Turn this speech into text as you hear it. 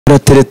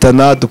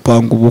turateretana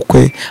dupanga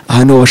ubukwe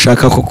aha niho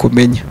bashaka ko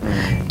kumenya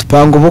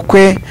dupanga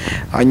ubukwe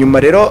hanyuma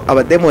rero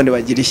abademoni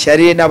bagira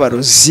ishyari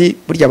n'abarozi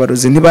burya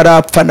abarozi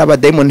ntibarapfa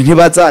n'abademoni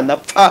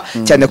ntibazanapfa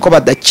cyane ko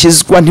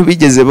badakizwa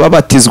ntibigeze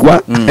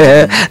babatizwa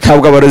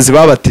ntabwo abarozi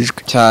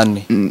babatijwe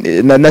cyane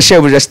na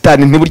shebuja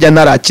shitani ntiburya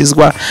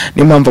narakizwa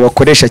niyo mpamvu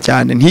bakoresha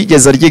cyane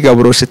ntigeze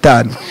aryigaburo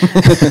shitani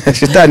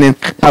shitani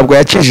ntabwo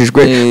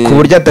yakijijwe ku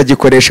buryo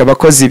atagikoresha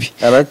abakozi bi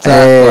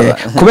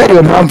kubera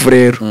iyo mpamvu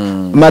rero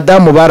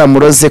madamu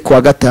baramuroze kuwa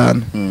 5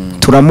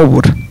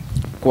 turamubura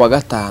kuwa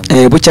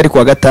 5 bucya ari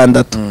kuwa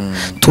 6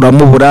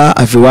 turamubura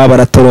ava iwabo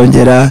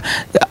aratorongera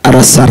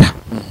arasara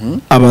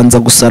abanza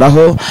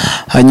gusaraho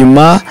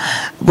hanyuma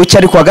bucya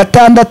ari kuwa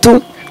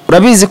 6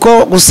 urabizi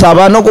ko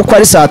gusaba no gukwa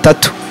ari saa 3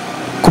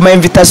 kuma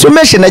invitation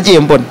menshi nagiye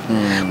mbona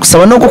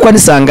gusaba no gukwa ni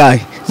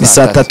sangahe ni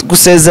saa 3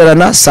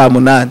 gusezerana saa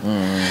 8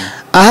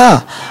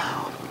 aha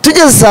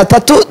tugeze saa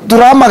 3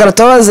 duramagara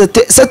tabaze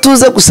se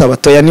tuze gusaba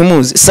toya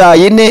ntimuzi saa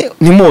 4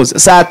 ntimuzi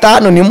saa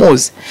 5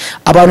 ntimuzi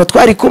abantu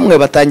twari kumwe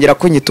batangira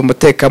kunyita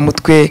umuteka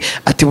mutwe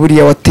ati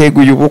buriya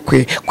wateguye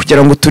ubukwe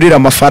kugira ngo turire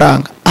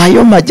amafaranga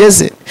ayo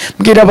mageze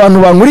mbwira abantu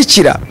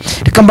bankurikira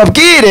reka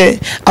mbabwire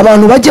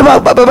abantu bajye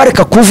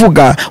bareka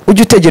kuvuga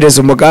ujye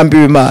utegereza umugambi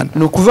w'Imana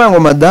ni ukuvuga ngo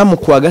madamu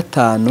kuwa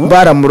 5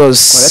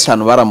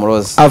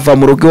 baramuroze ava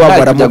mu rugo iwabo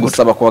baramubura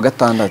gusaba kuwa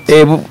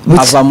 6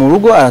 ava mu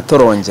rugo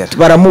aratorongera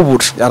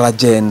baramubura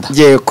aragenda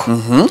yego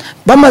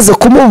bamaze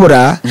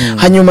kumubura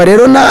hanyuma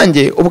rero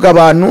nanjye ubwo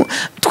abantu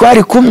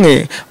twari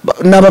kumwe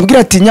nababwira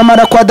ati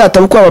nyamara kwa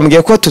data bukwa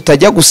bambwiye ko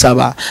tutajya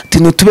gusaba ati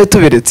ntitube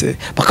tuberetse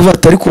bakavuga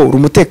ati ariko uri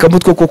umuteka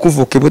mutwe ko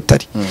kuvuka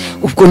ibutari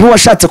ubwo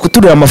ntuwashatse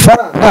kuturira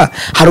amafaranga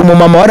hari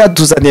umumama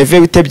waraduzaniye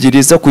V8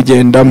 ebyiri zo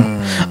kugendamo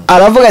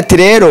aravuga ati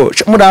rero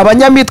muri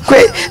abanyamitwe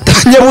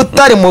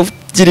abanyabutari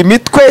gira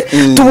imitwe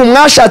tubu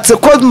mwashatse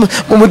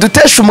ko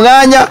mudutesha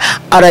umwanya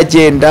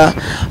aragenda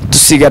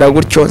dusigara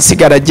gutyo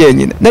nsigara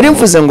genyine nari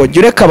mvuze ngo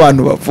jureka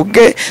abantu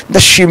bavuge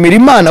ndashimira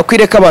Imana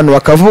kwireka abantu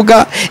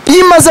bakavuga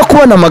imaze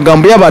kubona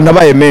amagambo y'abantu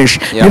abaye menshi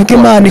nibwo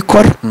Imana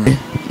ikora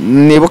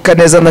nibuka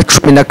neza na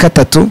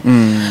 13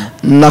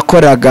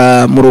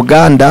 nakoraga mu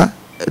ruganda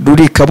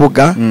ruri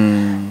Kabuga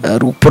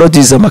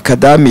ruproduce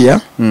macadamia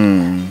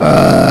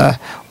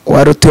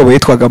warutowe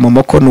yitwaga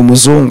Momoko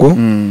n'umuzungu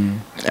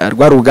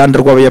rwa ruganda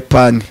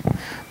rw'abayapani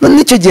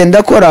none icyo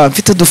genda kora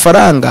mfite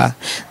dufaranga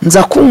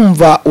nza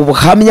kumva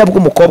ubuhamya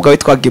bw'umukobwa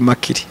witwaga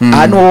Imakiri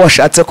hano wowe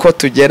washatse ko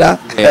tugera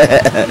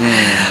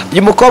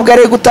uyu mukobwa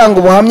ari gutanga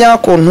ubuhamya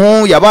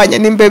kuntu yabanye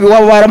n'imbebi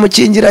wabo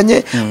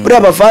baramukingiranye buri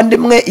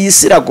abavandimwe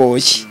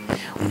yisiragoye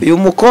uyu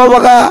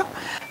mukobwa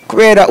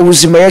kubera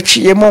ubuzima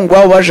yaciyemo ngo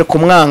abo baje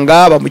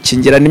kumwanga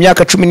bamukingirana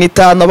imyaka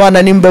 15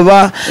 abana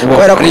n'imbeba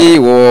kubera kuri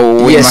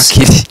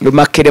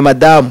Imakiri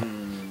madamu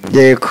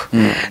yego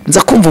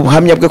nza kumva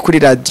ubuhamya bwe kuri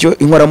radio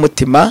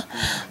inkoramutima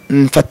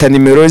mfata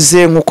nimero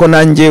ze nkuko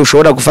nanjye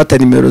ushobora gufata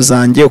nimero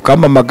zanjye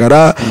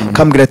ukampamagara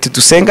ukambwira ati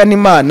dusenga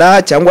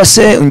n'Imana cyangwa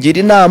se ungira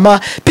inama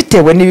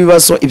bitewe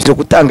n'ibibazo ibyo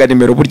gutanga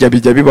nimero burya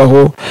bijya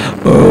bibaho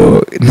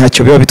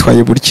ntacyo biba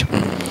bitwaye burya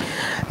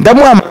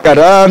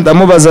ndamuhamagara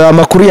ndamubaza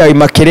amakuru yawe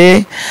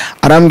Makere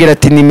arambwira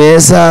ati ni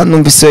meza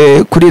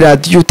numvise kuri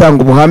radio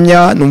utanga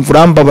ubuhamya numva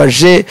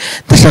urambabaje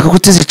ndashaka ko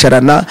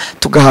tuzicarana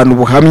tugahana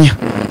ubuhamya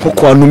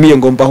kuko wanumiye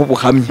ngo mbaho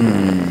ubuhamya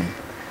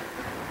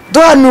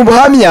duhana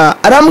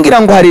ubuhamya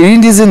arambwira ngo hari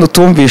irindi zino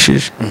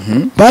tumvishije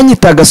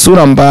banyitaga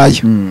sura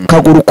mbayo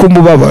kaguru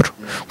k'umubabaro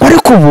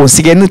ariko ubu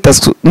sigaye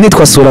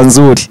nitwa sura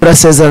nzuri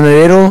urasezerana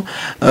rero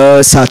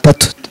saa 3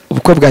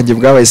 ubukwe bwanjye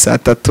bwabaye saa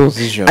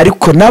 3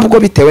 ariko nabwo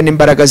bitewe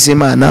n'imbaraga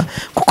z'Imana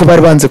kuko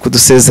bari banze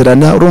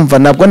kudusezerana urumva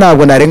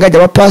nabwo narengajya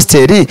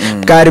abapasteri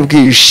bwari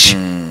bwishe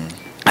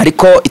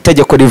ariko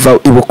itegeko riva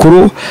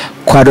ibukuru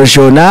kwa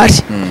regional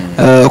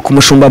ku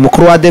mushumba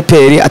mukuru wa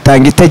DPR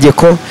atanga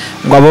itegeko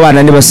ngo abo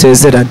bana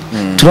nibasezerane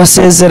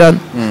turasezerana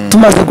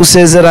tumaze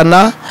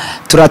gusezerana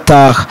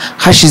turataha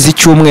hashize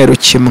icyumweru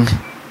kimwe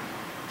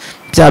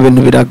bya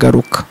bintu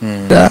biragaruka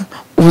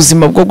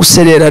ubuzima bwo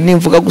guserera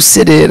nimvuga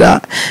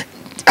guserera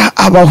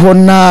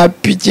abahona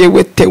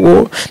bigewe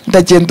tewo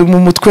ndagenda mu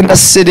mutwe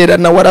ndaserera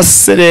na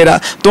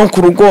waraserera donc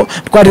urugo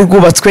rwari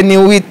rwubatswe ni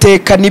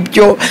Uwiteka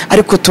nibyo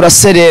ariko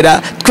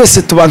turaserera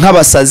twese tuba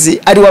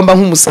nk'abasazi ari wamba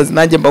nk'umusazi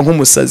nanjye mba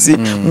nk'umusazi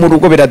mu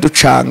rugo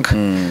biraducanga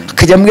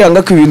akajya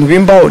mbwira ko ibintu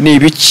bimbaho ni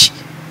ibiki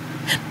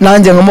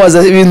nanjye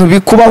nkamubaza ibintu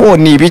bikubaho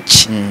ni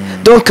ibiki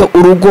donc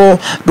urugo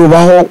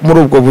rubaho muri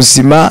ubwo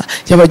buzima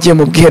yabagiye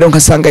mu bwihero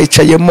nkasanga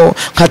yicayemo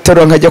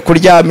nkaterura nkajya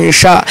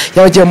kuryamisha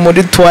yabagiye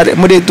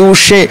muri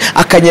douche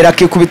akanyera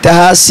kikubita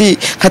hasi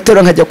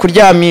nkaterura nkajya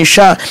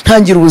kuryamisha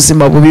ntangira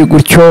ubuzima bubi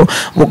gutyo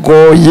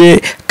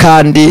bugoye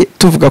kandi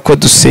tuvuga ko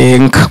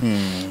dusenga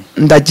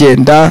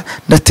ndagenda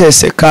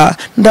ndateseka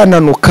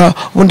ndananuka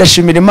ubu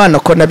ndashimira Imana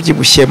ko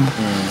nabyibushyemo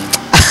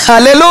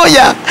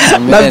Haleluya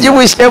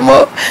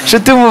nabyibushyemo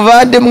shuti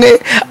muvandimwe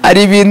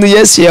ari ibintu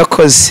Yesu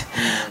yakoze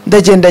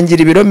ndagenda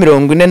ngira ibiro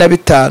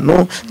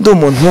 45 ndi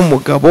umuntu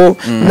w'umugabo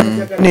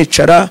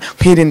nicara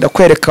nkirinda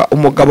kwereka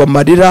umugabo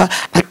amarira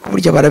ariko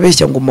burya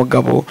barabeshya ngo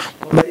umugabo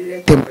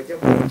itemba ajya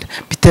mu nda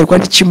biterwa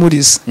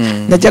n'ikimuriza.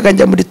 Najyaga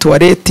njya muri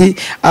tuwareti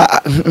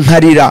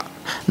nkarira,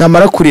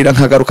 namara kurira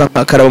nkagaruka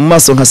nkakaraba mu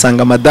maso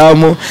nkasanga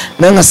madamu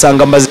nawe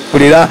nkasanga amaze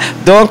kurira.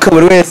 Donc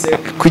buri wese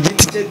ku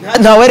giti cye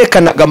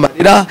ntawerekanaga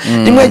amarira.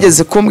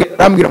 Nimwegeze kumbwira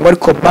arambwira ngo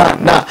ariko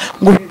Mana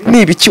ngo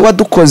ni ibiki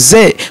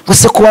wadukoze, ngo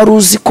se ko wari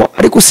uzi ko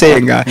ari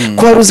gusenga,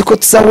 ko wari uzi ko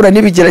tuzahura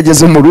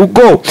n'ibigeragezo mu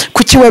rugo,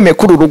 kuki wemeye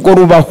ko uru rugo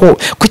rubaho,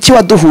 kuki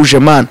waduhuje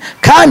Mana?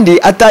 Kandi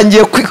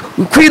atangiye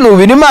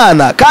kwinubira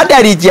Imana, kandi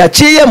hari igihe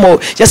aciyemo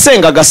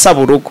yasengaga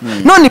asaba urugo.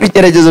 None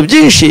ibigeragezo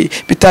byinshi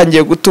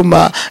bitangiye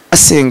gutuma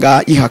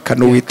asenga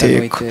yihakana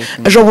Uwiteka.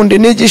 Ejo bundi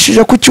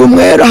nigishije ku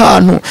cyumweru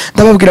ahantu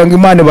ndababwira ngo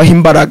Imana ibaha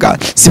imbaraga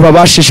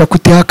zibabashisha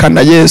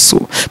kutihakana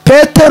Yesu.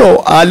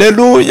 Petero,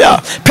 aleluya,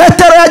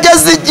 Petero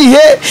yageze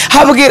igihe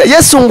habwira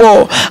Yesu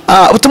ngo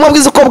ubutumwa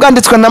bwiza uko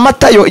bwanditswe na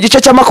Matayo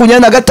igice cya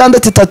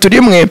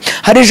 26:31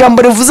 hari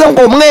ijambo rivuze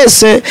ngo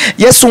mwese,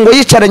 Yesu ngo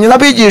yicaranye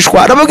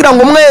n'abigishwa arababwira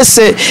ngo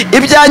mwese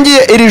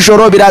ibyangiye iri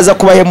joro biraza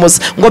kubahemuza.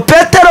 Ngo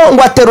Petero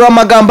ngo aterura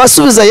amagambo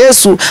asubiza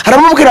Yesu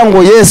aramubwira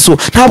ngo Yesu,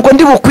 ntabwo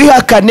ndi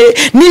bukwihakane,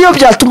 niyo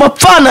byatuma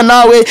pfana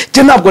nawe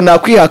je ntabwo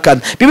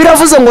nakwihakana. Bibiliya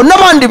iravuze ngo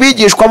n'abandi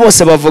bigishwa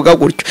bose bavuga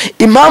gutyo.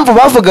 Impamvu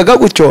bavugaga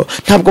gutyo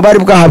ntabwo bari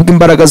bwahabwa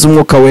imbaraga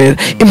z'Umwuka Wera.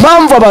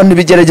 Impamvu abantu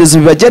bigeragezo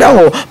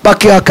bibageraho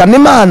bakihakana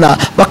Imana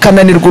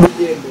bakananirwa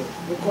urugendo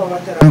nuko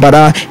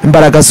batarambara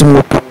imbaraga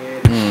z'Umwuka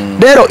Wera.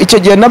 Rero icyo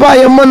gihe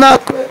nabayemo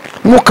natwe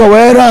Umwuka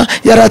Wera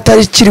yari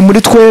atarikiri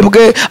muri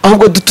twebwe,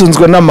 ahubwo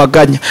dutunzwe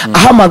n'amaganya.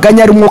 Aho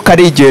amaganya ari Umwuka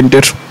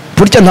arigendera.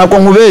 Burya ntabwo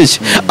nkubeshye,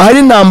 ahari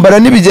intambara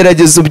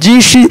n'ibigeragezo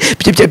byinshi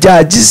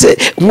byagize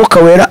Umwuka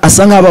Wera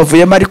asa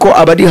nk'abavuyemo, ariko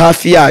abari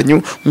hafi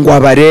yanyu ngo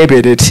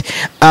abareberere.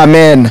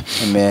 Amen.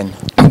 Amen.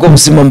 Ubwo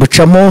buzima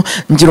mbucamo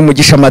ngira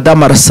umugisha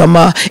madamu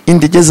arasama,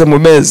 indi igeze mu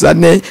mezi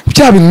 4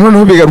 bya bintu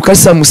noneho bigaruka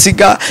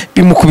samusiga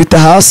bimukubita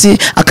hasi,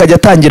 akajya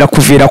atangira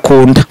kuvira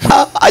kunda,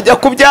 ajya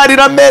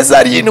kubyarira amezi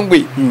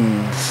 7.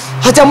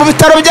 Hajya mu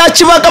bitaro bya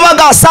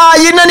Kibagabaga saa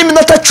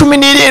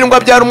 4:17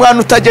 abyara umwana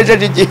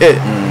utagejeje igihe.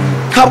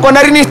 Ntabwo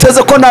nari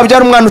niteze ko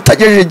nabyara umwana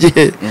utagejeje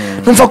igihe.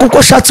 Numva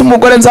kuko shatse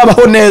umugore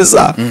nzabaho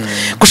neza.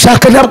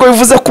 Gushaka ntabwo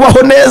bivuze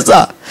kubaho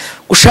neza.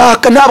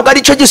 Gushaka ntabwo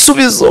ari cyo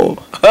gisubizo,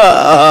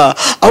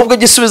 ahubwo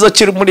igisubizo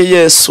kiri muri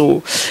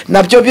Yesu.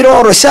 Nabyo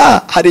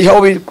biroroshya,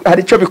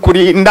 hari cyo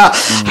bikurinda,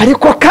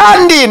 ariko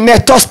kandi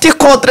netosti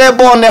contre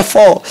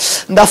bonefo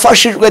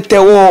ndafashijwe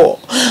Theo.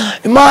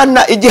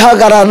 Imana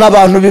igihagarara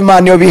n'abantu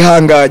b'Imana iyo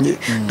bihanganye.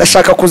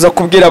 Ndashaka kuza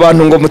kubwira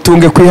abantu ngo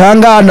mutunge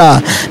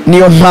kwihangana,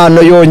 niyo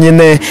mpano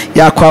yonyine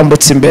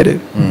yakwambutsa imbere.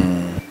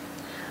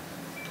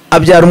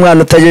 Abyara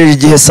umwana utagejeje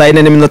igihe saa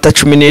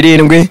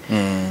 4:17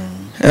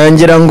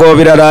 ngira ngo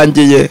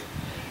birarangiye.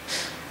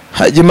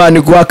 Hajya Imana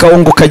iguha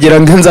akawungu kagira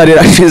ngo inzara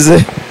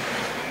irashize,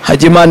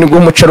 hajya Imana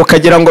iguha umuceri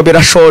ukagira ngo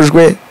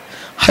birashojwe,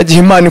 hajya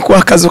Imana iguha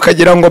akazi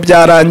ukagira ngo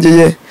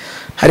byarangiye,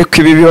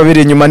 ariko ibi biba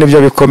biri inyuma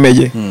nibyo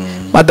bikomeye.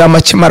 Madamu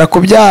akimara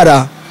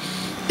kubyara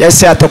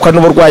yahise yatakwa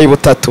n'uburwayi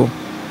 3.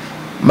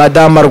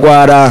 Madamu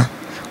arwara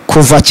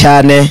kuva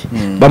cyane,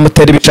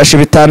 bamutera ibishashi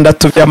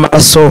 6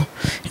 by'amaraso,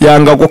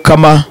 yanga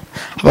gukama.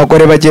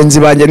 Abagore bagenzi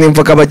banjye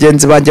nimvuga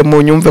bagenzi banjye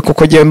mu nyumve,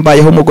 kuko giye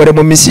mbayeho umugore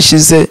mu minsi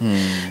ishize,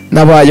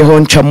 nabayeho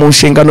nca mu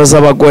nshingano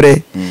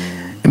z'abagore.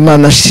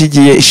 Imana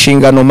ashigiye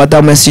inshingano,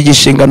 madamu yasigiye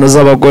inshingano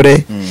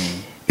z'abagore.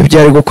 Ibyo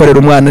ari gukorera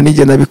umwana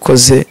nige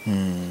nabikoze.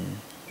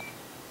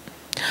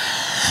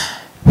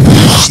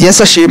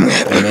 Yesu ashimwe.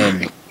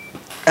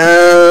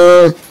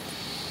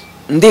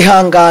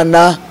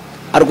 Ndihangana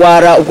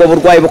arwara ubwo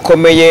burwayi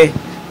bukomeye.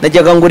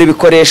 Najyaga ngura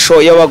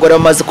ibikoresho iyo abagore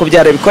bamaze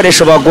kubyara,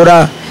 ibikoresho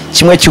bagura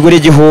kimwe kigura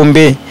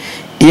 1000,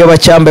 iyo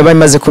bacyambaye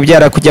bamaze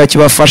kubyara kujya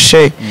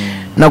kibafashe.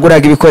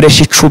 Naguraga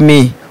ibikoresho 10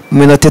 mu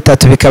minota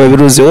 3 bikaba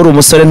biruzi. Uri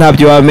umusore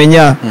ntabyo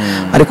wamenya,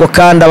 ariko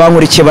kandi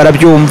abankurikiye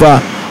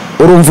barabyumva.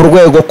 Urumva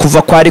urwego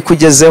kuva kwari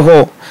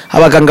kugezeho.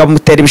 Abaganga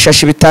bamutera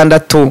ibishashi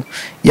 6,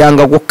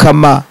 yanga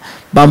gukama,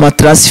 bama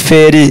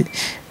transferi,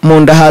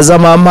 munda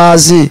hazamo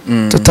amazi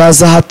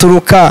tutaza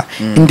haturuka,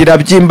 indira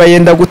byimba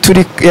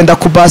yenda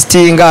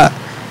kubastinga.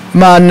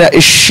 Imana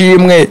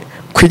ishimwe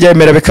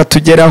kwijyemera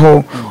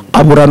bikatugeraho,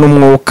 abura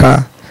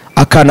n'umwuka,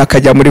 akana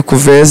kajya muri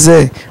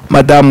kuveze.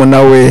 Madamu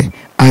nawe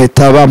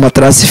ahita bama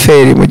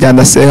transferi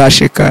mujyana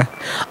CHK.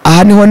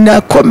 Aha niho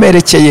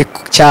nakomerekeye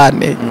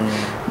cyane.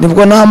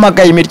 Nibwo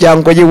nahamagaye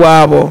imiryango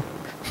y'iwabo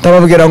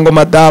ndababwira ngo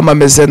madamu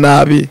ameze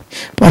nabi.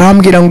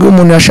 Barambwira ngo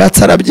umuntu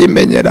yashatse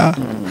arabyimenyera,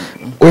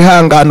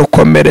 wihangana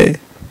ukomere.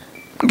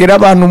 Mbwira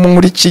abantu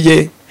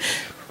munkurikiye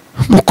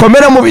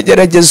mukomera mu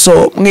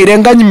bigeragezo,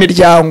 mwirenganya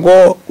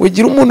imiryango,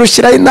 ugira umuntu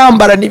ushyiraho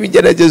intambara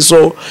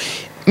n'ibigeragezo.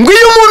 Ngo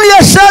iyo umuntu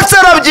yashatse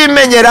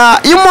arabyimenyera,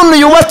 iyo umuntu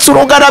yubatse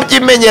urugo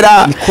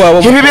arabyimenyera.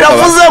 Ibi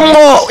biravuze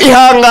ngo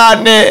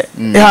ihangane,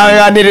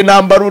 ihanganire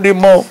intambara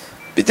urimo,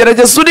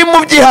 bigeragezo urimo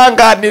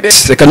byihanganire.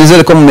 Reka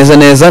nizere ko mumeze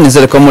neza,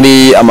 nizere ko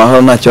muri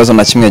amahoro nta kibazo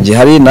na kimwe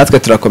gihari. Natwe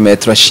turakomeye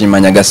turashima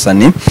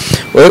Nyagasani.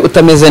 Wewe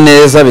utameze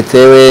neza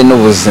bitewe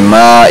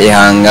n'ubuzima,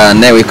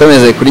 ihangane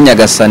wikomeze kuri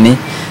Nyagasani.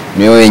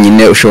 Niwe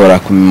wenyine ushobora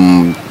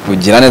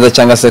kugira neza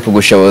cyangwa se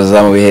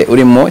kugushoboza mu bihe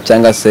urimo,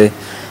 cyangwa se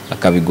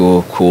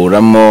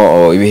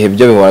akabigukuramo ibihe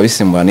byo bihora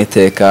bisimburana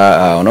iteka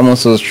uno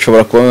munsi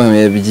ushobora kuba mu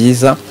bihe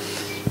byiza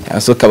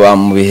ukaba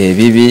mu bihe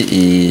bibi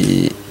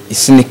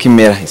isi niko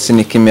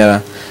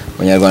imera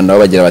abanyarwanda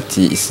bagira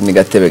bati isi ni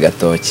gatebe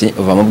gatoki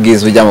uva mu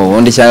bwiza ujya mu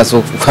bundi cyangwa se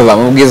ukava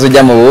mu bwiza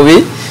ujya mu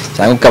bubi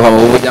cyangwa ukava mu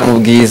bubi ujya mu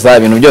bwiza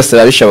ibintu byose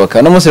biba bishoboka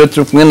uno munsi rero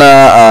turi kumwe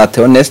na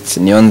Theoneste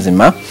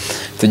Niyonzima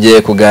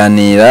tugiye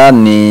kuganira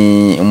ni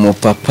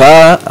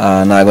umupapa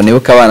ntago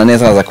nibuka abana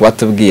neza aza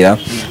kubatubwira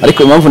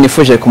ariko impamvu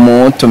nifuje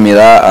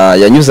kumutumira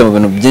yanyuze mu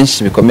bintu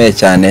byinshi bikomeye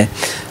cyane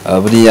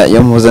buriya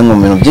iyo mpuze mu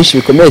bintu byinshi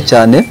bikomeye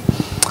cyane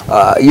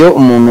iyo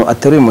umuntu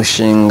ateruye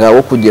umushinga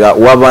wo kugira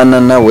uwabana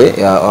nawe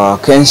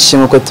kenshi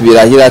nkuko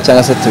tubirahira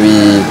cyangwa se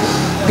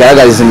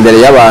tubigaragariza imbere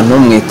y'abantu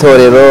mu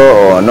itorero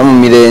no mu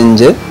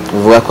mirenge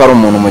uvuga ko ari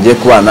umuntu mugiye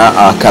kubana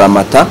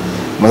akaramata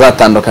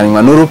muzatandukanywa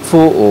n'urupfu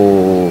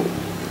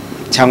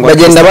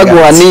bagenda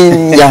baguha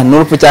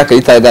n'urupfu cyangwa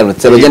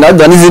yitagarutse bagenda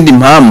baduha n'izindi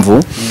mpamvu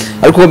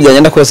ariko uko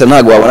byagenda kose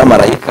ntabwo wabona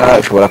marayika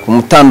ushobora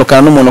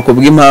kumutandukana n'umuntu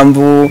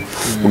kubw'impamvu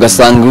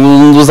ugasanga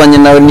uzanye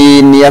nawe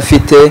niyo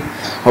afite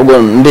ahubwo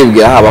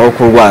ndibwira habaho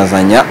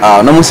kurwazanya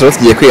no munsi rero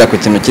tugiye kwiga ku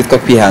kintu cyitwa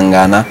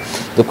kwihangana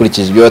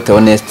dukurikije ibyo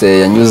Theoneste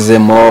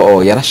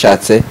yanyuzemo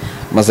yarashatse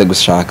maze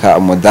gushaka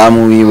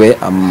umudamu wiwe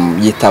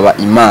yitaba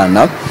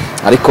Imana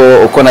ariko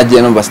uko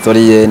nagiye numva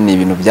story ye ni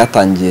ibintu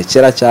byatangiye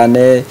kera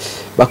cyane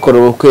bakora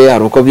ubukwe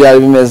hari uko byari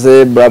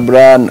bimeze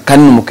bla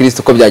kandi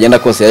n'umukristo uko byagenda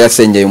kose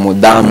yasengeye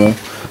umudamu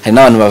hari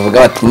n'abantu bavuga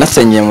bati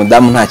nasengeye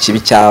umudamu nta kibi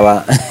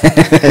cyaba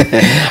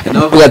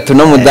navuga ati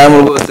no mudamu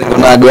rwose ngo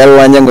ntago yari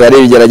wanjye ngo yari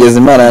ibigerageza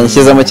Imana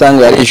yanshyizemo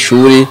cyangwa yari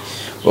ishuri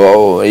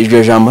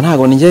iryo jambo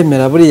ntago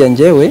nigemera buriya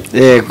njyewe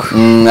yego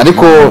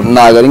ariko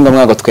ntago ari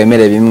ngombwa ngo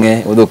twemere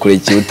bimwe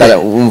udukurikiye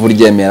wumva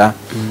uryemera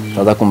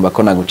utaza kumva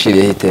ko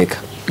naguciriyeho iteka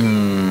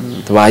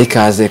tubaye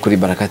ikaze kuri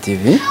Baraka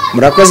TV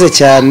murakoze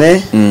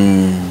cyane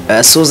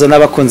suza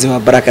n'abakunzi ba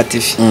Baraka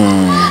TV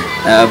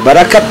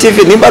Baraka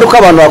TV nimba ari uko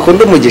abantu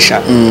bakunda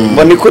umugisha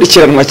mbona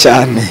ikurikiranwa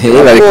cyane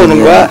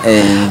bakundwa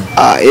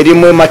iri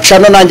mu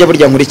macano nanjye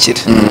burya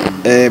nkurikira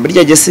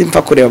burya jye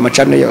simpfa kureba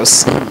amacano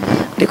yose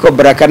ariko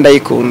Baraka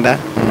ndayikunda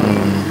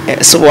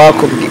so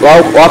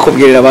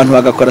wakubwirira abantu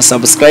bagakora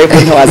subscribe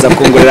ntawaza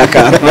kungurira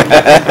akantu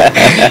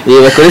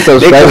bakora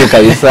subscribe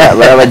kabisa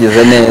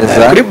barabagize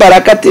neza kuri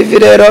Baraka TV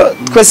rero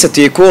twese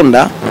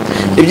tuyikunda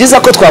ni byiza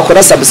ko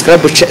twakora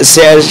subscribe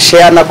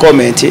share na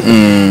comment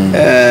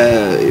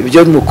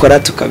ibyo mukora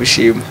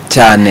tukabishima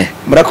cyane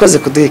murakoze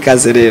kuduha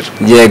ikaze rero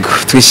yego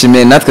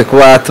twishimiye natwe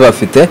kuba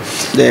tubafite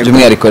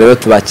by'umwihariko rero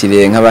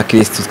tubakiriye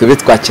nk'abakristo twebwe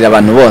twakira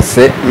abantu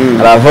bose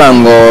aravuga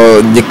ngo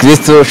ndi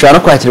Kristo ushobora no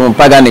kwakira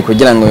umupagani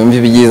kugira ngo yumve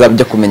ibyiza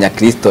byo kumenya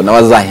Kristo nawe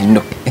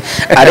azahinduke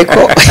ariko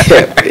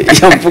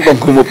iyo mvugo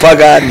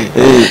nk'umupagani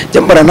njye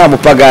mbona nta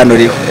mupagani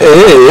uriho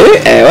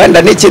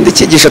wenda n'ikindi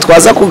cyigisho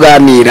twaza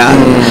kuganira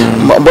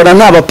mbona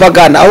nta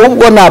bapagani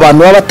ahubwo ni abantu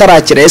baba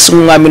batarakira Yesu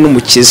nk'umwami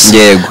n'umukiza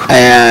yego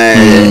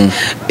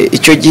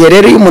icyo gihe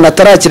rero iyo umuntu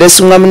atarakira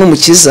Yesu umwami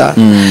n'umukiza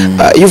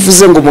iyo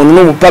uvuze ngo umuntu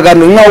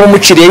n'umupagani nk'aho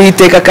umuciriyeho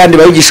iteka kandi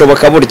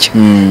bayigishoboka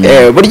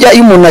burya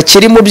iyo umuntu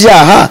akiri mu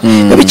byaha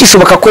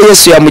bigishoboka ko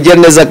Yesu yamugira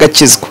neza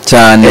agakizwa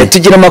cyane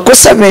tugira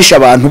amakosa menshi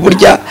abantu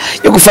burya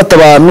yo gufata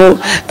abantu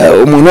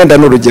umuntu wenda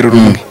n'urugero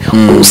rumwe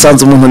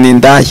usanze umuntu ni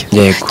indaya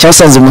cyangwa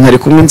usanze umuntu ari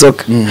kunywa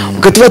inzoga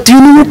ugahita uti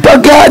uyu ni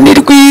umupagani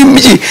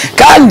rw'imbyi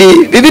kandi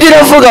Bibiliya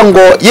iravuga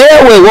ngo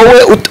yewe wowe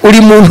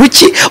uri muntu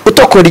ki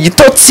utokora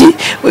igitotsi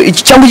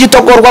cyangwa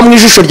igitogorwa mu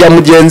ijisho rya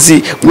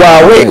mugenzi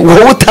wawe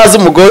wowe utazi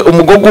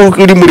umugogo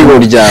uri muri wo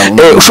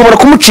ushobora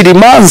kumucira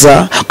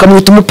imanza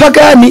ukamwita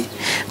umupagani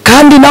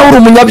kandi nawe uri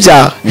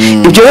umunyabyaha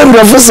ibyo rero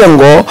biravuze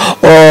ngo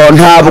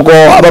ntabwo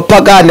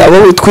abapagani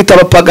abo twita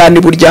abapagani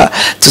burya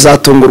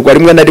tuzatungurwa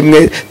rimwe na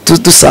rimwe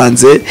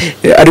dusanze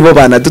aribo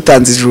bana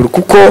dutanze ijuru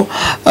kuko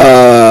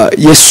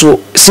Yesu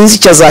sinzi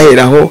icyo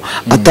azaheraho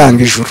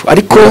atanga ijuru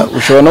ariko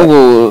ushobora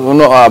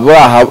no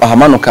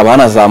ahamanuka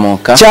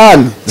banazamuka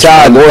cyane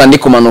cyane ndi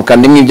kumanuka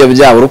ndi mw'ibyo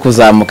byabo uri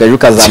kuzamuka ejo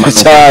ukazamuka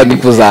cyane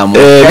kuzamuka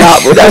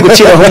ntabwo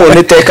guciraho umuntu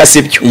iteka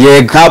sibyo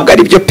ntabwo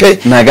ari byo pe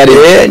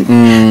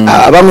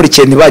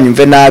abamurikiye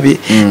ntibanyumve nabi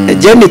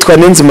njye nitwa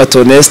Niyonzima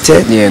Theoneste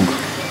yego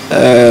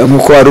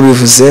nkuko wari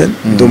ubivuze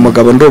ndi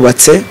umugabo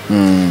ndubatse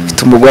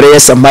mfite umugore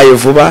Yesu ampaye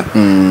vuba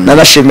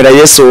nanashimira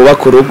Yesu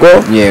wubaka urugo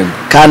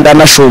kandi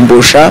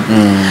anashumbusha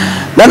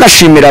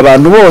nanashimira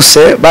abantu bose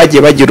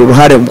bagiye bagira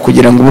uruhare mu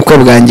kugira ngo ubukwe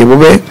bwanjye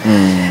bube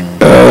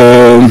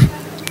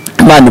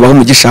Imana ibahe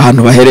umugisha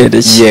ahantu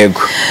baherereye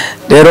yego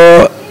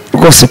rero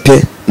rwose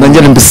pe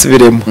nongere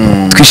mbisubiremo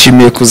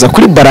twishimiye kuza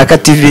kuri Baraka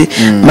TV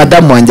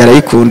madamu wanjye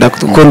arayikunda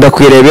dukunda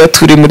kwireba iyo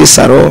turi muri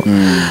salo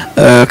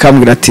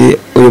kambwira ati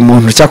uyu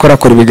muntu cyakora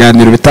akora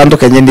ibiganiro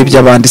bitandukanye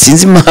n'iby'abandi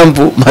sinzi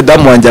impamvu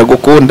madamu wanjye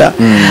agukunda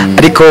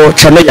ariko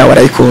channel yawe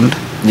arayikunda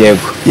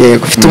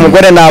yego ufite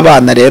umugore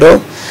n'abana rero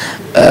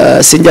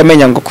sinjya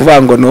amenya ngo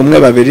kuvuga ngo ni umwe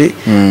babiri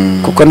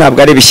kuko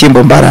ntabwo ari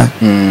ibishyimbo mbara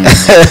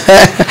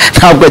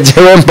ntabwo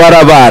jyewe mbara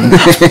abana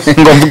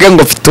ngo mvuge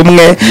ngo mfite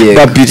umwe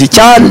babiri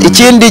cyane.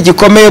 ikindi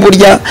gikomeye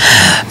burya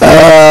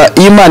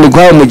iyo Imana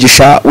iguhaye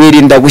umugisha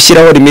wirinda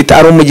gushyiraho limite.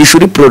 ari umugisha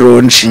uri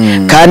prolonge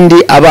kandi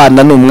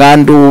abana ni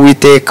umwandu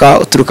w'Uwiteka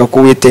uturuka ku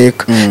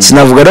Uwiteka.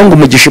 sinavuga rero ngo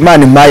umugisha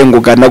Imana impaye ngo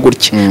ugana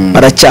gutya,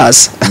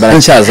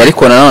 baracyaza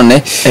ariko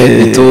nanone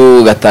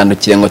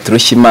tugatandukire ngo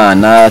turushye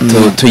Imana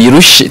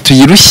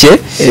tuyirushye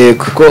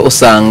kuko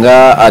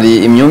usanga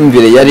ari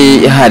imyumvire yari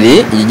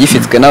ihari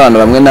igifitwe n'abantu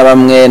bamwe na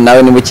bamwe.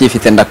 nawe niba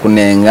ukifite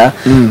ndakunenga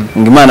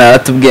ngo Imana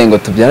yaratubwiye ngo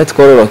tubyare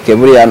twororoke,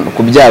 buriya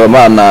kubyara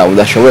abana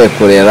udashoboye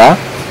kurera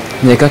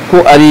nkeka ko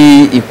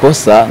ari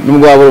ikosa.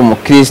 nubwo waba uri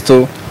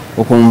umukristo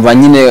ukumva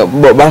nyine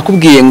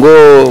barakubwiye ngo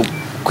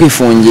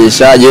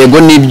kwifungisha, yego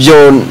nibyo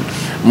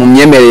mu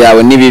myemerere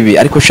yawe ni bibi,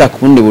 ariko ushaka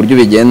ubundi buryo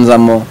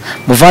ubigenzamo.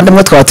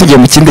 muvandimwe twaba tugiye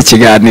mu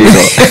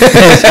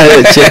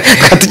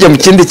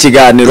kindi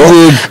kiganiro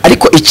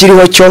ariko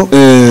ikiriho cyo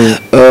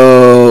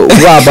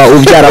waba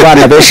ubyara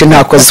abana benshi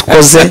nta kosa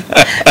ukoze,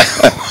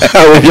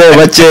 ababyeyi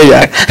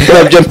bakeya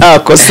nabyo nta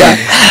kosa.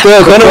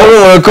 kuko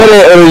n'umugore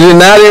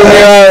original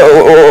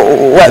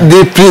wa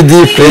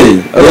deeply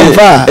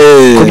urumva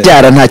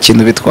kubyara nta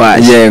kintu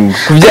bitwaye.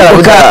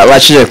 kubyara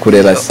bashije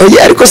kurera se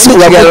ariko si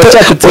uvuga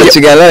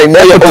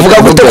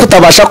gute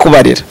kutabasha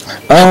kubarira.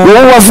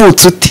 wowe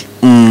wavutse ute?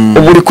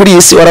 ubu uri kuri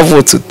iyi si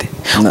waravutse ute?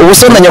 ubu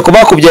se na nyoko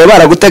bakubyaye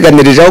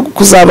baraguteganirije aho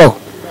kuzabaho?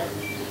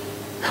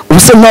 ubu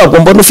se ntabwo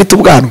mbona ufite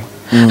ubwanwa?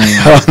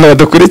 abantu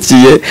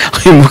badukurikiye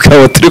uyu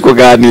mugabo turi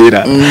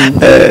kuganira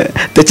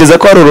tekereza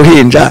ko ari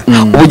uruhinja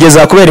ubu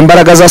ugeze kubera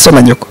imbaraga za so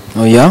na nyoko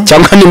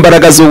cyangwa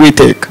n'imbaraga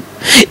z'Uwiteka.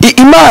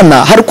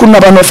 Imana hari ukuntu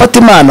abantu bafata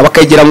Imana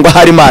bakagira ngo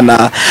hari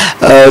Imana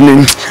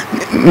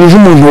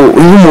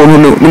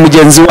nk'umuntu ni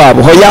mugenzi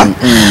wabo. hoya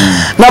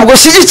ntabwo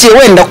ushyigikiye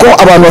wenda ko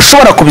abantu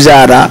bashobora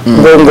kubyara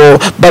ngo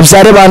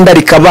babyare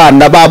bandarika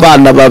abana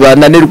b'abana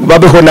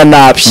babeho na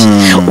nabi.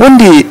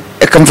 ubundi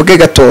reka mvuge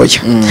gatoya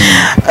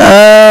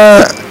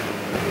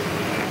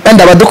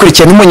wenda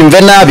abadukurikiye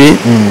ntimunyumve nabi.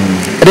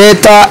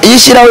 leta iyo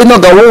ishyiraho ino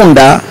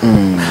gahunda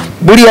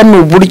buriya ni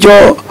uburyo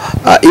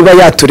iba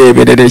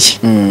yatureberereye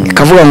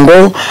ikavuga ngo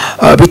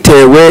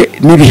bitewe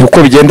n'ibihe uko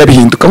bigenda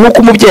bihinduka nk'uko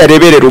umubyeyi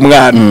areberera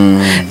umwana.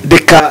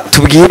 reka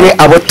tubwire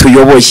abo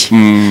tuyoboye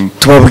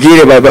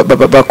tubabwire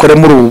bakore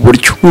muri ubu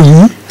buryo,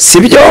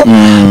 sibyo?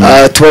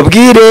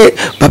 tubabwire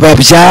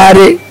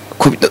bababyare.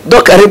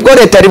 aribwo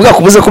leta yari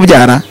bwakubuze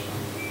kubyara,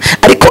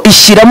 ariko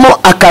ishyiramo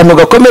akantu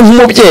gakomeye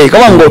nk'umubyeyi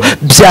kavuga ngo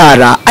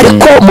byara,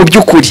 ariko mu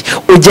by'ukuri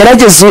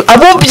ugerageze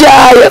abo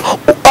byaye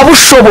abo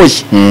ushoboye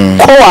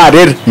ko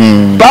warera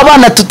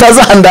babana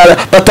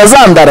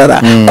batazandarara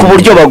ku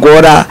buryo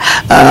bagora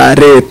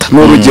leta.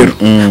 n'urugero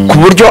ku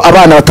buryo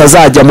abana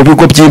batazajya mu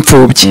bigo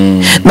by'imfubyi.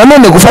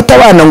 nanone gufata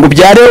abana ngo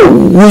ubyare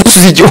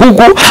wuzuza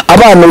igihugu,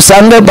 abana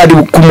usanga bari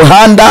ku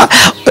muhanda.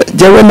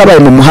 jyewe nabaye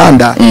mu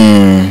muhanda,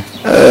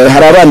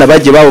 hari abana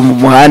bagiye baba mu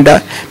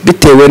muhanda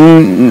bitewe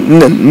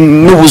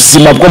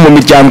n'ubuzima bwo mu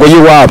miryango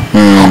y'iwabo.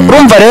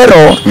 urumva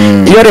rero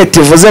iyo leta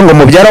ivuze ngo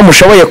mubyara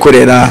mushoboye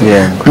kurera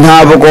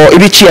ntabwo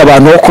iba iciye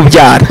abantu wo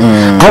kubyara,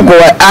 ahubwo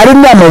ari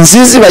inama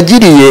nziza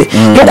ibagiriye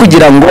yo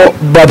kugira ngo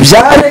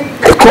babyare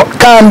ariko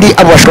kandi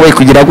abo bashoboye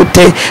kugira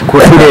gute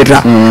kurera.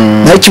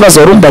 naho ikibazo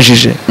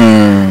warumbajije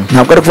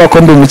ntabwo ari kuvuga ko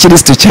ndi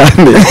umukirisitu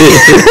cyane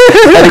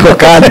ariko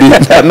kandi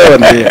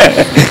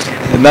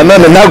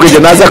nanone ntabwo njye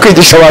naza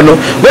kwigisha abantu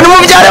ngo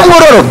nimubyare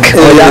mwororoke.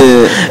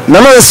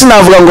 nanone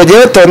sinavuga ngo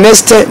njyewe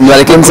Toneste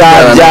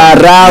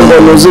nzabyara ngo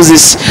nuzuze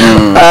isi.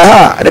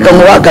 reka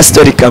nkubahe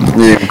agasitori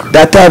kamwe.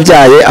 data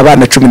yabyaye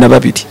abana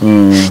 12,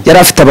 yari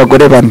afite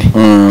abagore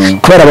 4.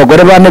 kubera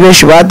abagore 4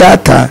 benshi ba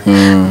data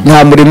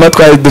nta murimo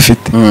twari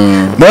dufite.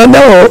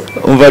 noneho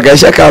umva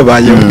agashya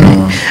kabayeho,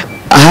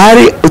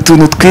 hari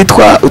utuntu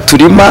twitwa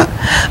uturima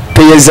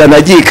peyeza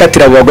nagiye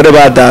ikatira abo bagore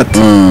ba data.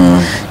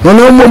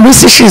 noneho mu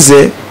minsi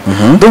ishize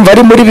ndumva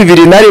ari muri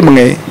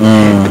 2001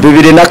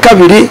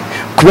 2002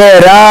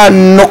 kubera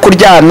no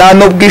kuryana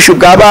n'ubwishu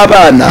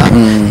bw'abana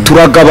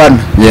turagabana.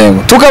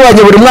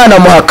 tugabanye buri mwana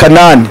muha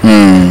Kanani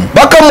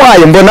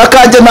bakamuhaye mbona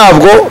kajya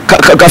ntabwo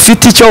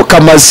gafite icyo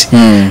kamaze.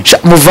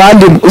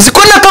 muvandimwe uzi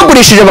ko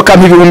nakagurishije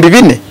bakampa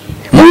 4,000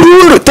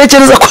 burundu.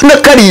 tekereza ko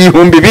nakari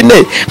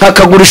 4,000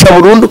 nkakagurisha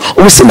burundu.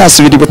 ubu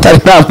sinasubira ibutari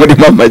nta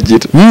murima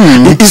amagira.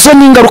 izo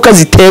ni ingaruka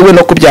zitewe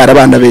no kubyara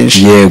abana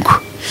benshi. yego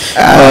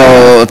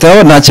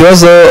nta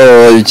kibazo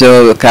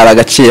icyo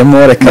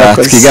karagaciyemo. reka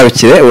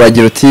twigarukire.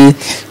 uragira uti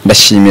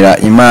ndashimira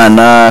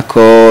Imana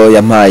ko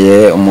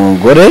yampaye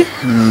umugore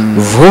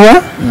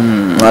vuba,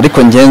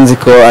 ariko ngenzi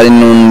ko ari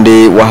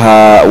n'undi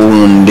waha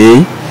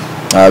wundi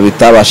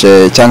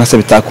bitabashe cyangwa se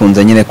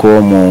bitakunze nyine ko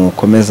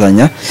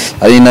mukomezanya.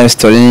 ari na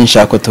story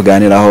nshaka ko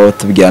tuganiraho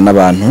tubwira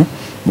n'abantu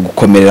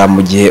gukomerera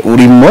mu gihe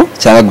urimo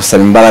cyangwa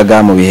gusaba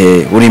imbaraga mu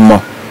bihe urimo.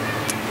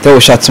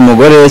 ushatse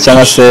umugore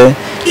cyangwa se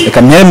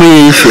reka mpere muri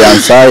iyi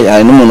fiyansaye,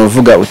 hari n'umuntu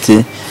uvuga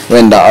uti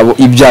wenda abo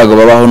ibyago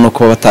babaho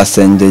nuko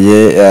batasengeye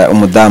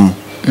umudamu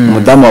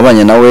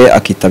wabanye nawe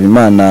akitaba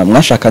Imana.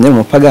 mwashakanye mu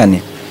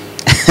mupagani?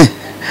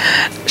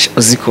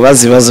 uzi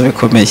kubaza ibibazo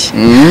bikomeye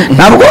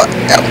ntabwo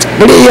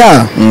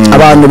buriya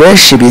abantu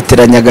benshi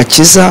bitiranya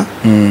agakiza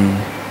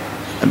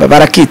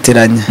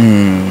barakitiranya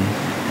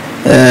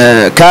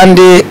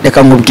kandi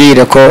reka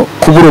nkubwire ko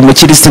kuba uri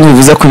umukirisitu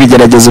ntibivuze ko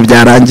ibigeragezo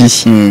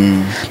byarangiye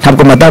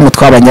ntabwo madamu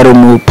twabanye ari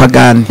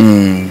umupagani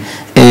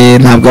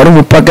ntabwo ari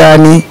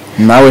umupagani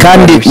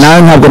kandi nawe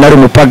ntabwo nari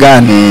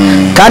umupagani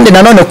kandi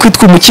nanone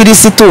kwitwa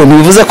umukirisitu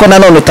ntibivuze ko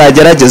nanone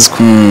utageragezwa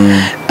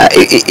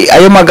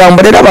ayo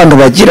magambo rero abantu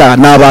bagira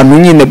ni abantu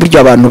nyine buryo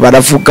abantu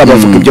bavuga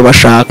ibyo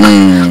bashaka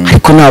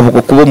ariko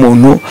ntabwo kuba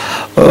umuntu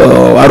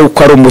ari uko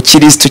ari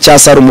umukirisitu cyangwa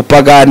se ari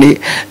umupagani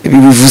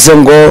bivuze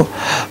ngo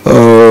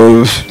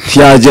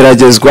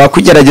ntiyageragezwa.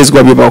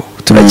 kugeragezwa bibaho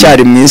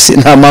turacyari mu isi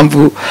nta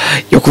mpamvu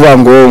yo kuvuga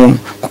ngo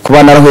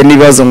kuba narahuye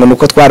n'ibibazo ngo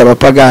nuko twari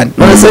abapagani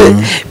none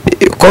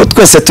ko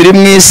twese turi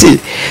mu isi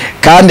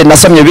kandi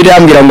nasomye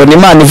birambwira ngo ni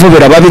Imana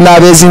ivubira ababi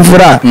n'abeza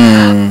imvura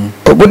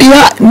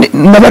buriya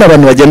nabara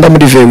abantu bagenda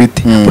muri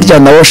vewiti burya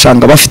nabo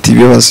ushanga bafite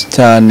ibibazo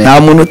cyane nta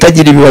muntu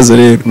utagira ibibazo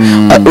rero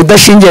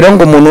udashingiye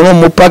ngo umuntu ni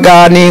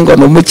umupagani ngo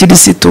ni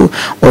umukirisitu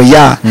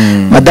oya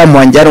madamu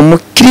wanjye ari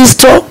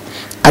umukristo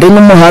ari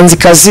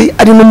n'umuhanzikazi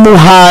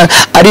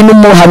ari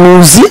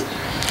n'umuhanuzi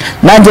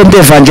nanjye ndi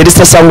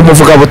evangeliste cyangwa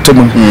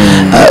umuvugabutumwa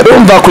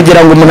urumva kugira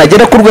ngo umuntu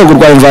agere ku rwego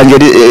rwa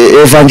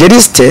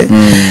evangeliste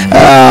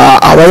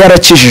aba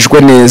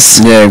yarakijijwe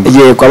neza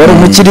yego aba ari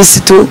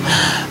umukirisitu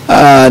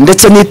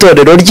ndetse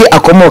n'itorero rye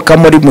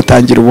akomokamo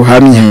rimutangira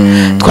ubuhamya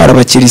twara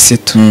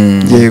abakirisitu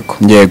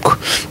yego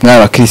mwari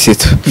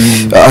abakirisitu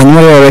hanyuma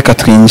rero reka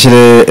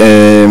twinjire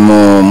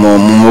mu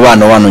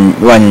mubano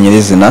wanyu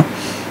nyirizina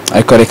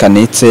ariko reka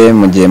nitse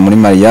mu gihe muri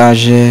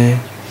mariage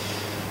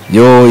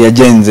yo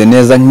yagenze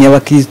neza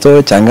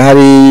nk'abakristo cyangwa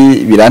hari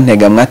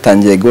birantega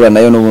mwatangiye gura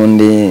nayo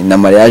n'ubundi na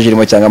mariage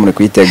irimo cyangwa muri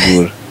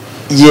kuyitegura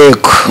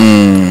yego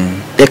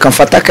reka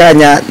mfata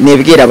akanya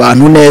nibwira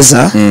abantu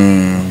neza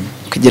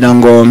kugira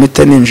ngo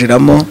mpite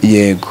ninjiramo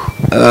yego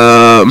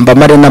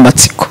mbamare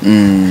n'amatsiko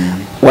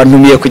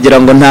wantumiye kugira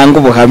ngo ntange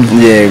ubuhamya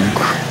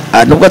yego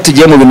nubwo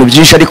tugiye mu bintu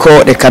byinshi ariko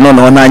reka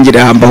noneho ntangire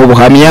hambaho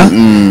ubuhamya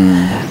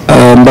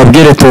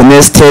mbabwire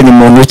Toneste ni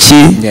muntu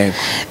ki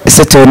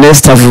ese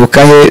Toneste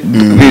avuka he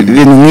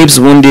ibintu nk'ibyo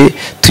ubundi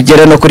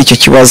tugere no kuri icyo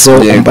kibazo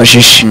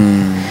mbajije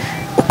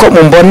uko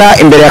mumbona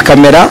imbere ya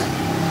kamera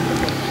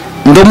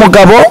ndi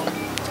umugabo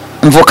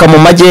mvuka mu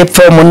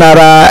majyepfo mu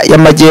ntara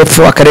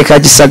y'amajyepfo akarere ka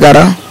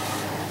Gisagara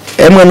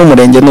emwe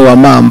n'umurenge n'uwa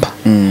Mamba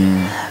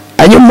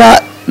hanyuma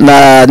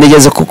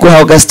nigeze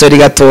kuguhaho gastori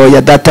gato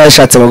ya data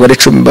yashatse abagore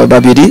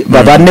 12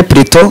 babane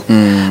plito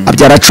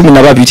abyara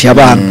 12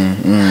 abana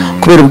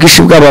kubera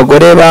ubwishi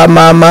bw'abagore ba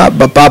mama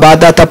ba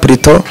data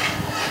plito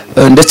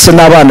ndetse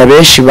n'abana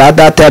benshi ba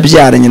data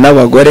yabyaranye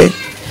n'abagore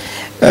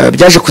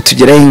byaje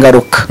kutugiraho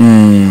ingaruka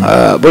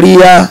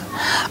buriya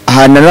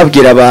ahantu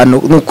nabwira abantu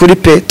n'ukuri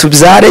pe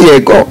tubyare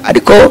yego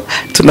ariko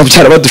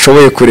tunabyara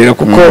badushoboye kurera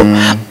kuko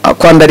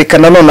kwandarika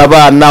nanone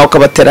abana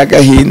ukabatera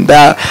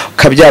agahinda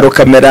ukabyara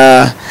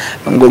ukamera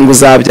ngo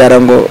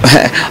uzabyara ngo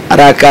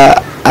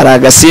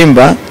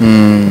aragasimba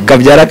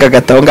ukabyara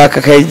akagataho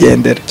ngaka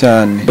kayigendera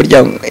cyane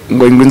burya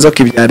ngo inzoka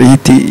ibyara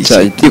ihiti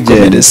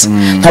ikomereza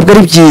ntabwo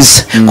ari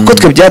byiza kuko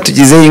twe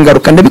byatugizeho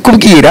ingaruka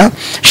ndabikubwira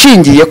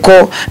shingiye ko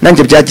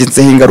nanjye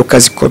byagizeho ingaruka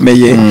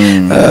zikomeye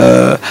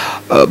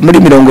muri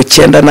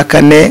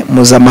 94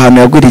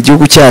 mpuzamahano yagwira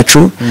igihugu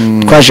cyacu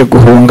twaje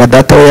guhunga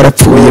data we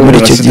yarapfuye muri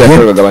icyo gihe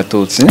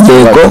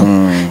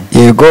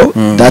yego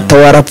data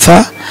we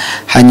arapfa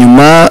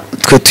hanyuma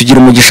twe tugira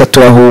umugisha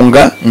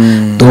turahunga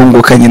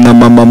duhungukanye na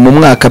mama mu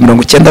mwaka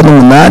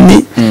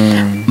 98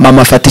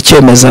 mama afata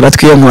icyemezo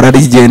aratwiyonkora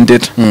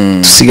arigendera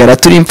dusigara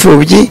turi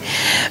imfubyi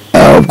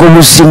ubwo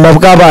buzima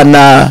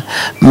bw'abana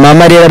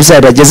mama rero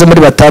abyaye bageze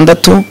muri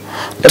 6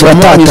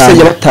 turatataye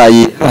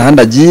yabataye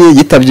ahandi agiye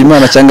yitabye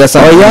Imana cyangwa se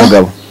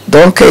umugabo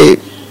donc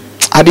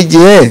hari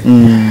igihe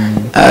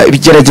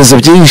ibigeragezo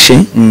byinshi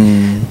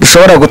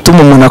bishobora gutuma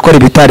umuntu akora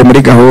ibitari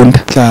muri gahunda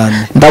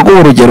ndaguha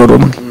urugero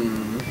rumwe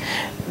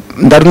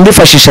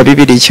ndifashisha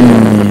Bibiliya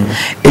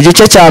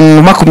igice cya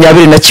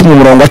 21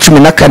 umurongo wa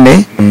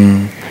 14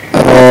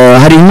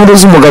 hari inkuru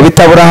z'umugabo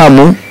bita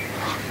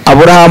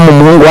Aburahamu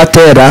umuhungu wa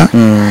Tera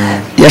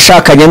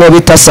yashakanye no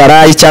bita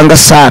Sarayi cyangwa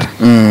Sara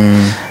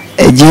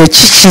igihe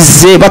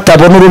kikize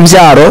batabona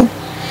urubyaro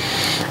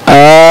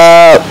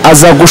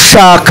aza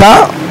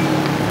gushaka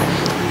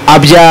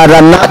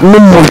abyarana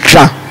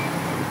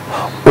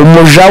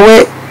umuja we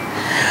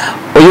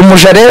uyu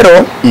muja rero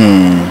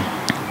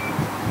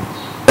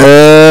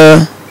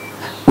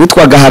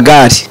witwaga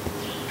Hagari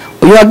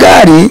uyu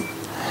Hagari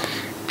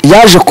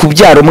yaje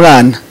kubyara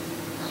umwana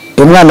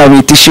uyu mwana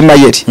bamwita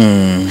Ishimayeli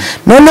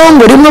noneho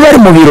ngo rimwe bari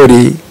mu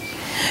birori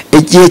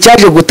igihe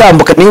cyaje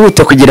gutambuka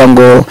nihute kugira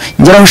ngo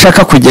ngera aho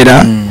ushaka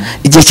kugera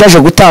igihe cyaje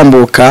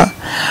gutambuka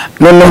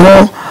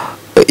noneho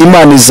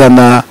Imana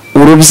izana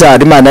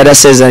urubyaro Imana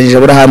yarasezeranyije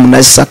Aburahamu na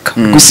Isaka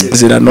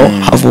gusezerano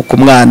havuka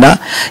umwana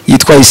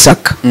yitwa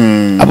Isaka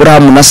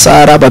Aburahamu na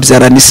Sara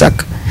babyarana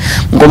Isaka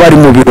ngo bari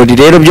mu birori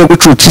rero byo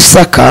gucuca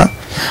Isaka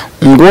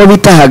ngo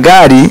bita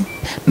Hagari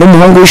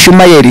n'umuhungu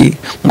w'Ishimayeli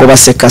ngo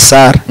baseka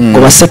Sara ngo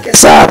baseke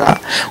Sara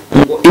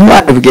ngo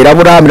Imana ibwira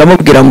Aburahamu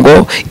iramubwira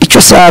ngo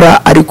icyo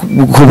Sara ari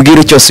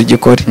kubwira cyose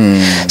ugikore.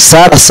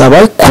 Sara asaba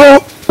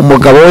ko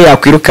umugabo we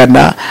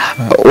yakwirukana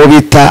uwo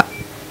bita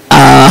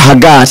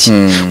Hagari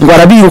ngo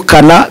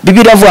arabirukana.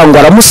 Bibiliya avuga ngo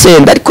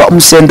aramusenda ariko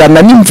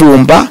amusendana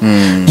n'imvumba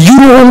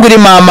y'uruhungu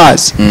irimo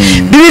amazi.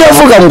 Bibiliya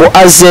avuga ngo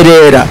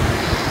azerera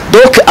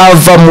donc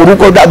ava mu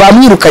rugo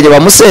bamwirukanye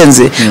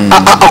bamusenze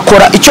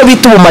akora icyo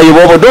bita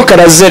ubumayibobo donc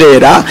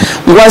arazerera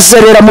ngo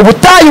azerera mu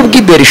butayu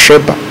bw'i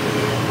Berisheba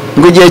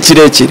ngo igihe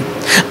kirekire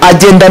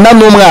agendana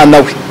n'umwana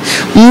we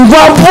ngo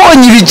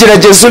abonye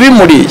ibigeragezo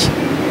bimuriye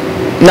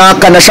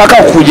nakanashaka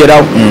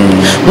kugeraho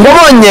ngo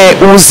abonye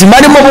ubuzima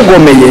arimo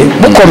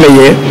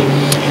bukomeye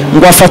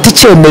ngo afate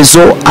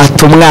icyemezo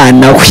ata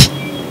umwana we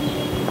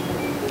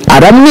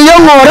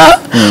aramwiyongora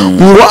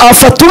ngo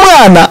afata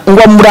umwana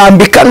ngo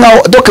amurambika nkaho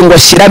doke ngo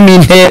ashyiramo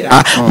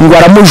intera ngo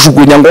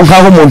aramujugunya ngo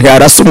nkaho umuntu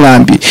yarasa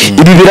umwambi.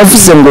 Ibi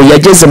biravuze ngo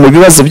yageze mu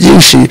bibazo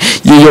byinshi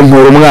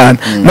yiyonkora umwana.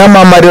 Na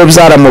mama rero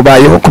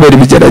byaramubayeho kubera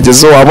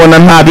ibigeragezo, wabona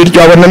nta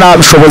biryo, wabona nta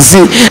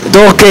bushobozi,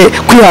 doke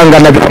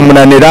kwihangana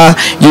biramunanira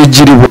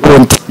yigira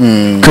Burundi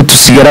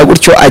dusigara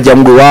gutyo ajya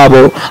ngo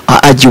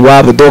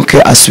iwabo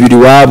doke asubira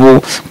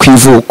iwabo ku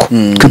ivuko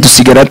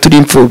dusigara turi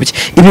imfubyi.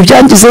 Ibi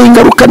byangizeho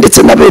ingaruka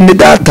ndetse na bene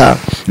data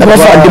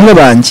n'abavandimwe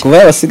banjye. Kuba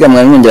yabasiga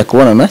mwongera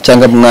kubonana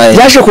cyangwa mwaye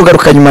yaje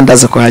kugaruka nyuma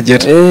ndaza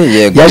kuhagera.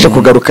 Yaje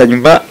kugaruka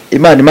nyuma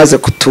Imana imaze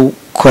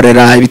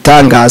kutukorera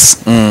ibitangaza.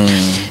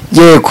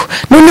 Yego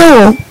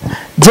noneho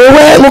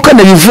jewe nkuko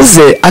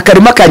nabivuze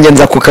akarima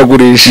kangenza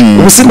kukagurisha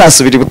ubu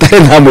sinasubira Butare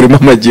nta murima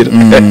amagira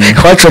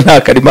wacu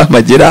nta karima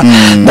amagira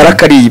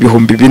narakariye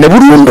 4,000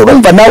 burundu.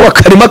 Urumva nawe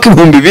akarima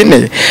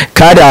k'4,000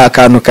 kari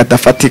akantu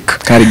kadafatika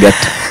kari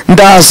gato.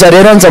 Ndaza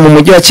rero nza mu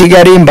mujyi wa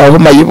Kigali mbaho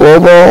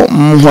Mayibobo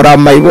nkora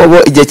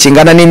Mayibobo igihe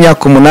kingana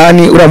n'imyaka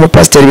 8. uriya mu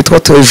pasteur bitwa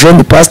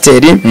Jeune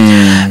Pasteur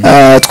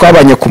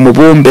twabanye ku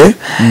Mubumbe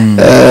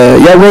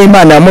yawe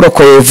Imana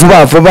yamurokoye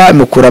vuba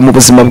mukura mu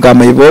buzima bwa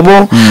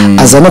Mayibobo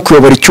aza no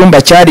kuyobora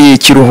icyumba cyari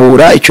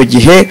Kiruhura. Icyo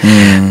gihe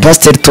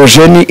Pasteur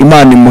Tojeni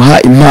Imana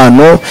imuha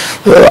impano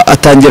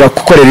atangira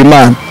gukorera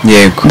Imana.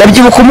 Yego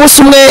ndabyibuka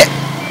umunsi umwe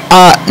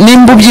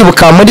nimba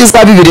ubyibuka muri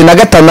za 2005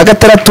 na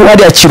 2006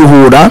 hariya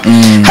Kiruhura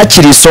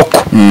hakiri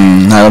isoko.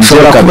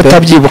 Ushobora kuba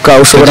utabyibuka,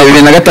 ushobora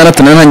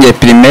 2006 nanjye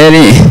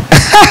primaire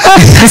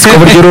siko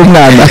buryo uri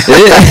umwana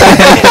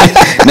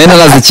nene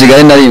nazi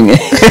Kigali na rimwe.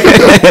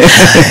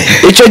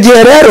 Icyo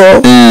gihe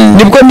rero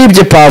nibwo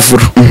nibye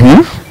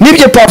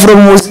pavuro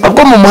mu buzima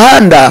bwo mu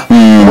muhanda.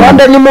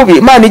 Umuhanda ni mubi,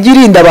 Imana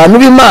igirinda abantu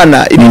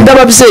b'Imana, irinda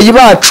ababyeyi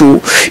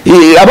bacu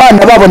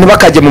abana babo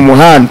ntibakajye mu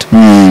muhanda.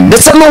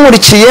 Ndetse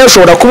n'unkurikiye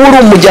ushobora kuba uri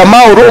umujyama,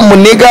 uri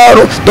umuniga,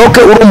 donc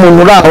uri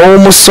umuntu uraho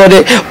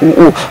w'umusore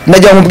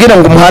najya nkubwira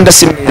ngo umuhanda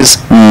si mwiza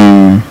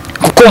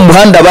kuko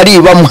umuhanda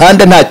bariba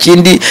muhanda nta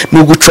kindi ni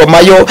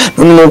ugucomayo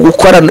no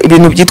gukora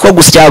ibintu byitwa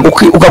gusya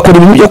ugakora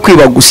ibintu byo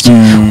kwiba gusya.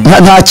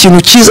 Nta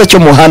kintu cyiza cyo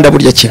muhanda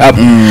burya kihaba.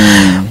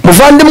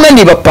 Muvandimwe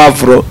niba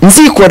pavuro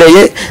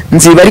nzikoreye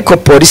nziba ariko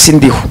polisi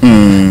ndiho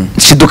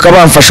shiduka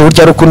bamfasha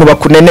burya ari ukuntu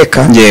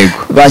bakuneneka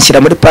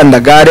banshyira muri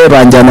Pandagare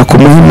banjyana ku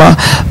Muhima.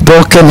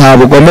 Donc nta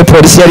bugome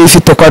polisi yari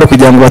ifite ko ari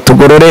kugira ngo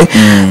batugorore.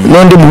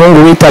 N'undi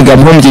muhungu witaga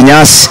Mpumbyi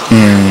Nyasi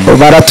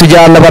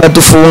baratujyana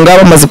baradufunga.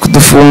 Bamaze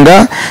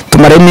kudufunga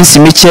tumara iminsi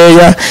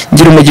mikeya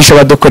ngira umugisha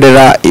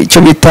badukorera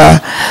icyo bita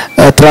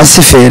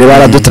transfer.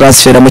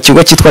 Baradutransfera mu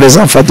kigo cyitwa Les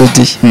Enfants de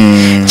Dieu.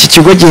 Iki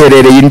kigo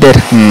giherereye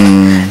Indera.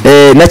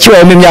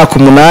 Nakibayemo imyaka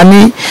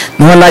 8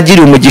 niho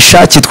nagiriye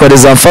umugisha cyitwa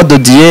Les Enfants de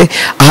Dieu.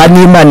 Aha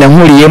ni Imana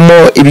yankuriyemo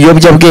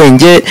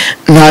ibiyobyabwenge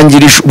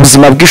ntangira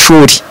ubuzima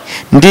bw'ishuri.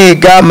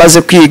 Ndiga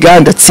maze kwiga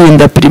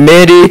ndatsinda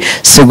primaire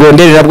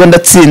secondaire nabwo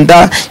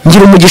ndatsinda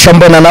ngira umugisha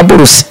mbona na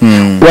buruse.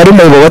 Wari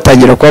Mayibobo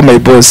batangira kwa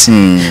Mayibozi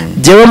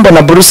jewe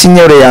mbona buruse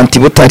nyore ya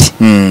Butare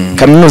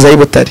kaminuza y'I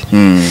Butare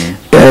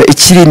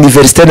ikiri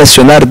Université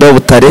Nationale de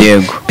Butare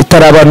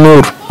itaraba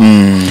Nuru.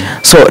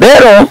 So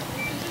rero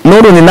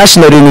Nuru ni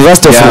National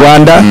University of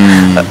Rwanda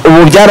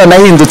ubu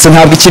byaranahindutse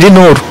ntabwo ikiri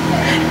Nuru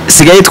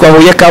sigaye yitwa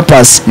Huye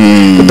campus.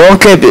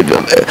 Donc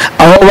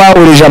aho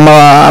bahurije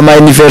ama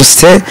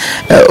université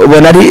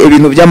ubona ari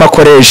ibintu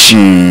by'amakoreje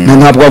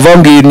ntabwo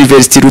bavanga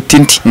university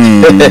rutindi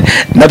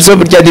nabyo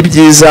burya ni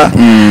byiza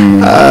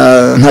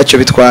ntacyo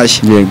bitwaye.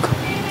 Yego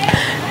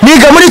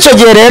niga muri icyo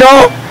gihe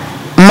rero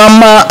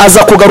mama aza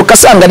kugaruka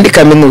asanga ndi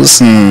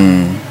kaminuza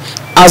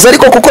aza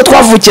ariko kuko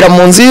twavukira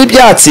mu nzu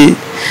y'ibyatsi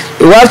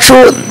iwacu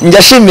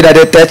njyashimira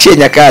leta yaciye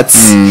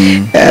nyakatsi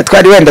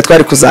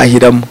twari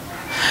kuzahiramo.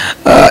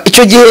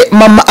 Icyo gihe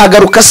mama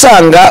agaruka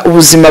asanga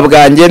ubuzima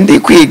bwanjye ndi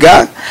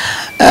kwiga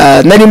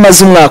nari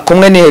maze umwaka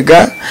umwe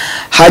niga.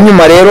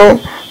 Hanyuma rero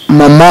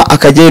mama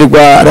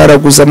akagerwa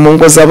araraguza mu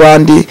ngo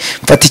z'abandi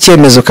mfata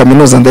icyemezo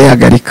kaminuza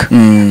ndayihagarika.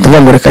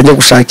 Ndavuga ngo reka njye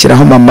gushakira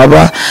aho mama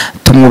aba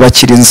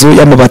tumwubakira inzu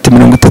y'amabati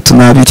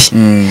 32.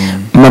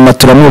 Mama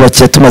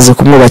turamwubakiye tumaze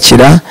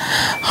kumwubakira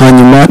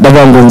hanyuma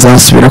ndavuga ngo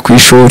nzasubira ku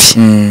ishuri.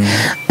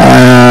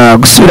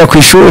 Gusubira ku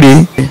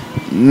ishuri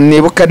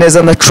nibuka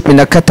neza na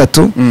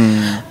 13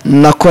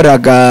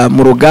 nakoraga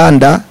mu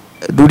ruganda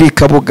ruri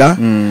Kabuga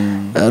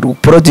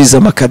ruproduce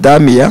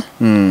macadamia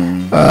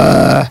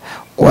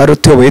wari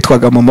utuyoboye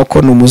yitwaga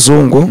Momoko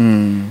n'umuzungu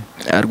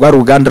rwa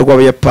ruganda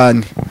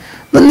rw'Abayapani.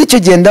 None icyo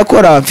gihe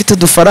ndakora mfite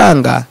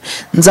udufaranga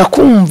nza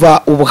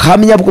kumva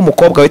ubuhamya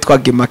bw'umukobwa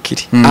witwaga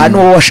Imakiri. Hano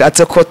wowe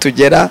washatse ko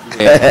tugera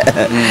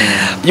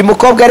uyu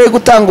mukobwa ari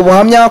gutanga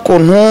ubuhamya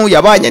kuntu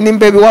yabanye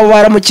n'Imbeba wabo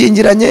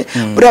baramukingiranye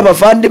uri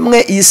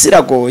abavandimwe iyi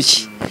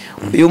siragoye.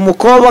 Uyu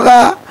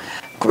mukobwa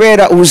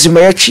kubera ubuzima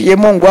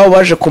yaciyemo ngo abo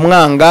baje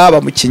kumwanga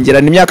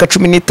bamukingirana imyaka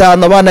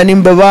 15 abana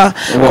n'Imbeba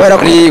kubera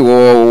kuri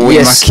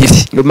wowe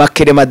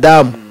Imakiri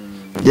madamu.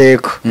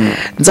 Yego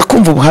nza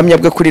kumva ubuhamya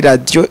bwe kuri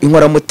radio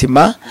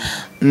inkoramutima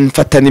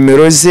mfata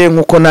nimero ze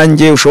nkuko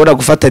nanjye ushobora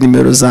gufata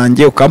nimero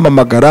zanjye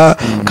ukampamagara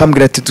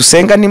ukambwira ati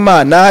dusenga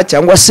n'Imana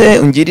cyangwa se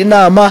ungira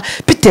inama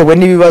bitewe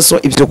n'ibibazo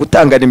ibyo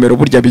gutanga nimero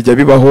burya bijya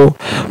bibaho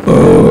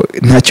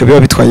ntacyo biba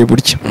bitwaye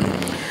burya.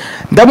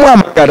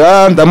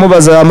 Ndamuhamagara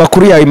ndamubaza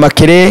amakuru yawe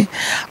Makere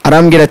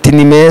arambwira ati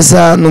ni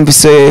meza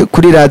numvise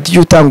kuri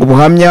radio utanga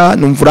ubuhamya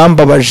numva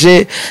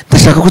urambabaje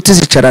ndashaka ko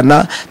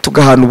tuzicarana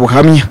tugahana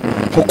ubuhamya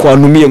nkuko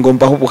wantumiye ngo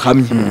mbaho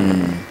ubuhamya.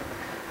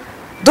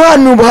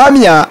 Duhana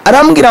ubuhamya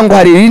arambwira ngo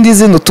hari irindi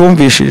zino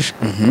tumvishije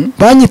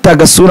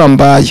banyitaga Sura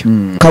Mbayo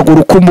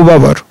kaguru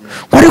k'umubabaro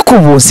ngo ariko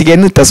ubu sigaye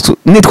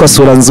nitwa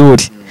Sura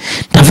Nzuri.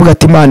 Ndavuga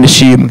ati Imana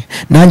ishimwe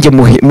nanjye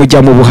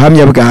mujya mu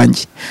buhamya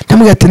bwanjye.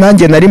 Ndamubwira ati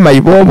nanjye nari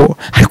mayibobo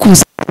ariko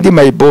ndi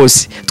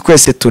mayibosi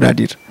twese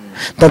turarira.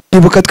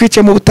 Ndabibuka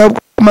twice mu butabu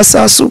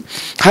bw'amasasu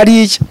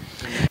hariya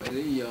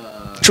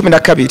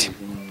 12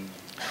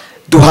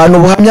 duhana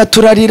ubuhamya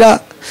turarira.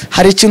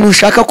 Hari ikintu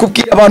ushaka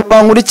kubwira abantu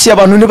bankurikiye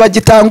abantu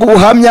ntibagitanga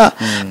ubuhamya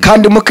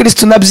kandi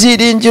umukristo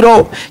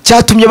nabyiringiro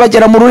cyatumye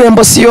bagera mu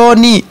rurembo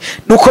Siyoni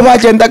nuko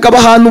bagendaga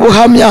bahana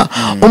ubuhamya.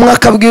 Umwe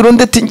akabwira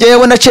undi ati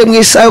ngewe naciye mu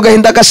isayo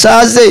gahinda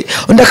gashaze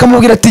undi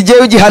akamubwira ati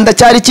ngewe igihanda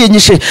cyari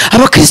kinyishe.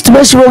 Abakristo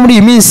benshi bo muri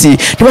iyi minsi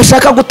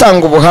ntibashaka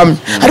gutanga ubuhamya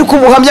ariko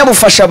ubuhamya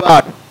bufasha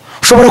abantu.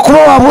 Ushobora kuba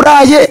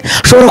waburaye,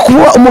 ushobora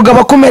kuba umugabo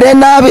akomereye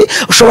nabi,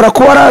 ushobora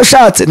kuba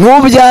warashatse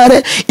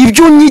ntubyare,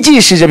 ibyo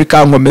unyigishije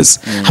bikankomeza.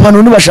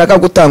 Abantu ntibashaka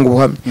gutanga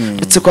ubuhamya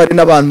ndetse ko hari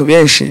n'abantu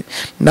benshi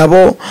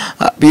nabo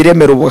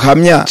biremera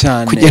ubuhamya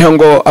kugira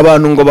ngo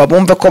abantu ngo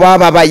babumve ko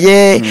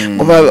bababaye.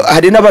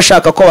 Hari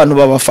n'abashaka ko abantu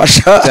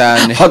babafasha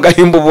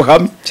bagahimba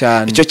ubuhamya.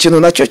 Icyo kintu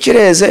nacyo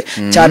kireze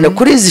cyane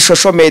kuri izi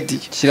social media.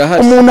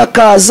 Umuntu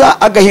akaza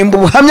agahimba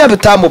ubuhamya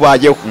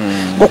bitamubayeho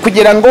ngo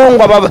kugira ngo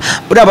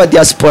aba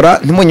diaspora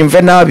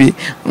ntimunyumve nabi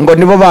ngo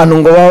nibo bantu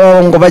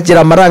ngo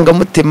bagira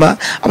amarangamutima.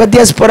 Aba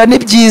diaspora ni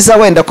byiza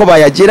wenda ko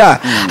bayagira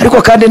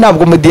ariko kandi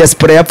ntabwo mu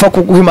diaspora yapfa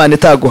kuguha Imana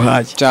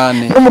itaguhaye.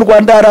 No mu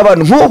Rwanda hari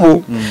abantu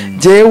nk'ubu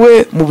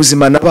jewe mu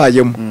buzima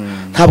nabayemo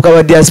ntabwo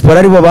aba diaspora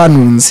ari bo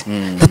bantunze.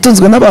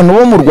 Natunzwe n'abantu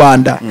bo mu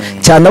Rwanda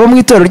cyane abo mu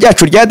itorero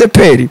ryacu rya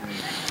DPR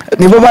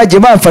nibo bagiye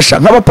bamfasha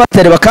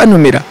nk'abapateri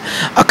bakantumira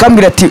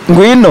akambwira ati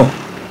ngwino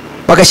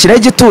bagashyiraho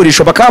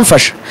igiturisho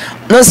bakamfasha.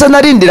 Nose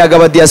narindiraga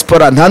aba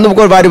diaspora nta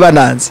nubwo bari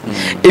bananze.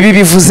 Ibi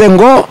bivuze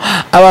ngo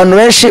abantu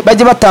benshi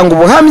bajye batanga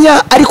ubuhamya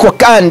ariko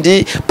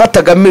kandi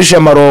batagamije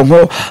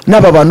amaronko.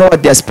 N'aba bantu ba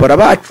diaspora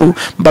bacu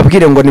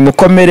mbabwire ngo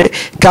nimukomere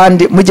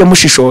kandi mujye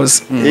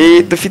mushishoza.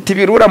 Dufite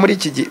ibirura muri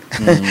iki gihe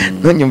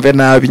ntunyumve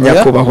nabi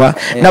nyakubahwa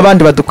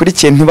n'abandi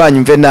badukurikiye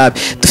ntibanyumve nabi.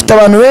 Dufite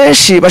abantu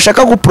benshi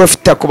bashaka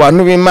guprofita ku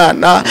bantu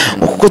b'Imana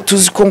kuko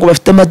tuzi ko ngo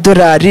bafite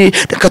amadolari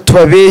reka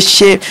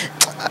tubabeshye.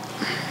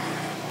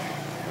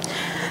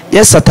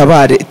 Yesu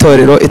atabare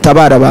itorero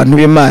itabara abantu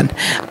b'Imana.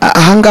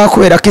 Ahangaha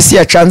kubera ko isi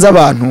yacanze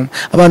abantu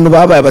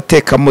babaye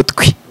abateka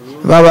mutwe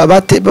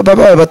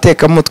babaye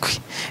abateka mutwe.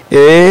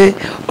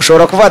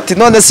 Ushobora kuvuga ati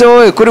none se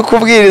wowe kuri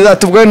kubwiriza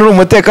tubwo uri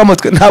umuteka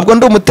mutwe. Ntabwo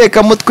ndi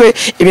umuteka mutwe,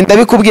 ibi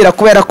ndabikubwira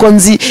kubera ko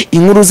nzi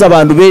inkuru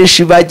z'abantu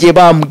benshi bagiye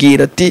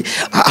bambwira ati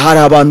hari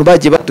abantu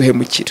bagiye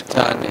baduhemukira.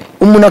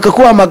 Umuntu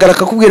akakuhamagara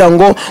akakubwira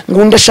ngo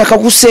ndashaka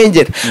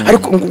gusengera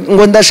ariko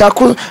ngo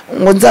ndashaka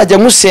ngo nzajya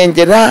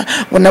nkusengera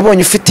ngo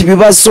nabonye ufite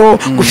ibibazo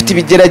ufite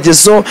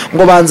ibigeragezo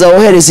ngo banza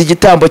wohereza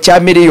igitambo cya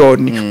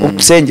miliyoni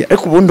ugusengera.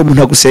 Ariko ubundi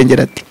umuntu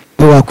agusengera ati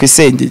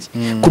wakwisengeye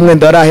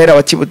kumwenda warahera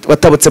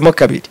watabutsemo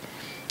kabiri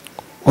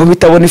ubu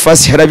bitabona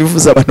ifasi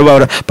yarabivuze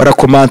abantu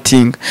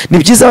barakomantinga. Ni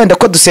byiza wenda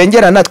ko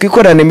dusengerana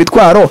twikorana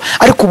imitwaro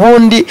ariko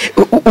ubundi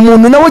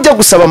umuntu nawe ujya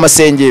gusaba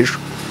amasengesho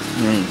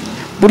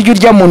buryo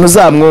urya muntu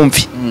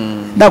uzamwumve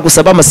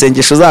ndagusaba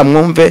amasengesho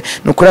uzamwumve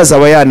nukuri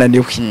azaba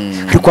yananiwe.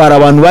 Ariko hari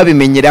abantu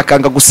babimenyera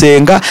akanga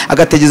gusenga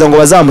agategeza ngo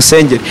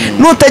bazamusengere.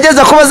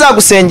 Nutegeza ko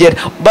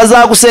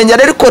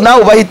bazagusengera ariko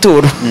nawe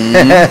ubahituro.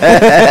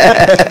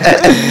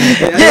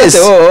 Yes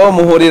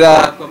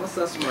muhurira kwa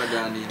masasu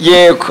muraganira.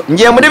 Yego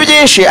ngiye muri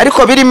byinshi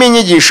ariko birimo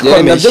inyigisho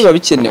ikomeye nabyo biba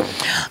bikenewe.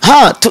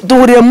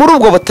 Duhuriye muri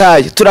ubwo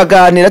butayu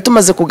turaganira.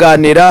 Tumaze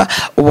kuganira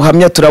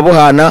ubuhamya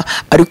turabuhana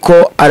ariko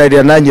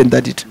ararira nanjye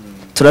ndarira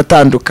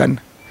turatandukana.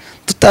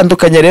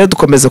 Dutandukanye rero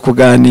dukomeza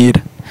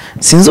kuganira.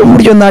 Sinzi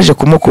uburyo naje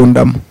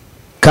kumukundamo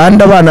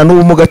kandi abana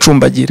n'ubumuga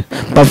acumbagira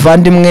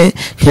bavandimwe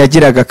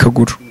ntiyagiraga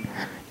akaguru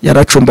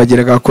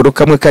yaracumbagiraga akuru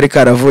kamwe kari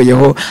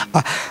karavuyeho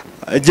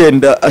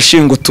agenda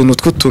ashinga utuntu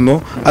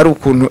tw'utuno ari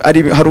ukuntu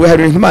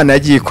hari Imana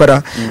yagiye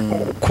ikora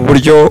ku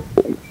buryo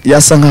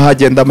yasa nk'aho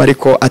agendamo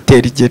ariko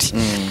atera igeri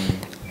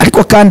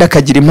ariko kandi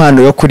akagira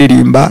impano yo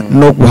kuririmba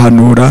no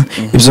guhanura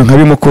ibyo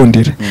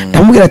nkabimukundira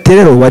ndamubwira ati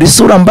rero wari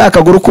sura mbaye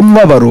akaguru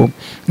k'umubabaro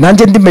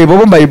nanjye ndi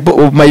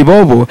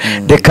mayibobo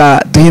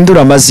reka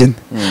duhindura amazina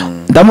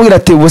ndamubwira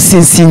ati ubu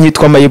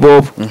sinyitwa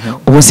mayibobo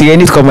ubu nsigaye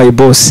nitwa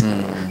mayibosi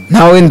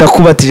nawe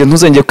ndakubatije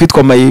ntuzongeye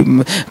kwitwa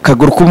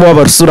kaguru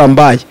k'umubabaro sura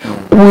mbaye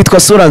ubu witwa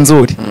sura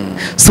nzuri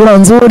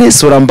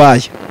sura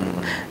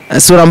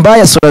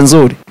mbaye sura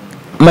nzuri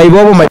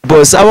mayibobo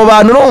mayibosi abo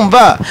bantu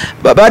urumva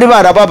bari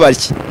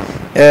barababarye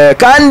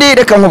kandi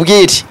reka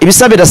nkubwire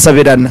ibisa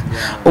birasabirana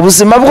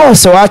ubuzima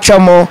bwose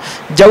wacamo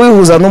jya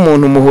wihuza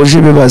n'umuntu muhuje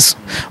ibibazo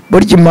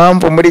burya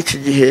impamvu muri iki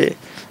gihe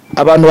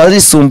abantu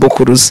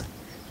barisumbukuruza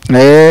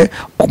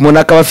umuntu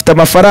akaba afite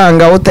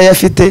amafaranga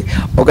utayafite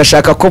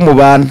ugashaka ko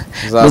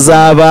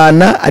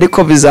muzabana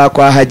ariko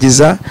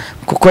bizakwahagiza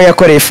kuko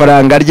yakoreye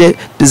ifaranga rye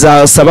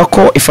bizasaba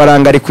ko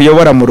ifaranga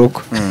rikuyobora mu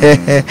rugo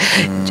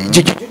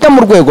jya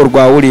mu rwego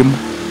rwawe urimo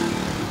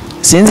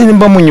sinzi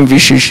nimba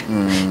munyumvishije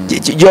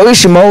jya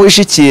wishima aho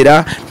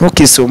wishikira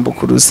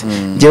ntukisumbukuruze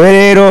njyewe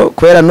rero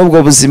kubera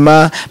n'ubwo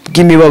buzima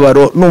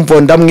bw'imibabaro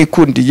numva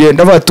ndamwikundiye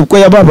ndavuga ati ubwo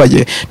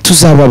yababaye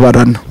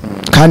tuzababarana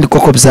kandi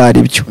koko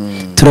byari byo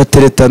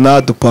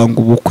turateretana dupanga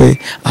ubukwe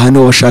aha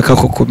niho bashaka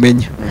ko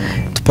kumenya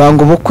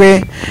dupanga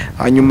ubukwe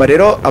hanyuma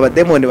rero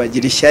abademoni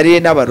bagira ishyari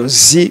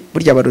n'abarozi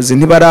burya abarozi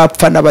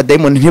ntibarapfa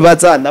n'abademoni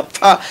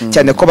ntibazanapfa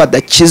cyane ko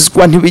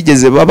badakizwa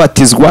ntibigeze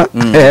babatizwa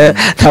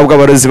ntabwo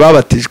abarozi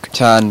babatijwe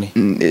cyane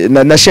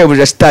na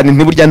shebuja shitani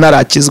ntiburya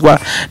ntarakizwa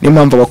niyo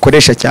mpamvu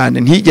bakoresha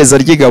cyane ntiyigeze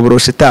aryigaburo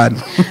shitani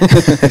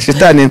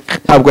shitani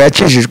ntabwo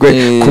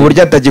yakijijwe ku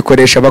buryo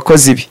atagikoresha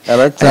abakozi be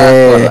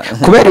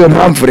kubera iyo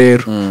mpamvu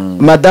rero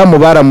madamu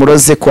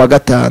baramuroze kuwa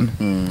gatanu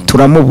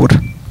turamubura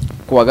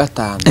kuwa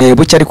gatanu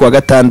bucya ari kuwa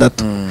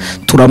gatandatu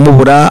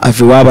turamubura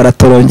ava iwabo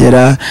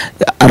aratorongera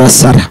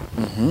arasara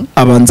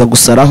abanza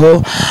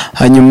gusaraho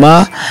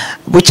hanyuma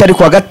bucya ari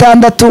kuwa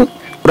gatandatu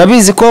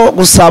urabizi ko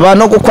gusaba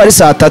no gukwa ari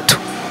saa 3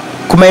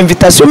 ku ma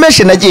invitation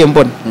menshi nagiye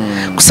mbona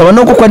gusaba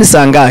no gukwa ni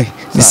sangahe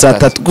ni saa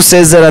 3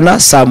 gusezerana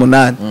saa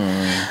 8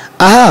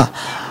 aha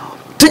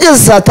tugeze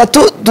saa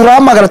 3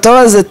 duramagara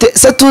tabaze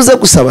se tuze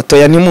gusaba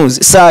toya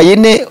ntimuzi saa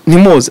 4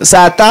 ntimuzi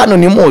saa 5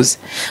 ntimuzi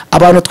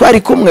abantu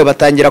twari kumwe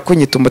batangira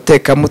kunyita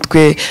umuteka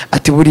mutwe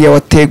ati buriya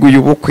wateguye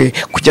ubukwe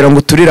kugira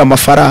ngo turire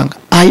amafaranga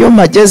ayo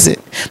mageze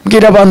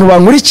mbwira abantu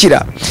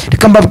bankurikira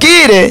reka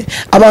mbabwire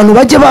abantu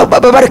bajye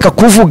bareka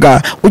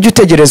kuvuga ujye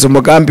utegereza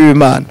umugambi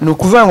w'Imana ni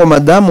ukuvuga ngo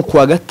madamu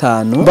kuwa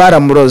gatanu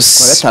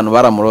baramuroze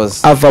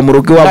ava mu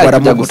rugo iwabo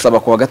baramubura gusaba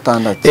kuwa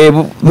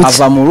gatandatu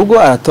ava mu rugo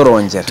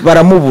aratorongera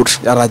baramubura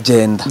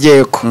aragenda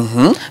yego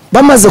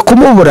bamaze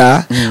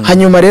kumubura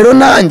hanyuma rero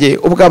nanjye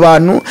ubwo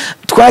abantu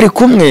twari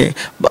kumwe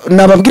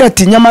nababwira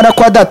ati nyamara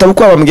kwa data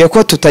buko bambwiye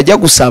ko tutajya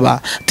gusaba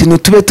ati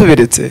ntutube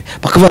tuberetse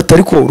bakavata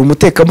ariko uri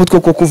umuteka mutwe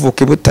ko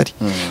kuvuka ibutari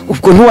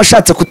ubwo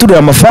ntuwashatse kuturira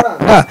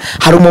amafaranga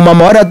hari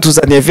umumama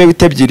waraduzaniye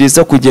vewite ebyiri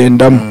zo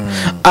kugendamo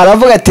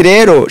aravuga ati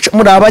rero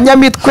muri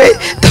abanyamitwe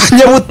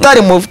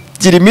abanyabutari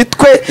gira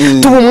imitwe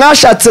tubu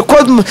mwashatse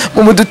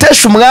ko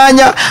mudutesha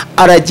umwanya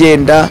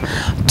aragenda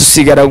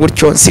dusigara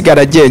gutyo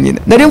nsigara jyenyine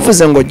nari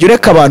mvuze ngo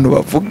jyureka abantu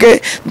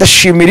bavuge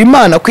ndashimira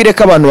Imana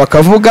kwireka abantu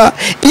bakavuga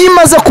iyo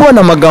imaze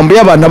kubona amagambo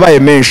y'abantu abaye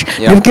menshi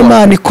nibwo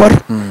Imana ikora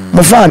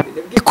muvandi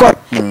ikora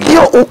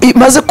iyo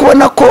imaze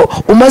kubona ko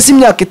umaze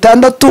imyaka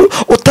 6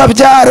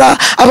 utabyara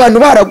abantu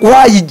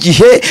baraguhaye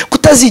igihe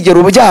kutazigera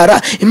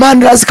ubyara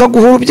Imana irazi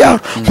kaguha urubyaro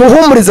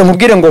nkuhumurize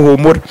nkubwire ngo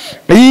humura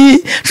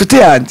nshuti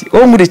yanjye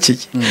wowe nkurikiye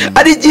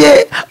ari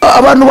igihe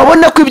abantu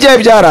babona ko ibyaye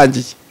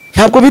byarangiye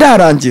ntabwo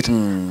birarangira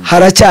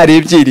haracyari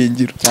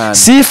ibyiringiro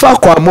sifa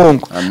kwa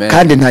Mungu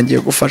kandi ntangiye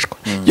gufashwa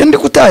iyo ndi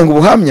gutanga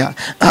ubuhamya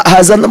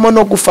hazanamo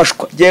no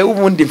gufashwa yewe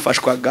ubundi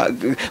mfashwa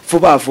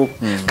vuba vuba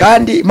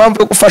kandi impamvu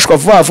yo gufashwa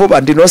vuba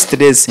vuba ndi no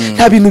stress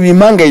nta bintu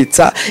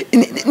bimangayitsa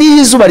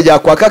n'izuba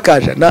ryakwaka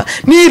kajana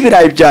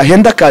n'ibirayi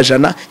byahenda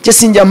kajana cye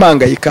sinjya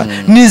mpangayika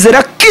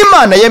nizera ko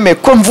Imana yemeye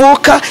ko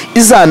mvuka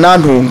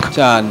izanantunga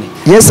cyane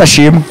Yesu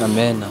ashimwe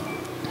amen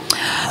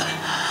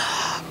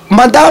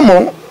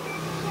madamu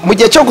mu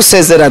gihe cyo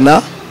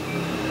gusezerana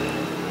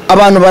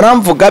abantu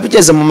baramvuga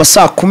bigeze mu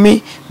masaa 10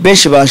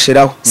 benshi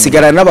bashiraho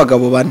sigara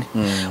n'abagabo 4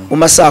 mu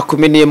masaa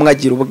 10 niyo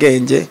mwagira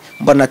ubwenge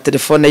mbona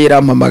telefone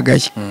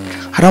yirampamagaye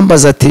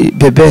harambaza ati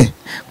bebe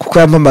kuko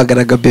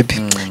yampamagaraga bebe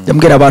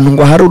yambwira abantu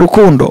ngo hari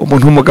urukundo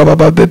umuntu umugabo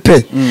aba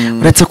bebe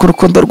uretse ko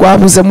urukundo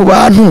rwabuze mu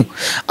bantu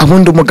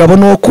abundi umugabo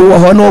no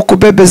kubaho no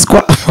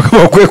kubebezwa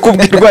bakwiye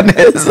kubwirwa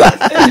neza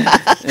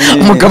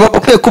umugabo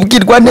bakwiye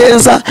kubwirwa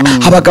neza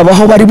abagabo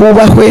aho bari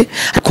bubahwe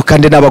ariko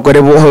kandi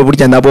n'abagore bubahwe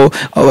burya nabo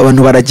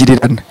abantu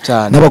baragirirana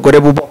n'abagore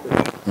bubahwe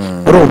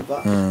urumva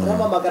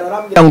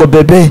ngo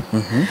bebe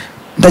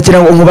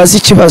ndagira ngo nkubaze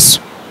ikibazo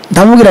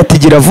ndamubwira ati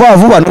gira vuba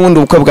vuba n'ubundi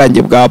ubukwe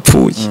bwanjye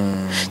bwapfuye,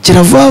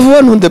 gira vuba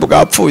vuba n'ubundi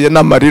bwapfuye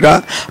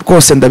n'amarira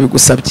rwose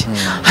ndabigusabye.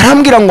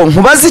 arambwira ngo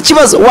nkubaze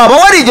ikibazo, waba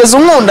warigeze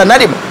unkunda na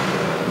rimwe?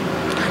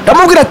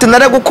 ndamubwira ati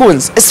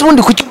naragukunze. ese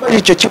ubundi kuki ubaje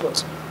icyo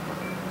kibazo?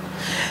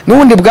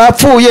 n'ubundi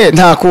bwapfuye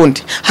nta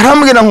kundi.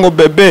 arambwira ngo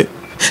bebe,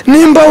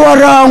 nimba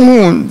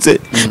warankunze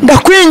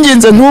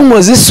ndakwinginze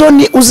ntunkoze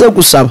isoni uze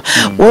gusaba.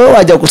 wowe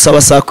wajya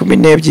gusaba saa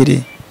 12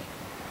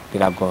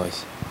 biragoye.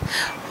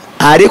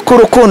 ariko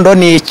urukundo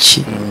ni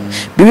iki?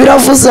 Bibiliya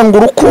iravuze ngo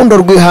urukundo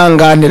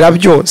rwihanganira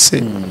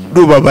byose,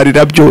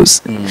 rubabarira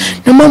byose.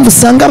 niyo mpamvu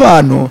usanga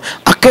abantu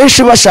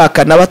akenshi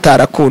bashakana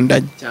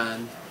batarakundanye.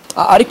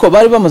 ariko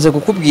bari bamaze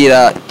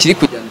kukubwira kiri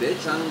kujya mbere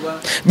cyangwa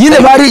nyine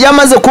bari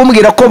yamaze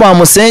kumbwira ko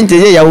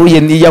bamusengeye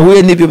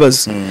yahuye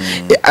n'ibibazo.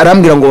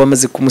 arambwira ngo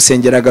bamaze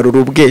kumusengera agarura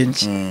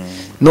ubwenge.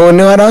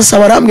 none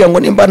arasaba, arambwira ngo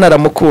nimba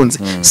naramukunze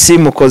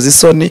simukoze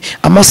isoni,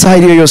 amasaha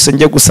ariyo yose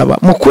njye gusaba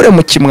mukure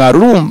mu kimwaro,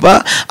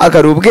 urumva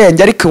agarura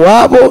ubwenge. ariko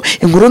iwabo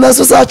inkuru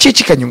nazo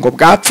zacicikanye ngo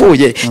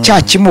bwapfuye,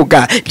 cya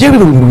kimuga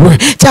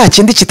cya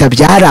kindi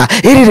kitabyara,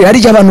 hari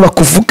igihe abantu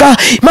bakuvuga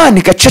Imana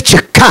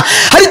igaceceka,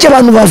 hari igihe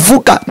abantu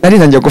bavuga. nari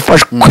nanjye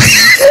gufashwa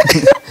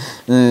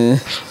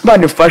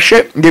Imana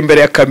ifashe ngo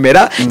imbere ya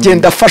kamera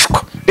genda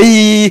afashwa.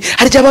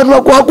 hari igihe abantu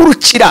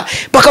baguhagurukira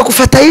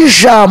bakagufataho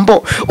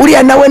ijambo,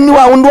 uriya nawe ni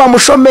wa wundi wa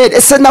mushomeri,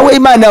 ese nawe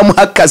Imana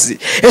yamuha akazi,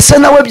 ese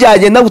nawe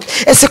byagenda gute,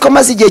 ese ko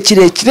maze igihe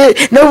kirekire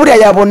nawe buriya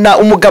yabona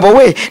umugabo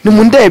we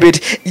nimundebere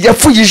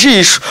yapfuye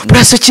ijisho,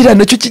 buriya se kiriya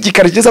nacyo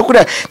kigikara kiza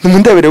kuriya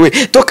nimundebere we.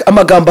 donc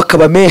amagambo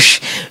akaba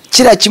menshi,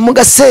 kiriya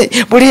kimuga se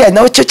buriya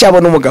nawe cyo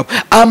cyabona umugabo.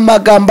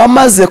 amagambo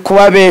amaze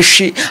kuba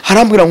benshi,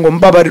 harambwira ngo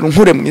mbabarira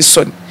nkure mu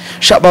isoni.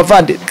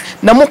 bavande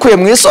namukuye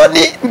mu isoni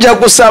njya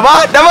gusaba,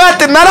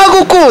 ndabati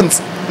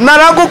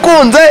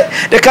naragukunze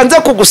reka nze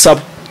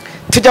kugusaba.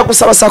 tujya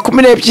gusaba saa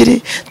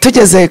 12,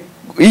 tugeze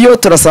iyo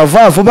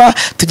turasava vuba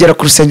tugera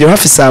ku rusengero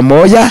hafi saa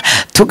 1,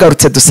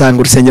 tugarutse dusanga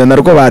urusengero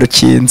narwo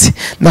barukinze.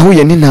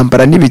 nahuye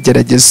n'intambara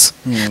n'ibigeragezo.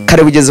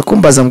 kare bugeze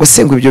kumbaza ngo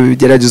se ngo ibyo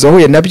bigeragezo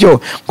wahuye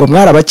nabyo ngo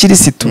mwari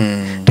abakirisitu?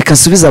 reka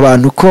nsubiza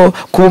abantu ko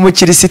kuba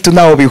umukirisitu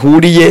ntaho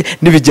bihuriye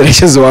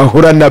n'ibigeragezo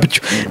wahura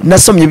nabyo.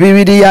 nasomye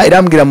Bibiliya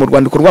irambwira mu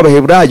rwandiko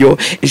rw'Abaheburayo,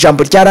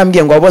 ijambo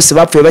ryarambwiye ngo bose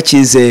bapfuye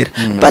bakizera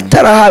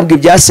batarahabwa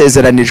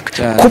ibyasezeranijwe.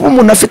 kuba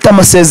umuntu afite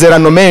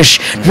amasezerano menshi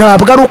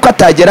ntabwo ari uko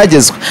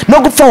atageragezwa, no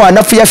gupfa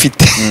wanapfuye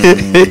afite.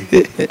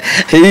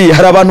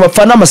 hari abantu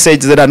bapfana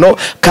amasezerano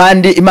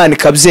kandi Imana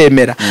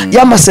ikabyemera.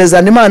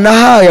 y'amasezerano Imana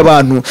ahaye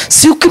abantu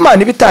si uko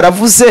Imana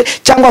ibitaravuze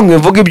cyangwa ngo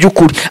ivuge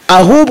iby'ukuri,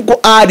 ahubwo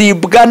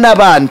aribwa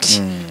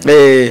n'abandi.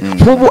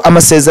 nk'ubu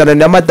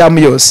amasezerano ya madamu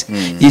yose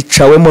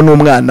yicawemo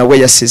n'umwana we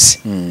yasize.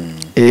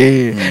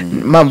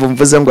 impamvu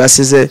mvuze ngo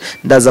yasize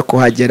ndaza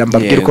kuhagera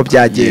mbabwira uko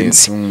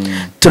byagenze.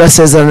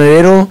 turasezerana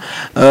rero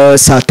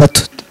saa 3,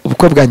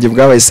 ubukwe bwanjye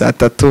bwabaye saa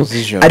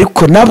 3,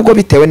 ariko nabwo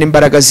bitewe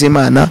n'imbaraga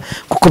z'Imana,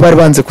 kuko bari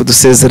banze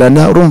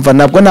kudusezerana. urumva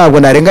nabwo ntabwo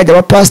narenganya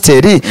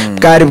abapasiteri,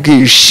 bwari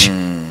bwishe.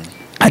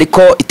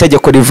 ariko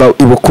itegeko riva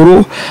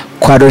ibukuru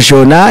kwa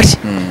regional,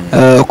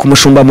 ku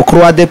mushumba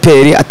mukuru wa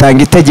ADPR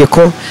atanga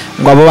itegeko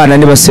ngo abo bana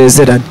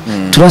nibasezerane.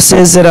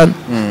 turasezerana.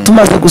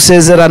 tumaze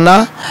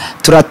gusezerana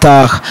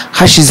turataha.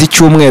 hashize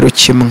icyumweru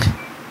kimwe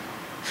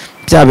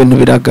bya bintu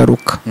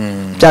biragaruka,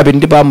 bya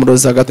bindi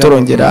bamurozaga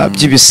torongera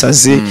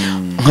by'ibisazi.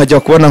 nkajya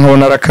kubona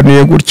nkabona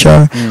arakanuye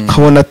gutya,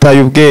 nkabona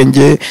ataye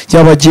ubwenge,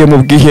 yabagiye mu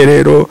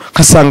bwiherero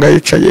nkasanga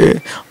yicaye.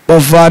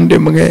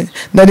 bavandimwe,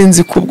 nari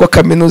nzi ko ubwo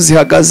kaminuza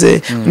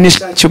ihagaze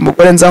nishakiye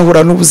umugore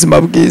nzahura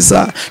n'ubuzima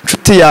bwiza.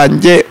 nshuti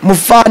yanjye,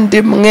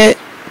 muvandimwe,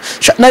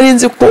 nari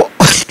nzi ko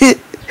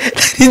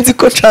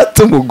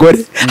nshatse umugore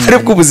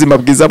aribwo ubuzima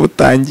bwiza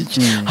butangiye,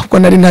 ahubwo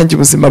nari ntangiye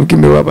ubuzima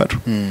bw'imibabaro.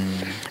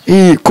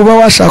 kuba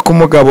washaka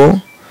umugabo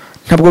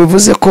ntabwo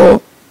bivuze ko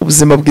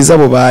ubuzima bwiza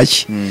bubaye,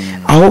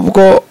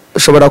 ahubwo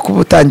ushobora kuba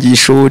utangiye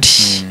ishuri.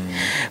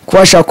 kuba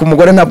washaka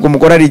umugore ntabwo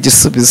umugore ari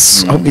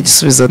igisubizo, ahubwo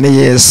igisubizo ni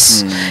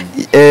Yesu.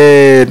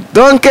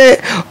 donc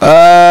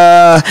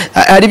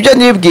hari ibyo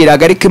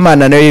nibwiraga, ariko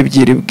Imana nayo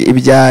yibwira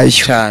ibyayo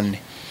cyane.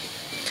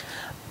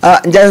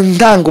 njya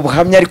ntanga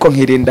ubuhamya ariko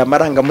nkirinda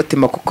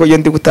amarangamutima, kuko iyo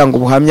ndi gutanga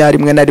ubuhamya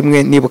rimwe na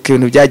rimwe nibuka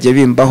ibintu byagiye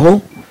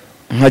bimbaho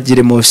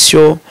nkagira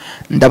emotion.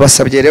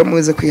 ndabasabye rero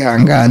muze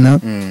kwihangana,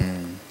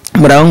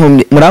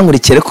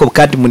 murankurikire ko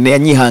kandi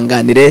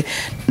munyanyihanganire,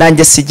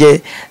 nanjye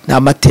sije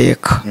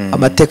n'amateka.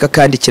 amateka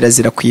kandi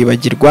kirazira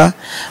kwibagirwa.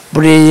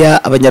 buriya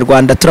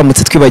Abanyarwanda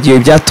turamutse twibagiwe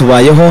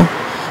ibyatubayeho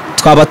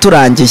twaba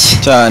turangiye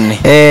cyane.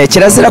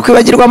 Kirazira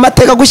kwibagirwa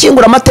amateka,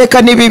 gushyingura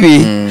amateka ni bibi.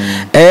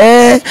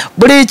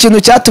 Buri ikintu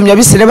cyatumye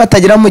abisire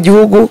batagira mu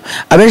gihugu,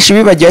 abenshi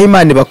bibagiye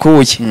Imana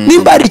bakuye.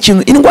 nimba ari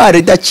ikintu indwara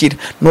idakira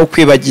no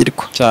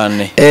kwibagirwa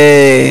cyane.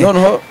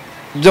 noneho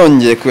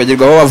byongeye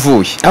kwibagirwa aho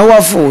wavuye,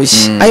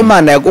 aho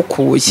Imana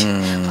yagukuye.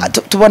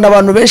 tubona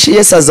abantu benshi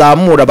Yesu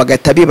azamura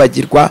bagahita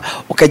bibagirwa,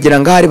 ukagira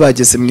ngo hari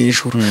bageze mu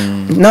ijuru.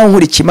 naho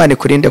nkurikiye Imana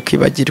kurinde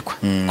kwibagirwa,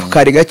 kuko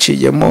ari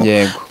gaciyemo.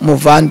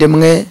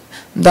 muvandimwe,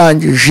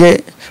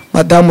 ndangije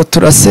madamu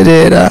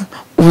turaserera.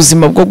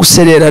 ubuzima bwo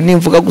guserera,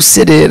 nimvuga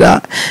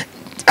guserera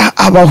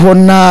abaho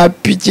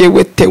nabi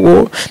yewe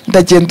Theo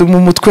ndagenda mu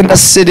mutwe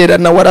ndaserera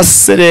nawe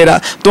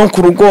araserera donc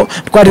urugo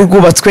rwari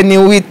rwubatswe ni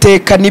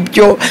Uwiteka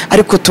nibyo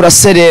ariko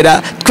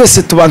turaserera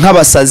twese tuba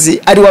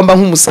nk'abasazi ari wamba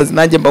nk'umusazi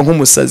nanjye mba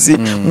nk'umusazi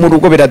mu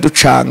rugo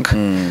biraducanga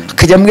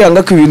akajya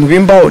mbwira ko ibintu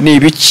bimbaho ni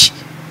ibiki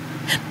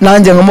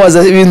nanjye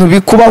nkamubaza ibintu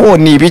bikubaho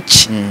ni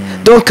ibiki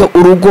donc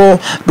urugo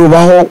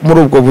rubaho muri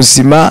ubwo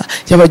buzima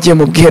yabagiye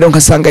mu bwihero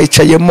nkasanga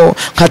yicayemo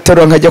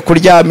nkaterura nkajya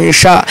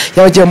kuryamisha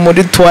yabagiye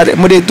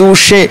muri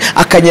dushe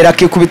akanyera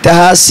akikubita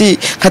hasi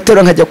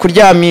nkaterura nkajya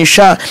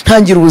kuryamisha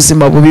ntangira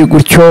ubuzima bubi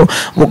gutyo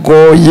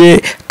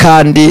bugoye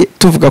kandi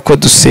tuvuga ko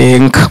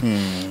dusenga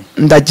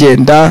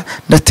ndagenda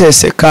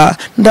ndateseka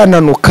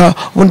ndananuka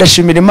ubu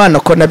ndashimira Imana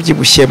ko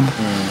nabyibushyemo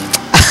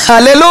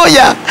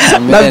haleluya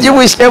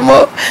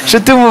nabyibushyemo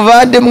nshuti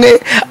muvandimwe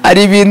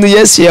ari ibintu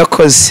Yesu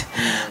yakoze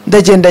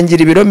ndagenda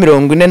ngira ibiro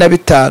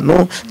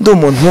 45 ndi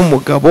umuntu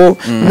w'umugabo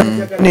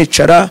najyaga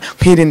nicara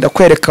nkirinda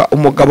kwereka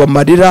umugabo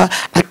amarira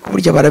ariko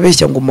burya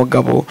barabeshya ngo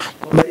umugabo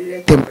amarira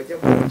yatemba ajya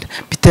mu nda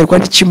biterwa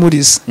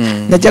n'ikimuriza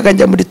najyaga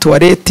njya muri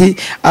toilette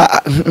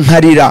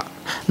nkarira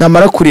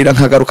namara kurira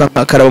nkagaruka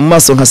nkakaraba mu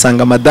maso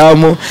nkasanga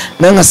madamu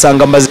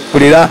nkasanga amaze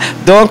kurira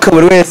donc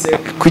buri wese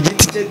ku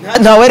giti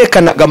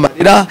ntawerekanaga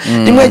amarira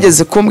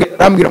nimwegeze kumbwira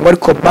arambwira ngo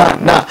ariko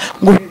Mana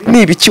ngo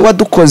ni ibiki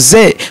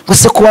wadukoze ngo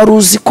se ko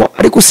waruzi ko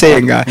ari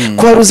gusenga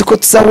ko waruzi ko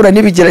tuzahura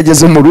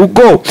n'ibigeragezo mu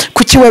rugo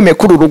kuki wemeye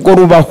ko urugo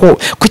rubaho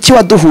kuki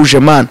waduhuje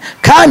Mana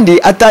kandi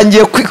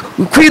atangiye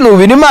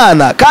kwinubira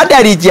Imana kandi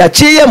hari igihe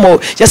aciyemo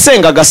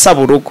yasengaga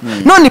asaba urugo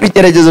none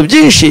ibigeragezo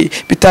byinshi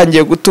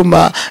bitangiye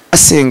gutuma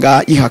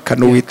asenga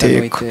yihakana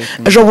Uwiteka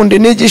ejo bundi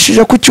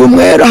nigishije ku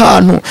cyumweru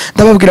ahantu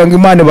ndababwira ngo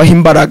Imana ibaha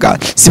imbaraga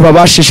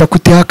zibabashisha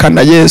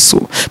kutihakana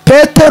Yesu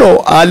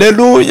Petero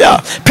haleluya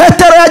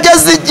Petero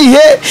yageze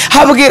igihe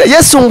habwira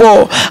Yesu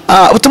ngo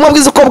ubutumwa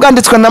bwiza uko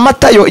bwanditswe na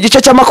Matayo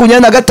igice cya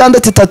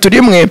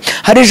 26:31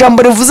 hari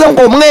ijambo rivuze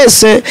ngo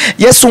mwese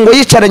Yesu ngo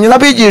yicaranye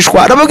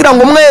n'abigishwa arababwira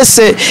ngo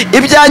mwese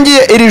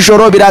ibyangiye iri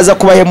joro biraza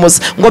kubahemuza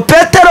ngo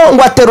Petero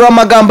ngo aterura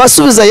amagambo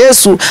asubiza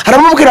Yesu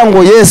aramubwira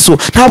ngo Yesu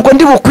ntabwo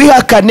ndi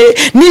bukwihakane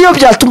niyo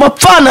byatuma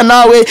pfana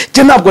nawe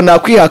je ntabwo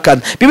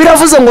nakwihakana Bibiliya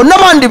yavuze ngo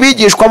n'abandi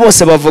bigishwa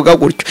bose bavuga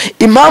gutyo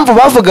impamvu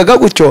bavugaga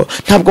gutyo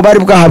ntabwo bari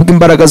bwahabwa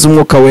imbaraga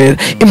z'Umwuka Wera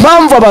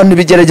impamvu abantu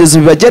bigeragezo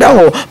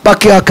bibageraho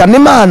bakihakana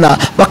Imana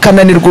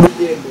bakananirwa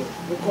urugendo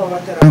kuko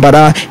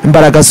batarambara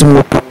imbaraga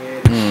z'Umwuka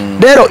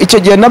Wera rero icyo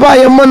gihe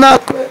nabayemo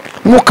natwe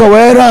Umwuka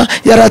Wera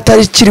yari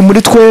atarikiri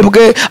muri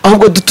twebwe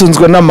ahubwo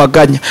dutunzwe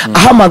n'amaganya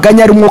aho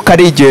amaganya ari Umwuka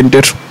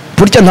arigendera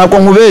burya ntabwo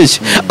nkubeshye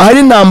ari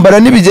intambara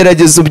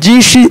n'ibigeragezo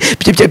byinshi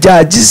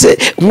byagize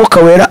Umwuka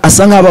Wera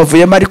asa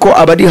nk'abavuyemo ariko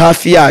abari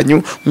hafi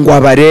yanyu ngo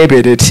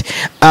abareberere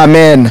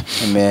amen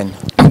amen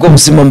ubwo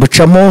buzima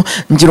mbucamo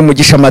ngira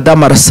umugisha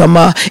madamu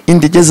arasama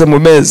indi igeze mu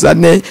mezi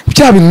 4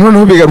 bya bintu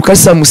noneho bigaruka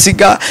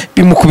samusiga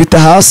bimukubita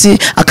hasi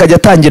akajya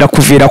atangira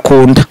kuvira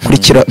kunda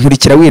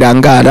nkurikira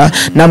wirangara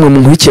namwe mu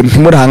nkurikiye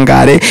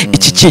ntimurangare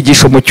iki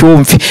cyigisho mu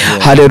cyumvi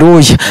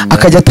haleluya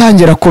akajya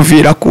atangira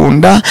kuvira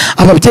kunda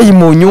ababyeyi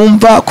mu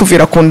nyumva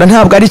kuvira kunda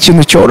ntabwo ari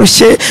ikintu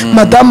cyoroshye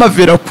madamu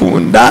avira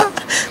kunda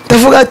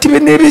ndavuga ati ibi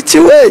ni ibiki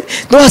we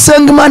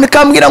ndasenga Imana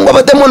ikambwira ngo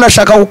abademoni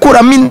ashaka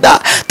gukuramo inda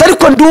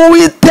ariko ndi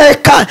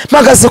Uwiteka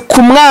mpagaze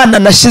ku mwana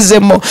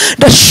nashizemo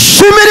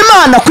ndashimira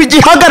Imana ko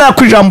igihagarara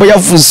ku ijambo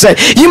yavuze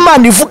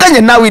Imana ivuganye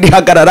nawe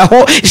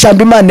irihagararaho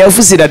ijambo Imana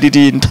yavuze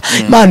iraririnda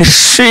Imana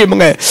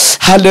ishimwe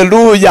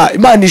haleluya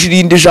Imana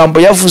irinda ijambo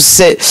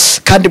yavuze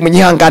kandi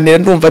munyihanganire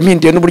ndumva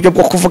mpindiye n'uburyo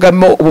bwo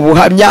kuvugamo ubu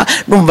buhamya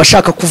ndumva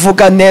ashaka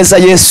kuvuga neza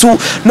Yesu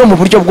no mu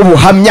buryo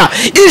bw'ubuhamya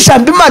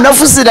ijambo Imana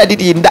yavuze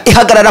iraririnda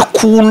ihagarara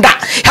kunda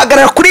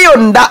ihagarara kuri iyo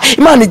nda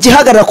Imana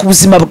igihagarara ku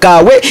buzima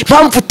bwawe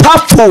mpamvu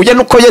utapfuye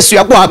nuko Yesu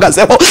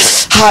yaguhagazeho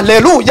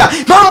haleluya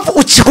mpamvu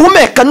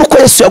ukihumeka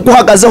nuko Yesu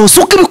yaguhagazeho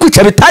suko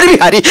ibikwica bitari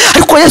bihari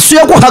ariko Yesu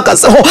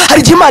yaguhagazeho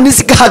hari igihe Imana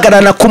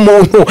izigahagarana ku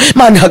muntu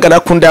Imana ihagarara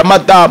ku nda ya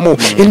madamu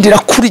indira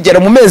kurigera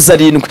mu mezi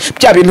 7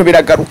 bya bintu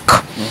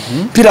biragaruka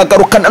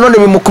biragaruka none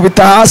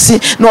bimukubita hasi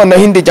none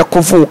hindi ijya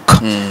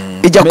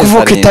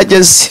kuvuka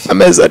itageze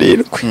amezi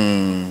 7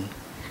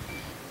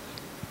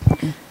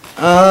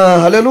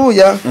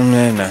 haleluya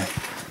amen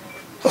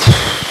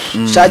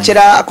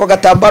shakira ako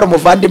gatambaro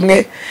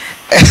umuvandimwe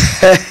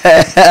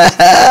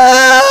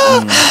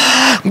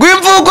ngo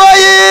imvugo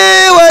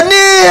yiwe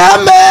ni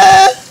hame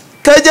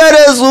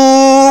tegereza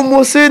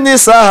umunsi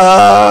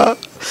n'isaha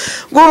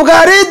ngo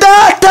ubwari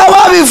data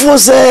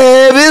wabivuze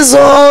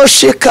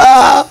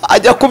bizoshika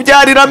ajya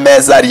kubyarira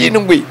amezi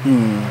 7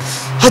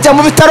 hajya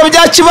mu bitaro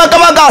bya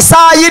Kibagabaga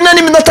saa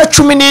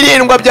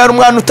 4:17 abyara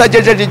umwana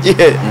utagejeje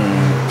igihe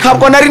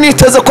ntabwo nari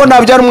niteze ko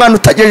nabyara umwana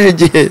utagejeje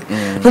igihe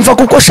numva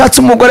kuko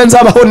shatse umugore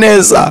nzabaho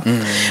neza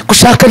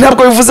gushaka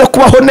ntabwo bivuze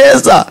kubaho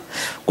neza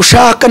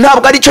gushaka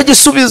ntabwo ari cyo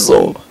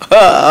gisubizo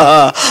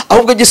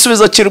ahubwo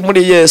igisubizo kiri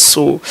muri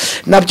Yesu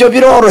nabyo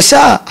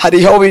biroroshya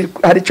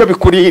hari cyo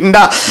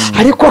bikurinda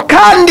ariko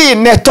kandi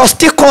ne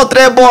tosti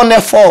contre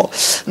bonne fo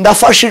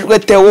ndafashijwe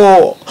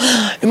Theo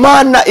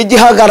Imana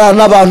igihagarara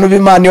n'abantu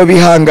b'Imana iyo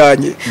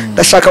bihanganye.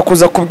 Ndashaka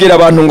kuza kubwira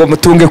abantu ngo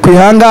mutunge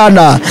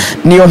kwihangana,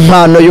 niyo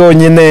mpano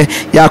yonyine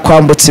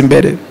yakwambutsa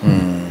imbere.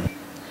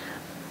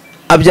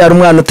 Abyara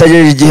umwana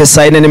utagejeje igihe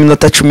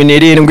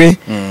 4:17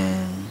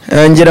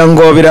 ngira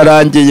ngo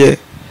birarangiye.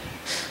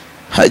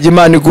 Hajya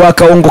Imana iguha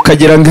akawungu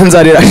ukagira ngo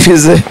inzara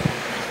irashize,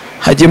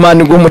 hajya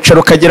Imana iguha umuceri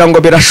ukagira ngo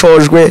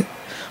birashojwe,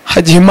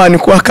 hajya Imana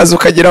iguha akazi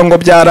ukagira ngo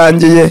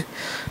byarangiye,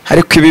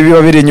 ariko ibi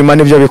biba biri inyuma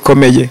nibyo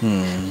bikomeye.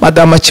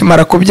 Madamu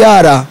akimara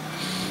kubyara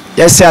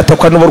yahise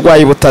yatakwa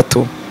n'uburwayi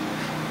butatu.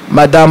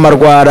 Madamu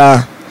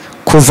arwara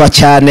kuva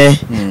cyane,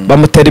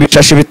 bamutera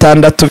ibishashi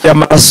 6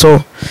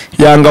 by'amaraso,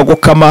 yanga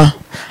gukama.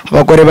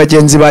 Abagore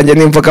bagenzi banjye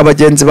nimvuga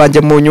bagenzi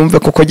banjye mu nyumve,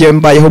 kuko ngiye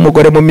mbayeho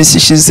umugore mu minsi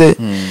ishize,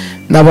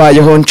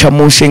 nabayeho nca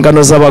mu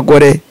nshingano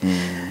z'abagore.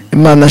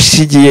 Imana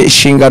ashigiye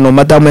inshingano,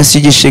 madamu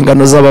yasigiye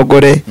inshingano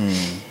z'abagore.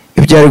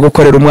 Ibyo ari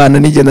gukorera umwana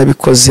nige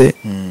nabikoze.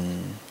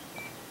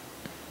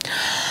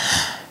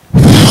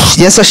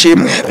 Yesu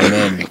ashimwe.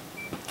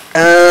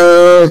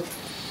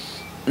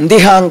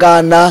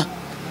 Ndihangana,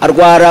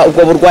 arwara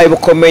ubwo burwayi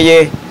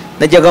bukomeye.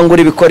 Najyaga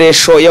ngura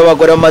ibikoresho iyo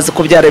abagore bamaze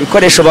kubyara,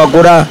 ibikoresho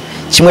bagura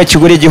kimwe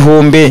kigura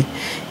 1,000,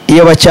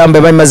 iyo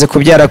bacyambaye bamaze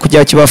kubyara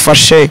kugira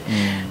kibafashe.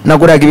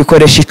 Naguraga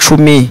ibikoresho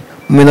 10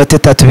 mu minota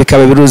 3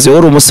 bikaba biruzi.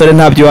 Uri umusore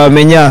ntabyo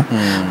wamenya,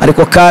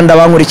 ariko kandi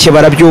abankurikiye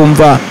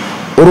barabyumva.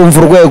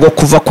 Urumva urwego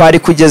kuva kwari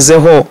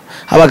kugezeho.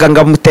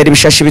 Abaganga bamutera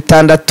ibishashi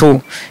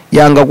 6,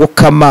 yanga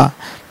gukama,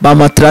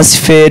 bama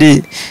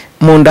transferi,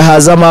 munda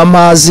hazamo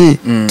amazi,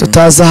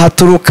 tutaza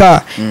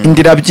haturuka,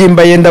 indira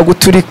byimba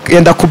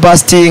yenda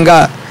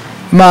kubastinga.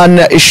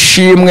 Imana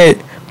ishimwe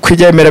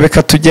kwijyemera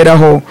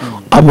bikatugeraho,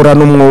 abura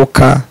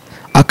n'umwuka,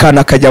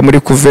 akana kajya muri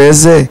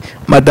kuveze.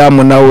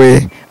 Madamu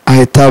nawe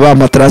ahita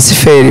bama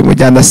transferi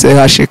mujyana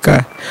CHK.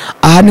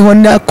 Aha niho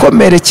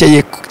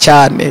nakomerekeye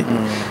cyane.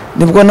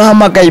 Nibwo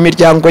nahamagaye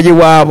imiryango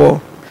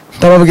y'iwabo,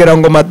 ndababwira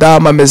ngo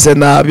madamu ameze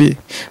nabi.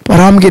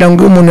 Barambwira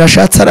ngo umuntu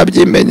yashatse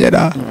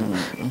arabyimenyera,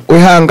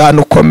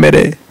 wihangana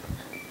ukomere.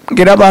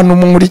 Mbwira abantu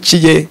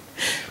munkurikiye,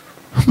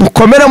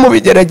 mukomera mu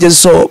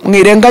bigeragezo,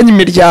 mwirenganya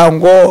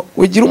imiryango,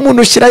 ugira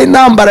umuntu ushyiraho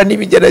intambara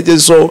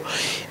n'ibigeragezo.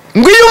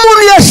 Ngo iyo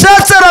umuntu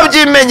yashatse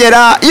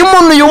arabyimenyera, iyo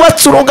umuntu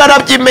yubatse urugo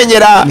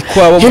arabyimenyera.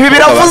 Ibi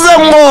biravuze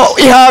ngo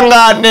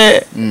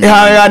ihangane,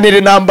 ihanganire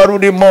intambara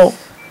urimo,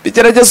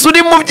 bigeragezo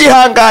urimo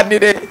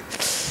byihanganire.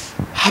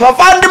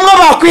 Abavandimwe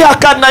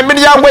bakwihakana,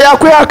 imiryango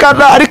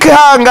yakwihakana, ariko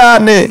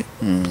ihangane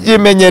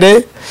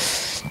yimenyere.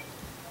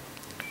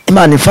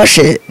 Imana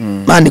ifashe,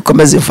 Imana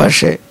ikomeze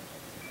ifashe.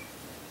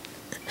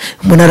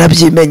 Umuntu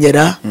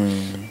arabyimenyera.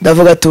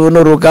 Ndavuga ati ubu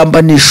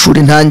urugamba ni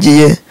ishuri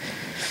ntangiye,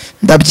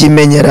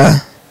 ndabyimenyera.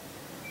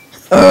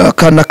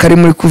 Akana kari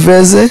muri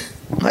kuveze,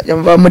 nkajya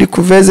mva muri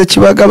kuveze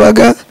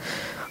Kibagabaga,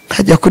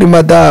 nkajya kuri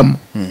madamu.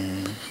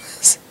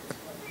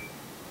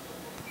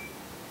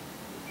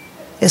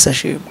 Yesu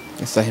ashimwe.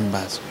 Yesu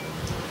ahimbazwe.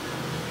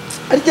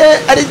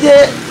 Arije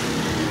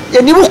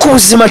nibuka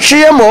ubuzima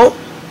aciyemo,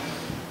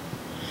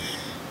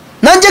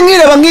 nanjye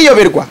nkireba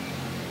nkiyoberwa.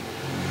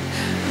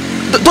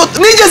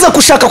 Nigeze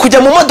gushaka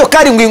kujya mu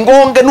modokari ngo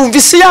ingonge, numva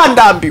isi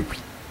yandambiwe,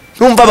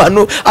 numva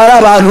abantu ari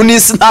abantu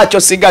n'isi ntacyo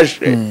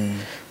sigaje.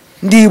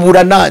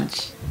 Ndibura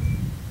nanjye,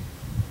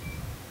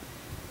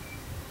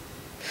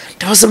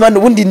 ndabaza Imana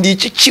ubundi ndi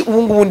iki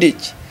ubu ndi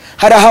iki?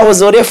 Hari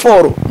ahahoze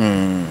Oreforo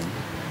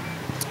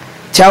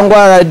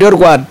cyangwa Radio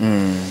Rwanda,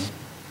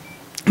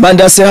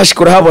 manda CHK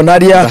urahabona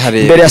hariya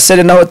imbere ya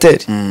Serena Hotel.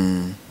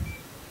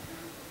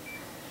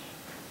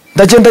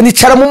 Ndagenda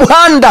nicara mu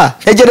muhanda,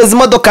 ntegereza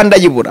imodoka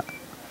ndayibura.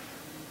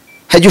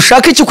 Hajya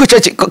ushaka iki kwica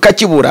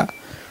kakibura.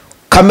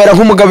 Kamera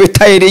nk'umugabo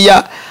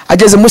Eliya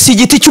ageze munsi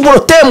y'igiti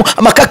cy'umurotemu,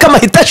 amakaka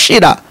mahita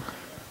ashira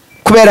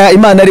kubera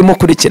Imana arimo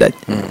kurikiranye.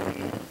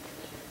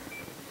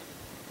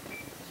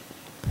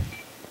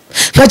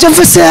 Nkajya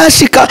mvese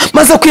yashika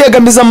maze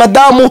kwiyegamiza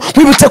madamu,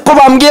 wibutse ko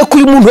bambwiye ko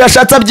uyu muntu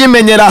yashatse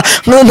abyimenyera,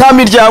 nta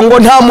miryango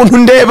nta muntu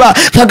ndeba.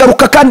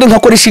 Nkagaruka kandi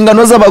nkakora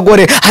inshingano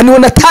z'abagore. Haniho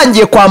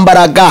natangiye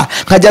kwambaraga,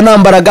 nkajya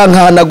nambaraga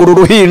nkahanagura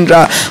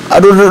uruhinja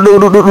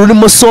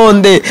rurimo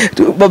sonde,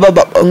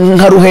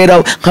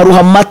 nkaruha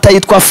amata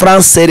yitwa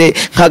Francere,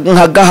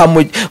 nkagaha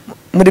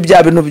muri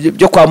bya bintu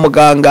byo kwa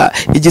muganga,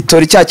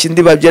 igitori cya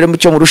kindi babyere mu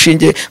cyo mu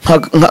rushinge,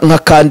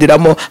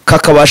 nkakandiramo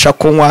kakabasha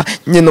kunywa.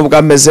 Nyine ubwo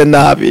ameze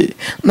nabi,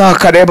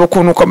 nakareba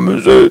ukuntu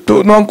kameze,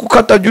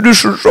 katagira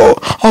ishusho,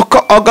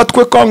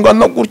 agatwe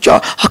kangana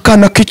gutya,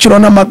 akana k'ikiro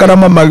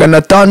n'amagarama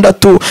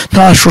 600,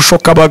 nta shusho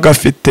kaba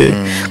gafite.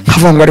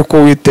 Nkavanga ariko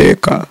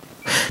Uwiteka,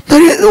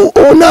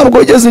 ntabwo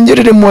ugeze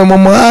ngirira impuhwe mu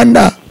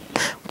muhanda,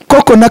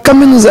 koko na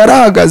kaminuza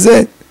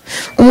yarahagaze,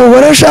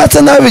 umugore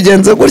ashatse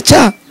nabigenze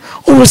gutya.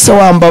 Ubu se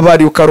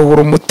wambabari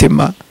ukaruhura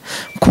umutima,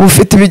 kuba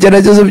ufite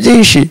ibigeragezo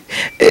byinshi.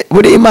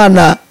 Buri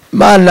Imana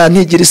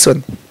ntigira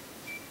isoni.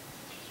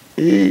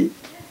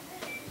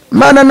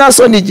 Imana nta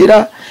soni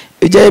igira,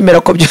 ijya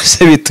yemera ko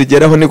byose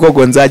bitugeraho. Niko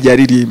ngo nzajya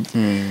aririmba,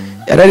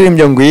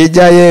 yararirimbye ngo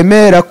ijya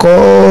yemera ko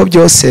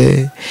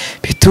byose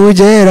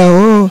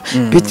bitugeraho.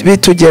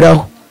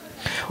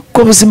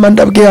 Ko ubuzima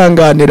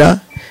ndabwihanganira,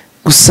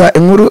 gusa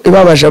inkuru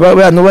ibabaje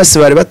abantu bose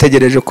bari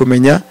bategereje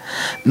kumenya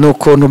ni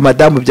ukuntu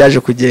madamu byaje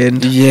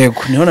kugenda.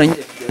 Yego niho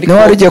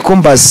wari ugiye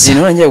kumbaza.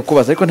 Niho ngiye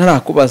kukubaza ariko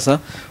ntarakubaza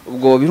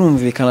ubwo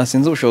birumvikana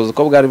sinzi ubushobozi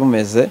uko bwari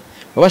bumeze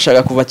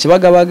wabashaga kuva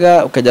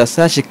Kibagabaga ukajya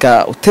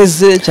sashika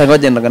uteze cyangwa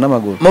wagendaga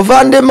n'amaguru.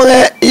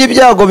 Muvandimwe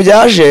y'ibyago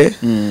byaje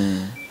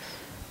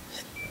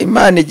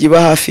Imana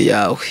igiba hafi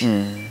yawe.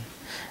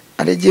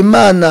 Arege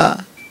Imana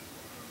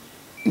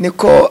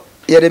niko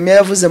Yeremiya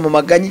yavuze mu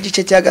Maganya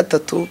igice cya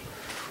 3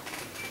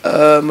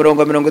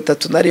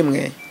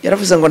 31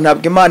 yaravuze ngo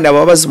ntabwo Imana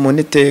yababaza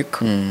umuntu iteka.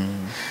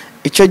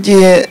 Icyo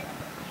gihe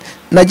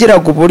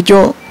nagiraga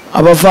uburyo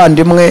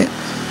abavandimwe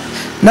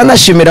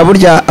nanashimira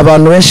burya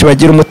abantu benshi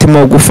bagira umutima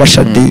wo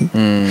gufasha di.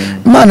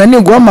 Imana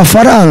niguha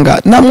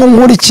amafaranga namwe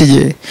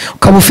nkurikiye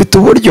ukaba ufite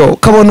uburyo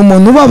ukabona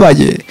umuntu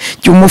ubabaye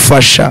jya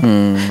umufasha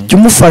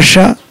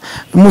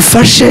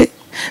umufashe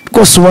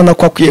rwose ubona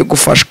ko akwiye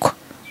gufashwa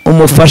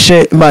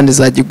umufashe Imana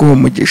izajya iguha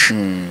umugisha.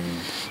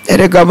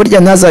 Erega burya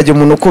ntazajya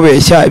umuntu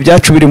ukubeshya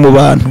ibyacu biri mu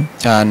bantu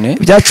cyane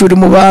ibyacu biri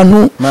mu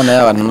bantu. Imana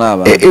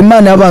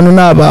y'abantu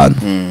n'abantu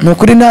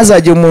nukuri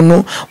ntazajya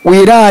umuntu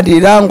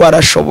wirarira ngo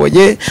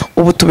arashoboye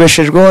ubu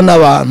tubeshejweho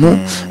n'abantu.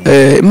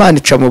 Imana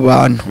ica mu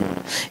bantu.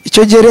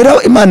 Icyo gihe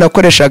rero Imana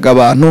yakoreshaga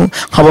abantu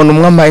nkabona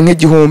umwe amaye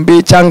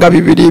nk'igihumbi cyangwa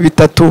 2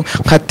 3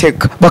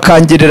 nkateka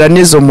bakangirira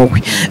n'izo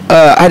mubi.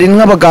 Hari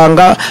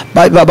nk'abaganga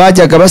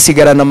bajyaga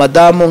basigarana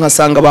madamu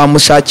nkasanga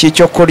bamushakiye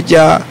icyo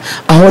kurya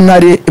aho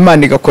ntari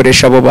Imana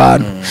igakoresha abo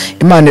bantu.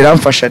 Imana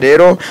iramfasha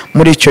rero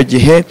muri icyo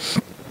gihe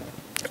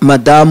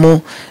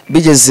madamu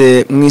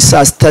bigeze mu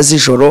saa 6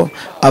 z'ijoro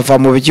ava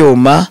mu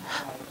byuma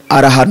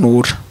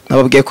arahanura.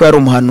 Nababwiye ko yari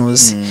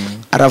umuhanuzi.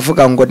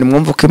 Aravuga ngo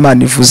nimwumve ko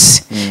Imana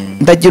ivuze.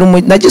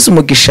 Nagize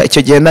umugisha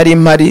icyo gihe nari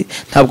mpari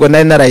ntabwo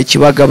nari naraye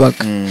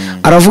Kibagabaga.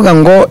 Aravuga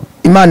ngo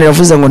Imana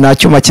iravuze ngo nta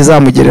cyuma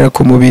kizamugerera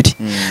ku mubiri.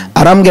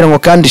 Arambwira ngo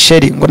kandi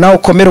sheri ngo nawe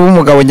ukomere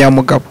umugabo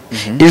nyamugabo.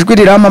 Ijwi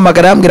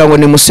rirampamagara yambwira ngo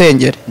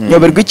nimusengere.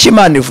 Nyoberwa iki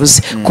Imana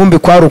ivuze kumbi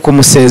kwari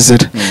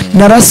ukumusezera.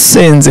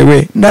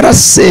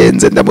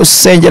 Narasenze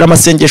ndamusengera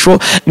amasengesho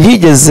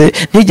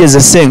ntigeze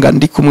senga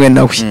ndi kumwe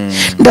nawe.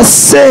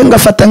 Ndasenga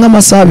afata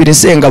nk'amasaha 2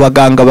 senga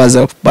abaganga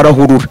baza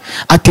barahurura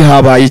ati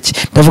habaye iki.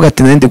 Ndavuga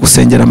ati nende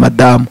gusengera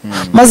madamu.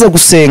 Maze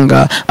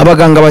gusenga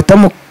abaganga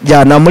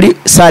batamujyana muri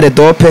salle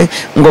dope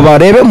ngo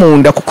barebe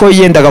munda kuko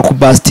yendaga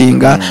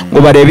kubastinga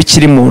ngo barebe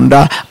ikiri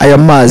munda aya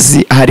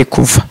mazi ahari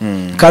kuva.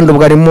 Kandi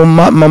ubwo ari mu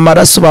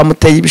maraso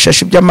bamuteye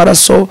ibishashi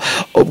by'amaraso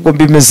ubwo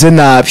bimeze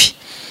nabi.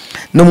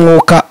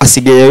 N'umwuka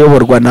asigaye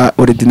ayoborwa na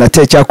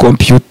ordinateur cya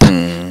computer.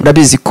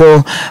 Urabizi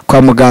ko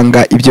kwa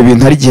muganga ibyo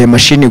bintu hari gihe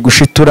machine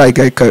gushitura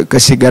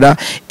igasigara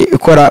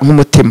ikora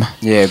nk'umutima.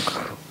 Yego.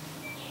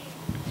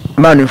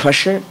 Imana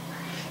ifashe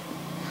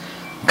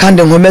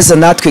kandi nkomeze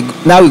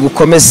nawe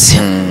gukomeze.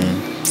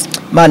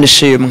 Imana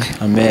ishimwe.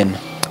 Amen.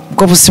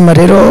 Ubwo buzima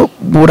rero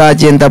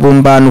buragenda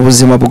bumbana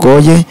ubuzima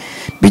bugoye.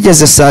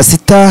 Bigeze saa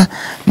 6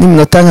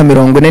 n'iminota nka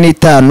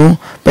 45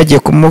 bagiye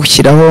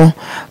kumushyiraho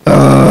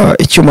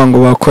icyuma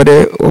ngo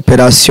bakore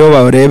operation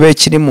barebe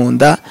kiri mu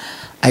nda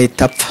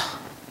ahita apfa.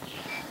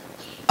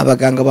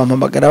 Abaganga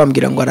bampamagara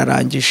bambwira ngo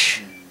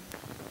ararangije.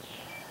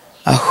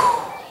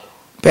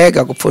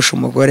 Mbega gupfusha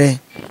umugore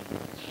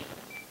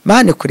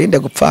Mane kurinde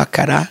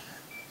gupfakara.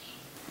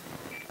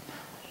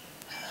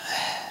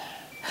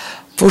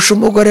 Pfusha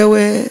umugore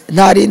we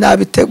ntari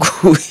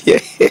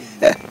nabiteguye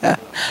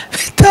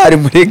bitari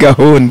muri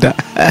gahunda.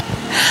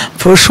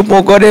 Pfusha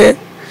umugore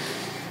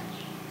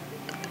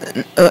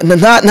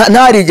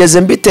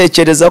ntarigeze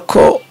mbitekereza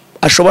ko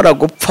ashobora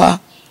gupfa.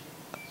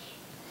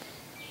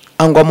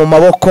 Angwa mu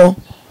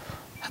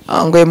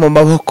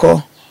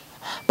maboko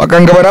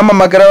baganga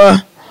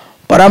barampamagara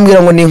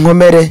barambwira ngo ni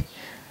inkomere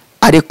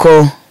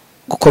ariko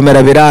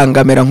gukomera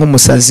birangamera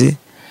nk'umusazi.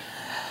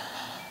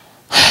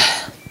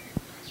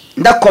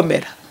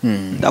 Ndakomera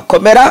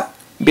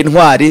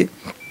bintwari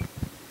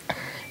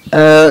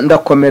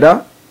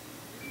ndakomera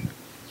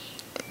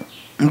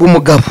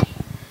mbumugabo.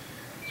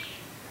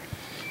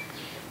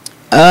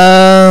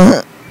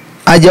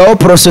 Ajyaho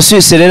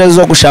processus rero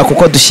zo gushaka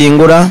uko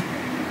dushyingura.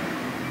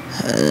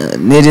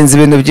 Nirinze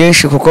ibintu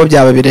byinshi kuko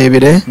byaba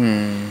birebire.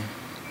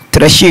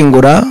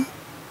 Turashyingura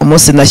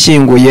umunsi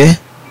nashyinguye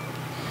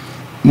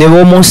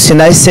nibo umunsi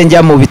nahise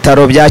njya mu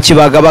bitaro bya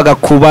Kibagabaga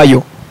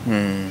kubayo.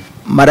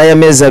 Mara ya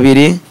mezi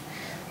 2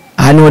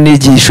 hano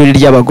nigiye ishuri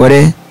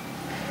ry'abagore.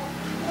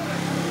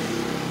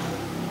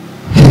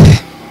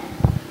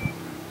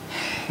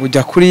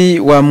 Ujya kuri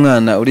wa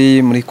mwana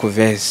uri muri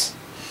Kuvezi.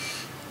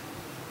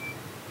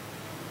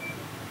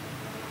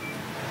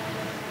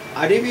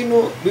 Ari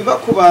ibintu biba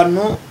ku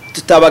bantu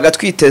tutabaga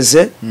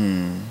twiteze.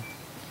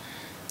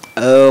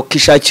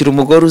 Ukishakira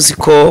umugore uzi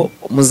ko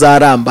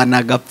muzarambana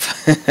agapfa.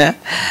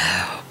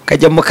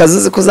 Ukajya mu kazi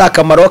uzi ko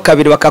uzakamaraho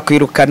 2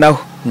 bakakwirukanaho.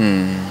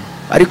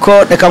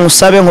 Ariko reka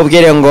ngusabe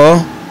nkubwire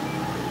ngo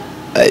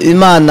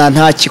Imana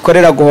nta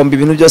kikorera guhomba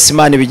ibintu byose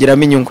Imana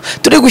ibigiramo inyungu.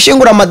 Turi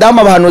gushyingura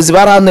madamu abahanuzi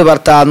barahano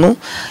 5.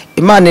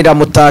 Imana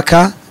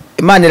iramutaka.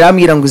 Imana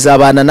irambwira ngo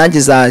izabana nanjye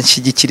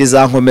zanshyigikira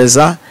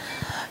izankomeza.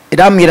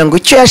 irambwira ngo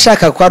icyo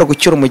yashakaga kwari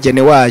gucyura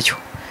umugeni wayo,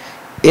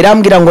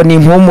 irambwira ngo ni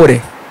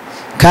impumure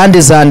kandi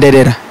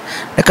izanderera.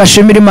 Reka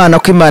nshimire Imana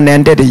ko Imana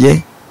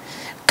yandereye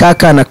ka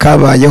kana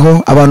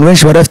kabayeho. Abantu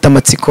benshi bari bafite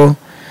amatsiko,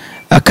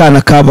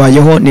 akana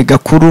kabayeho ni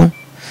gakuru.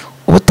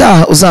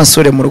 Ubutaha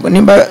uzansure mu rugo,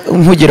 nimba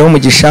nkugireho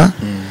umugisha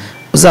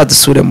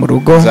uzadusure mu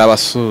rugo,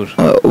 nzabasura,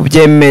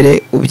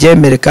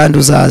 ubyemere kandi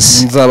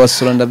uzaze.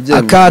 nzabasura ndabyemera.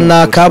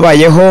 Akana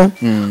kabayeho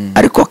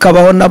ariko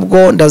kabaho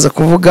nabwo ndaza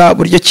kuvuga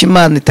buryo ki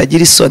Imana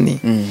itagira isoni.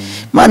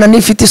 Imana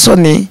nifite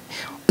isoni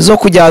zo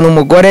kujyana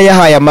umugore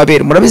yahaye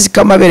amabere. Murabizi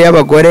ko amabere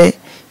y'abagore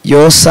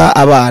yosa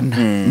abana,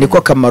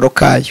 niko kamaro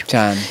kayo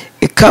cyane.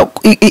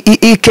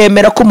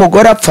 Ikemera ko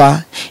umugore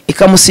apfa,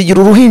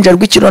 ikamusigira uruhinja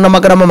rw'ikiro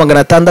n'amagarama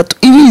 600,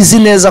 ibizi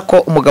neza ko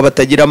umugabo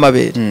atagira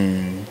amabere.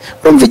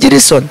 Urumva igira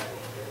isoni?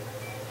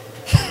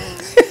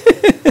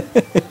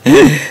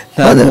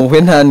 Nta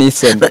mpuhwe, nta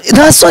n'isoni,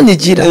 nta soni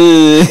igira.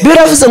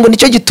 Biravuze ngo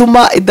nicyo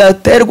gituma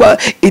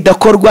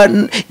idakorwa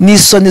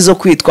n'isoni zo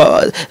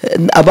kwitwa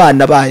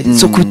abana bayo,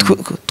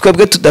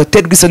 twebwe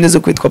tudaterwa isoni zo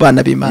kwitwa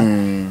abana b'Imana.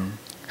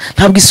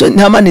 Ntabwo isoni,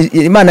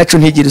 Imana yacu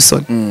ntigira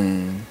isoni.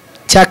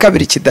 Cya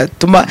kabiri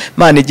kidatuma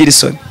Imana igira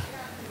isoni,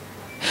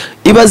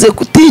 ibaze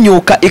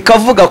gutinyuka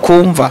ikavuga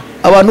kumva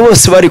abantu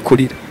bose bari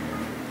kurira,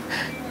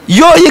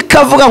 yo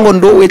ikavuga ngo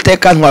ndi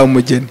Uwiteka ntwaye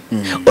umugeni.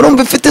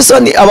 Urumva ifite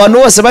isoni abantu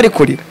bose bari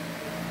kurira?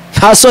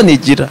 Nta soni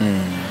igira.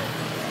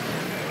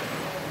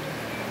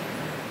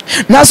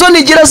 Nta soni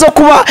igira zo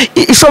kuba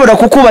ishobora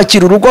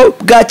kukubakira urugo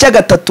bwacya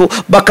gatatu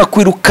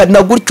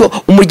bakakwirukana gutyo,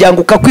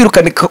 umuryango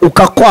ukakwirukana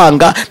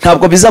ukakwanga.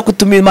 Ntabwo biza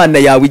kutuma Imana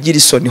yawe igira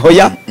isoni.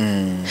 Hoya,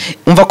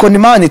 umva ko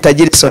Imana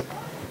itagira isoni.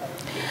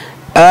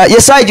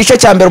 Yasaze igice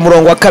cya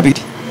 1:2,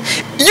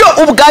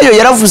 yo ubwayo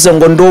yaravuze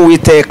ngo ndi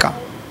Uwiteka.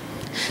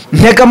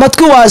 Ntega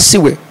amatwi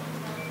wasiwe,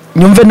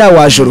 nyumve nawe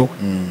wajuru.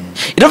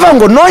 Iravuga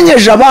ngo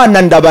nonyeje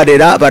abana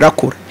ndabarera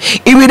barakura.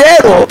 Ibi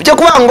rero byo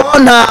kuvuga ngo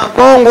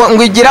ntabwo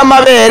ngo igira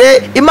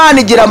amabere,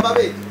 Imana igira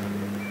amabere.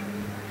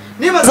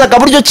 Nibazaga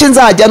buryo ki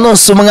nzajya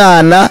nonsa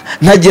umwana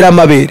ntagira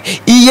amabere.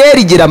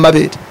 Iyeri igira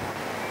amabere.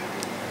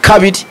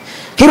 Kabiri,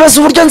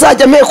 nkibaza uburyo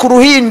nzajya mpeka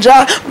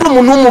uruhinja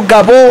n'umuntu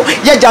w'umugabo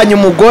yajyanye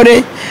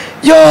umugore.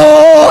 Yo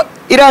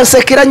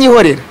iranseka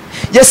iranyihorera.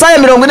 Yesaya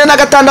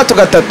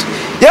 46:3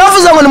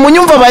 yaravuze ngo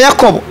nimunyumva aba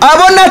Yakobo,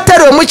 abo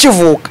nateruwe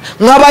mukivuka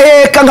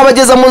nkabaheka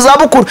nkabageza mu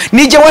zabukuru,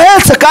 nije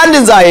wahetse kandi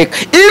nzaheka.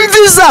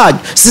 Imvi zanyu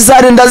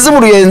sizarinda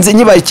ziburuyenzi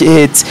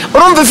nyibakihetse.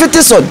 Urumva ifite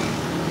isoni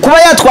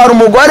kuba yatwara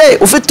umugore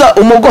ufite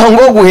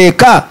umugongo wo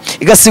guheka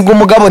igasiga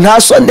umugabo?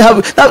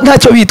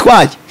 Ntacyo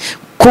bitwaye.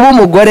 Kuba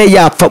umugore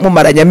yapfa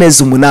mumaranye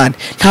amezi 8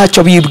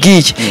 ntacyo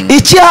bibwiye.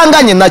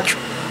 Ikihanganye nacyo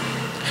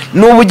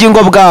ni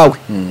ubugingo bwawe.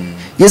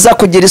 Yeza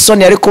kugira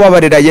isoni yari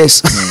kubabarira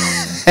Yesu.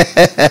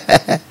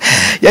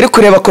 Yari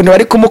kureba ko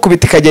ntibari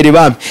kumukubita ikagera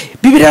ibambe.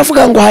 Bibiliya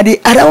iravuga ngo hari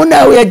araho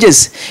nawe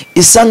yageze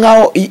isa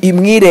nkaho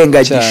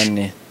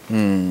imwirengagije.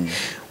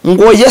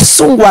 Ngo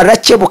Yesu ngo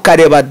arakebuka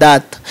areba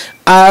data,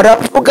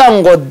 aravuga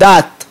ngo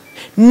data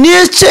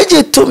nice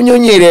gitumye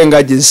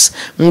unyirengagiza.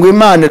 Ngo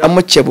Imana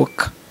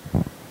iramukebuka,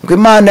 ngo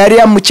Imana yari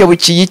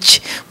yamukebukiye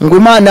iki? Ngo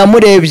Imana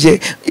yamurebye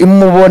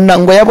imubona,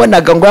 ngo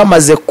yabonaga ngo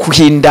yamaze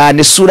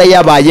kuhindana, isura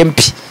yabaye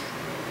mbi,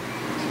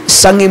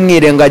 isa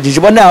nk'imwirengagije,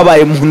 ubona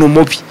yabaye umuntu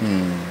mubi.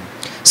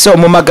 So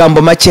mu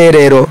magambo make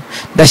rero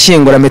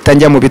ndashyingura mpita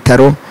njya mu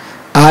bitaro.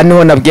 Aha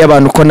niho nabwiye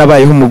abantu ko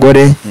nabayeho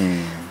umugore.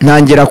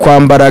 Ntangira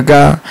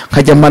kwambaraga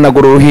nkajya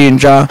mpanagura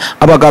uruhinja,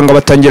 abaganga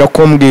batangira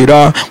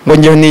kumbwira ngo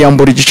njye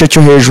niyambura igice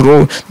cyo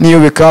hejuru,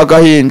 niyubika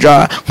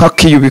agahinja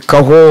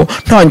nkakiyubikaho,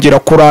 ntangira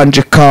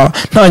kuranjika,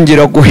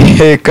 ntangira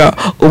guheka.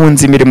 Ubu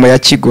nzi imirimo ya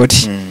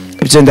kigori.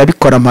 Ibyo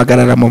ndabikora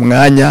mpagarara mu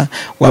mwanya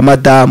wa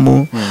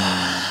madamu.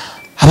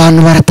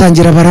 Abantu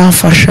baratangira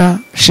baramfasha.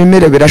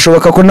 Shimire,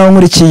 birashoboka ko nawe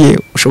nkurikiye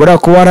ushobora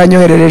kuba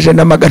waranyoherereje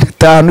na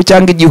 500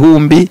 cyangwa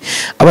 1000.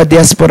 Aba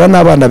diaspora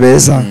n'abana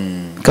beza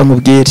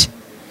kamubwire,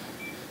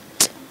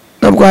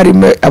 nabwo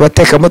harimo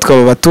abatekamutwe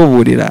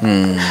babatuburira.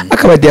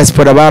 Akaba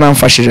diaspora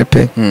baramfashije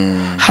pe.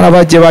 Hari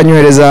abagiye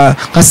banyohereza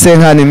nka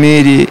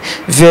 50,000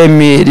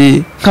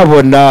 20,000,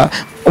 nkabona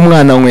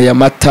umwana wanyweye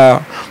amata,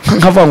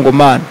 nkavuga ngo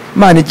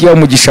Mana igiye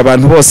umugisha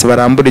abantu bose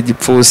barambura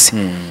igipfusi.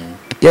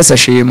 Yesu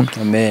ashimwe.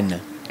 Amen.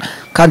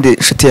 Kandi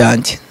inshuti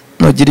yanjye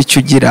nugira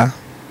icyo ugira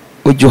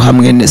ujye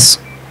hamwe neso.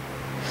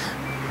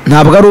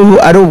 Ntabwo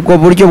ari ubwo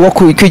buryo bwo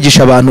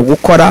kwigisha abantu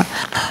gukora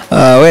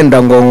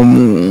wenda ngo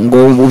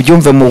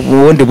ubyumve mu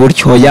bundi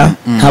buryo. Ya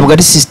ntabwo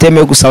ari system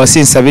yo gusaba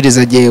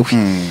sinsabiriza jewe,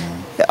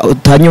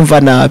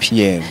 utanyumva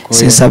nabi.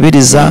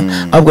 Sinsabiriza,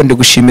 ahubwo ndi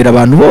gushimira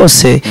abantu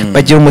bose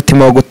bagira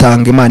umutima wo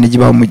gutanga. Imana ijye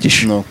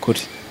bamugisha. No kuri,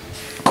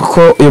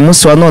 kuko uyu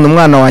munsi wa none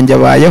umwana wanjye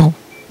abayeho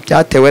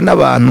byatewe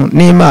n'abantu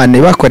n'Imana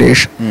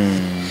ibakoresha.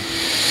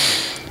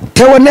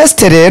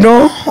 Theoneste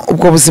rero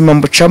ubwo buzima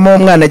mbucamo,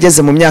 umwana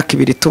ageze mu myaka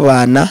 2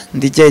 tubana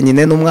ndi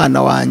jyenyine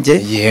n'umwana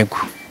wanjye. Yego,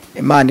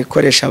 Imana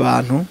ikoresha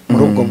abantu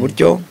muri ubwo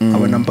buryo.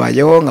 Nkabona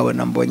mbayeho,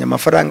 nkabona mbonye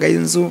amafaranga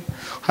y'inzu.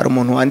 Hari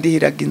umuntu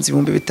wandihiraga inzu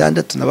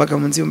 6,000, nabaga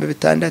mu nzu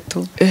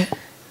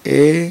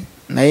 6,000.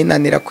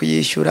 nayinanira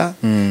kuyishyura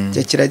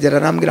igihe kiragera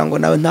arambwira ngo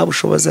nawe nta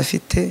bushobozi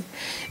afite.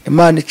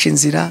 Imana ica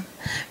inzira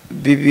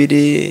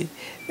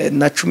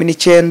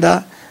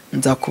 2019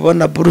 nza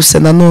kubona buruse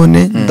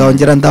nanone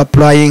ndongera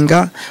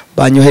ndapurayinga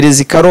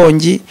banyohereza i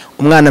Karongi,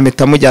 umwana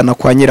mpita mujyana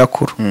kwa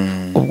nyirakuru.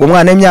 Ubwo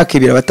umwana w'imyaka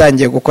 2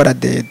 batangiye gukora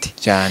dede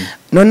cyane.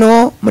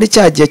 Noneho muri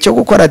cya gihe cyo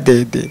gukora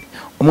dede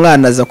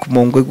umwana aza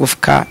kumungwa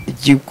igufwa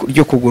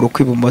ryo kuguru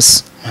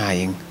kw'ibumoso.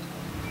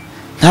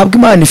 Ntabwo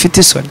Imana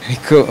ifite isoni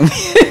ariko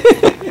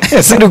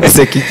sino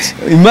guseka iki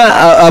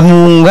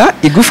amunga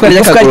igufwa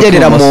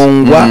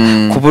ryaramungwa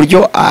ku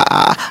buryo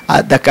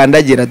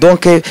adakandagira,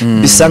 donc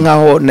bisa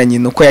nkaho na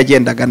nyina uko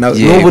yagendaga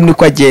n'ubu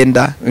niko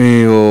agenda,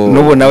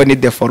 n'ubu nawe ni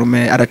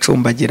deforme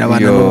aracumbagira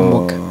abana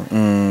n'ubumuga.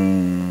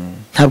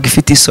 Ntabwo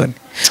ifite isoni.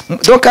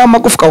 Donc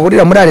amagufwa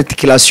ahurira muri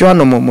articulation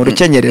hano mu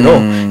rukenyerero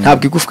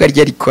ntabwo igufwa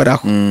rye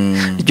rikoraho,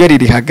 ryo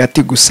riri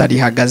hagati gusa,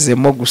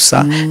 rihagazemo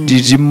gusa,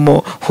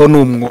 ririmo ho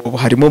n'umwobo,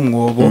 harimo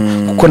umwobo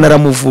kuko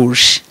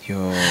naramuvuje.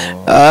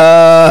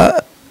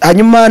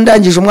 Hanyuma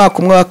ndangije umwaka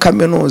umwe wa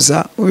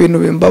kaminuza, mu bintu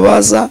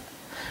bimbabaza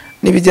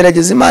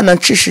nibigerageza Imana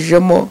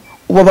nshishijemo.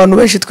 Ubu abantu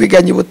benshi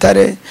twiganye i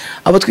Butare,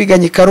 abo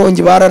twiganye i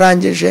Karongi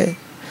bararangije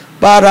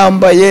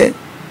barambaye,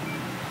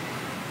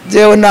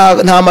 jewe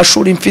nta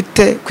mashuri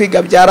mfite,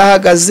 kwiga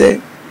byarahagaze,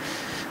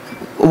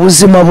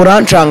 ubuzima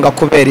burancanga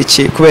kubera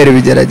iki? Kubera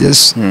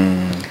ibigeragezo.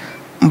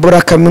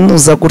 Mbura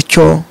kaminuza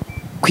gutyo,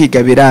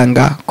 kwiga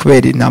biranga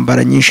kubera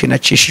intambara nyinshi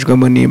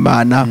nacishijwemo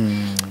n'Imana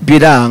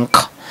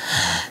biranga.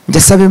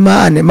 Ngasaba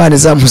Imana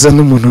izamuza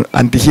n'umuntu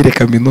andihire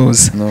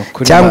kaminuza,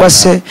 cyangwa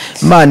se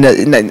Imana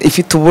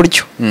ifite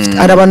uburyo.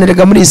 Hari abantu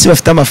rega muri isi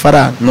bafite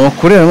amafaranga, no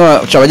kuri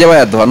bajya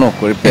bayaduha, no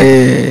kuri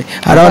pe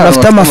hari abantu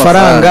bafite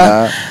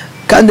amafaranga,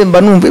 kandi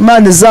mba numva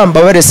Imana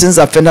izambabare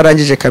sinzapfe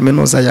ntarangije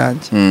kaminuza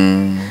yanjye.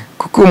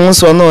 Kuko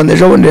umunsi wa none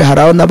ejo bundi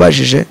hari aho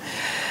nabajije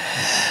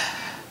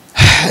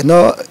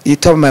no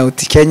yitwa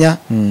Mount Kenya,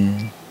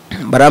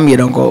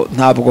 barambwira ngo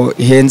ntabwo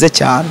ihenze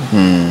cyane,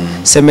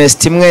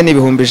 semester imwe ni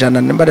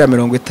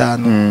 150.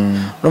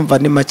 Urumva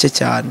ni make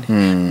cyane.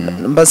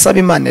 Mbasaba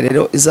Imana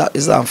rero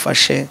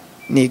izamfashe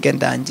nige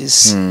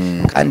ndangize,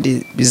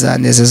 kandi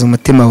bizanezeza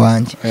umutima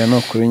wanjye.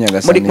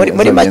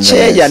 Muri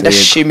makeya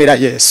ndashimira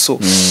Yesu.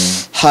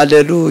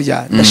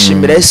 Haleluya,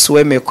 ndashimira Yesu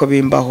wemeye ko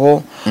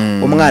bimbaho.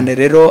 Umwana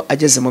rero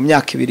ageze mu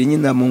myaka 2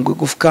 nyina mu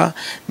ngufwa,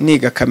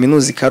 niga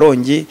kaminuza i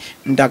Karongi,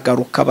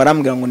 ndagaruka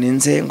barambwira ngo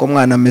ninze ngo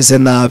umwana ameze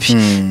nabi.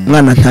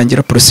 Umwana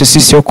ntangira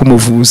processus yo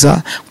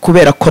kumuvuza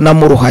kubera ko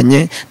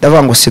namuruhanye,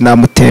 ndavuga ngo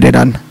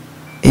sinamutererana.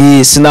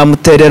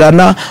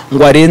 Sinamutererana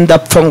ngo arenda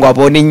apfa ngo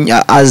abone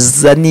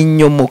azana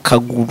inyo mu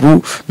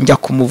kaguru, njya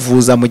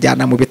kumuvuza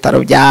mujyana mu bitaro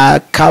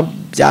bya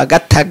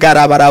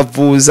Gatagara,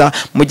 baravuza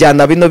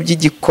mujyana bino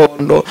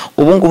by'Igikondo.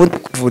 Ubu ngubu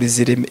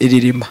kuvuriza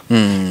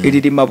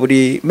iririma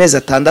buri mezi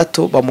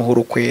 6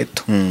 bamuhura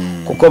ukweto,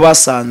 kuko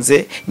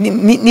basanze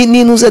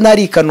ninuze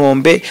nari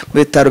Kanombe mu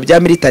bitaro bya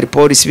military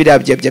police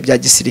bya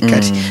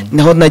gisirikare.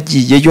 Naho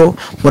nagiyeyo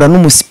mura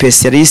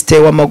n'umuspecialiste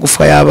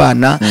w'amagufa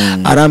y'abana,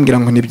 arambwira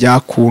ngo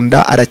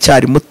ntibyakunda,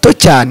 aracyari muto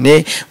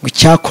cyane, ngo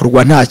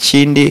icyakorwa nta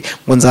kindi,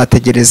 ngo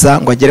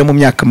nzategereza ngo agere mu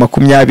myaka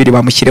 20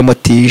 bamushyiremo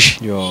tije.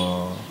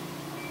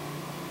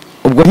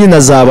 Ubwo nyina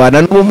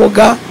azabana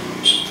n'ubumuga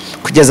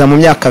kugeza mu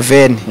myaka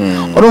 20.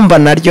 Urumva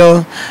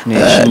naryo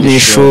ni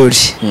ishuri,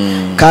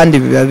 kandi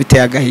biba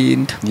biteye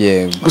agahinda.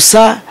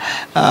 Gusa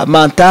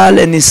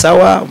mentale ni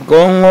sawa,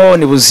 bwonko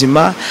ni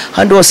buzima,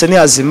 handi hose ni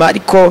hazima,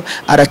 ariko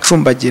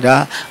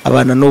aracumbagira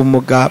abana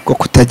n'ubumuga bwo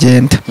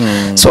kutagenda.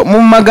 So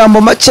mu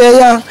magambo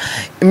makeya,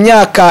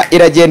 imyaka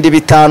iragenda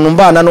 5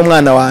 mbana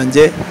n'umwana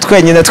wanjye,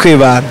 twenyine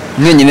twibana.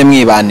 Mwenyine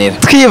mwibanira?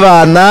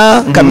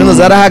 Twibana,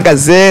 kaminuza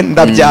arahagaze,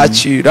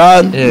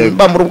 ndabyakira,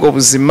 mba muri ubwo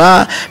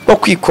buzima bwo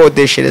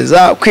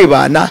kwikodeshereza,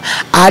 kwibana.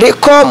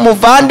 Ariko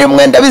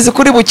muvandimwe ndabizi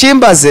kuri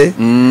bukimbaze,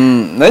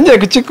 nangiye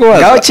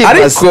kukikubaza,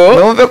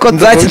 ariko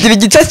nzakigira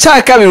igice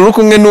cya kabiri uri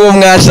kumwe n'uwo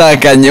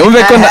mwashakanye,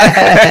 umve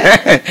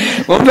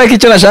ko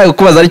icyo nashaka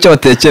kukubaza ari cyo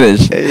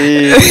watekereje.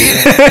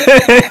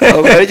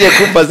 Ugiye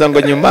kumbaza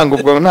ngo nyuma ngo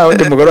ubwo nta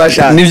wundi mugore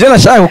washaka. Nibyo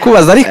nashaka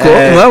kukubaza, ariko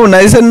mwabo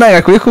nahise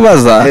nanga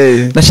kubikubaza.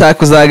 Nashaka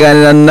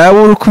kuzaganira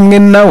nawe uri kumwe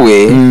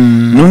nawe,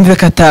 numve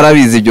ko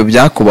atarabizi ibyo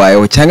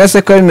byakubayeho, cyangwa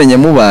se ko abimenye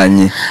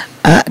mubanye.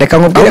 Reka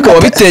nkubwire ko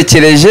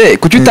wabitekereje,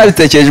 kuki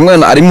utabitekereje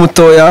umwana ari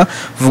mutoya,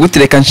 vuga uti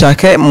reka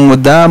nshake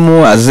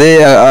umudamu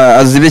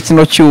azibe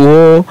kino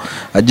cyuho,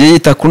 agiye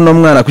yita kuri no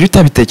mwana, kuki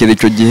utabitekereje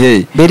icyo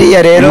gihe?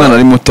 Biriya rero umwana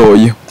ari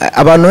mutoya.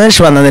 Abantu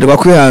benshi bananirwa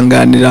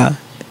kwihanganira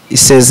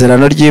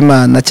isezerano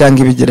ry'Imana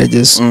cyangwa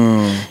ibigeragezo.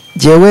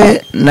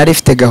 Jewe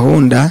narifite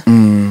gahunda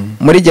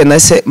muri gihe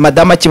nase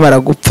madama akimara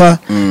gupfa,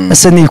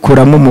 nase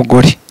nikuramo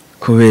umugore.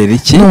 kubera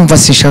iki numva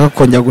sinshaka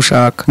kongera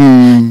gushaka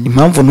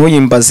impamvu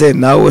ntuyimbaze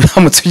nawe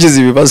uramutse ugize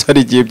ibibazo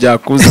hari igihe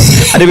byakuza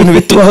hari ibintu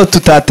bitubaho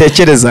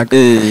tutatekerezaga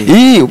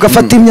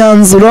ugafata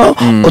imyanzuro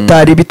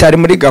bitari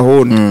muri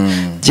gahunda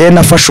njye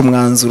nafashe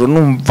umwanzuro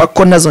numva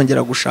ko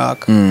nazongera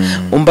gushaka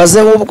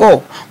umbaze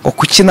ubwo ngo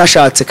kuki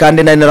nashatse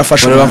kandi nari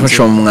narafashe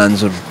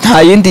umwanzuro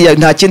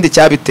nta kindi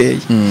cyabiteye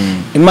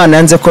Imana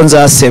yanze ko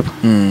nzaseba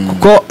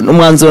kuko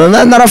umwanzuro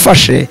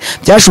narafashe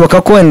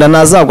byashoboka ko wenda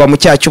nazagwa mu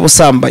cyaha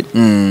cy'ubusambanyi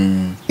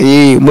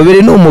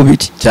umubiri ni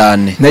umubiri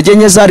cyane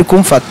nagenye zari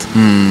kumfata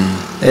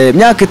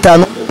imyaka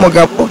 5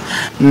 umugabo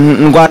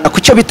ndwana ku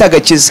cyo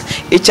bitagakiza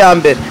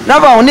icyambere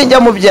nabaho ninjya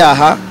mu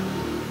byaha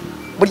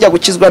burya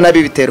gukizwa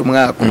nabi bitera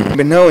umwaka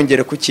mbe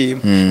ntayongere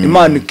kukima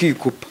Imana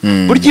ikikupa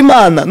burya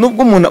Imana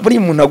nubwo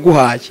umuntu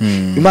aguhaye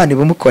Imana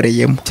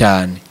ibamukoreyemo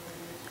cyane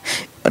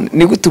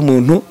ni gute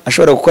umuntu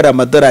ashobora gukora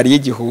amadolari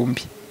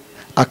y'igihumbi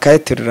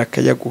akayaterura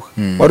akayaguha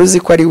wari uzi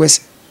ko ari we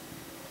se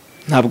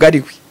ntabwo ari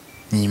we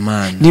ni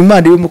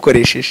Imana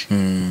ibimukoresheje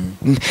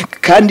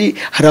kandi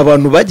hari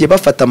abantu bagiye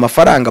bafata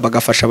amafaranga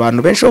bagafasha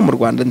abantu benshi bo mu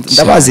Rwanda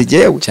ndabazi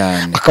jewe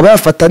akaba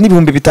yafata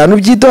n'ibihumbi 5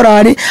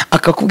 by'idolari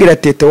akakubwira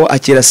tetewo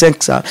akira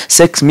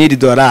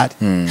 $6,000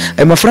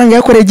 ayo mafaranga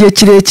yakoreye igihe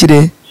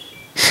kirekire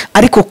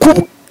ariko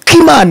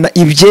Imana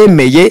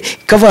ibyemeye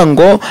ikavuga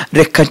ngo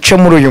reka nce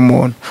muri uyu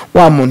muntu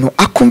wa muntu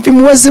akumva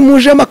impuhwe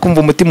mujemo akumva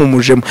umutima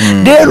umujemo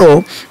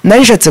rero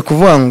narishatse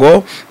kuvuga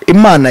ngo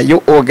Imana yo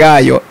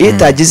ubwayo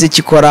itagize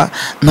ikikora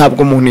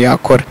ntabwo umuntu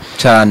yakora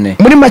cyane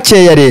muri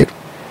makeya rero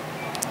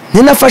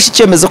ninafashe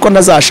icyemezo ko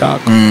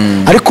nazashaka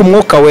ariko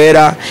umwuka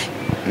wera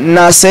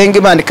nasenga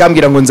Imana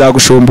ikambwira ngo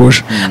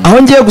nzagushumbusha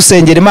aho ngiye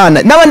gusengera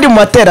Imana n'abandi mu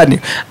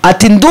materaniro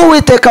ati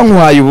nduwiteka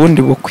nkuhaye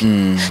ubundi bukwe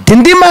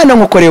ndi Imana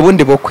nkukoreye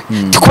ubundi bukwe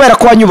kubera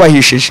ko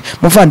wanyubahishije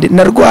muvandi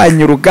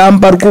narwanye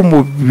urugamba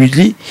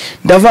rw'umubiri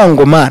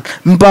ndavango Mana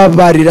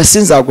mbabarira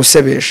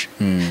sinzagusebesha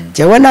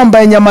jyewe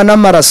nambaye inyama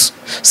n'amaraso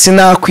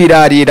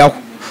sinakwirariraho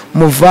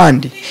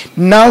muvandi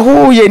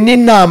nahuye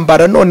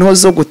n'intambara noneho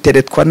zo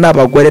guteretwa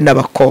n'abagore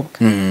n'abakobwa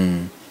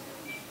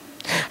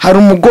hari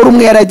umugore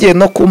umwe yaragiye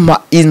no kumpa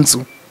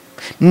inzu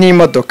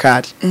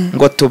n'imodokari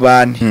ngo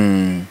tubane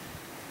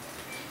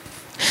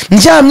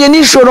njyamye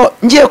nijoro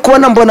ngiye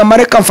kubona mbona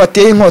mareka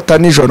mfatiye inkota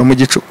nijoro mu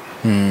gicuku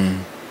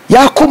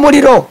yaka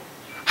umuriro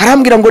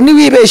arambwira ngo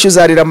niwibeshye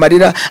uzarira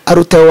amarira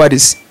aruta ayo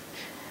warize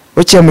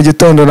bukiye mu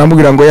gitondo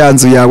namubwira ngo ya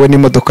nzu yawe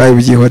n'imodoka yawe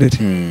byihorere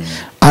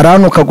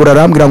aranukagura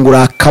arambwira ngo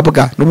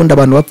urakabwa n'ubundi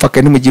abantu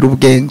bapfaka nimugira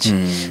ubwenge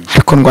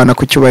ariko ndwana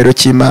ku cyubahiro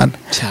cy'Imana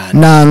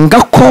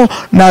nanga ko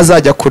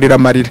nazajya kurira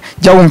amarira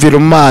jya wumvira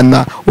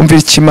Imana umvira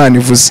icyo Imana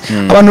ivuze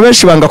abantu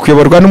benshi banga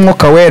kuyoborwa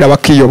n'umwuka wera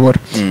bakiyobora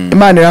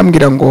Imana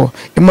irambwira ngo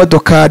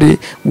imodokari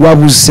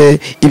wabuze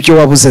ibyo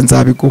wabuze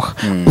nzabiguha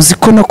uzi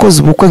ko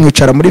nakoze ubukwe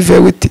nkicara muri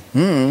vewiti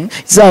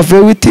za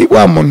vewiti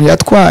wa muntu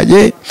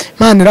yatwaye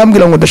Imana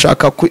irambwira ngo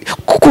ndashaka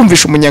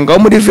kukumvisha umunyenga wo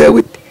muri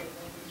vewiti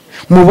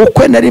mu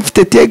bukwe nari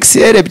mfite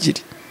TXL 2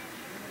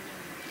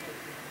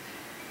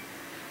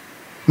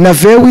 na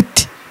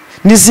vewiti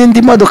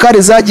n'izindi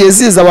modokari zagiye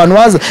ziza abantu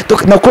baza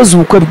nakoze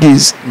ubukwe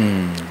bwiza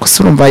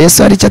gusa urumva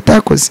Yesu hari icyo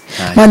atakoze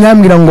Imana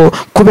yambwira ngo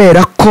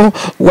kubera ko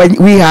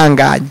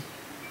wihanganye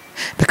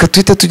reka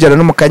tuhite tugera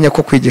no mu kanya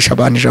ko kwigisha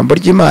abantu ijambo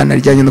ry'Imana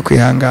rijyanye no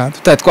kwihangana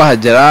tutari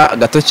twahagera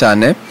gato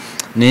cyane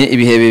ni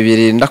ibihe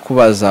bibiri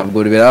ndakubaza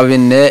ubwo bibera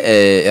bine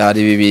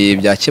hari bibiri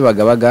bya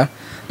Kibagabaga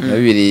na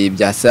bibiri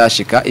bya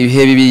Sashika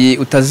ibihe bibiri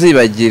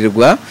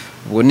utazibagirwa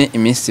ubwo ni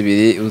iminsi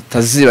ibiri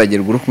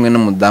utazibagirwa uri kumwe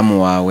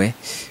n'umudamu wawe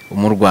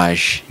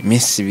umurwaje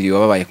iminsi ibiri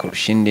wababaye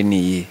kurusha indi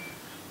niyi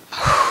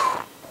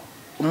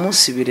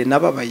umunsi ibiri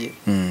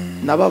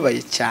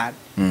nababaye cyane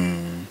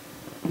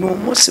ni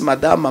umunsi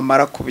madamu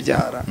amara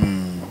kubyara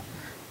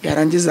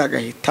yarangiza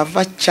agahita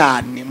ava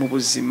cyane mu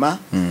buzima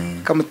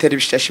akamutera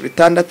ibishashi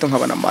 6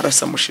 nkabona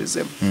amaraso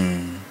amushizemo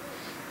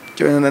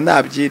byo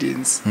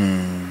nabyirinze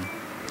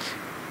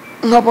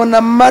nkabona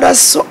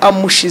amaraso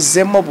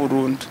amushizemo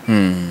burundu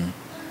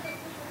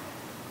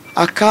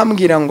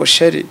akambwira ngo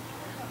sheri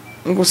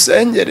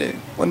ngusengere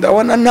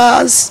ndabona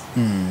ntazi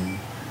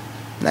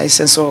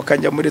nahise nsohoka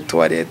njya muri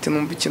toilette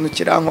numva ikintu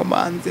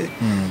kirankomanze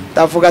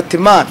ndavuga ati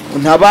Mana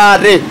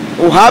untabare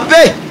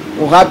uhabe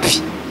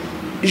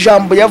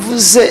ijambo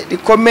yavuze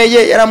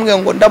rikomeye yaramwe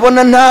ngo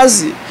ndabona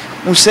ntazi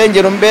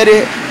musengero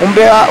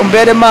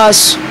umbere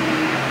maso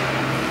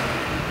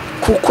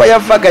kuko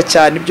yavaga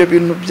cyane ibyo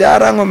bintu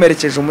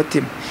byarankomerekeje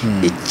umutima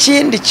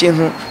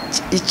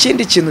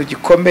ikindi kintu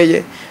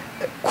gikomeye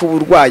ku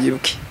burwayi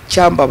bwe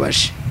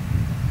cyambabaje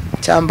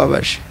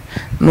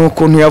ni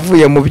ukuntu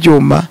yavuye mu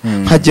byuma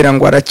nkagira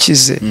ngo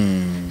arakize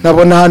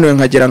nabona hano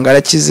nkagira ngo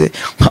arakize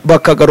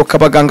bakagaruka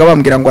abaganga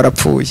bambwira ngo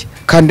arapfuye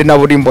kandi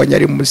nabo urimbonye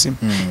ari muzima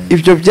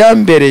ibyo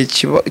byambereye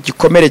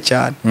gikomere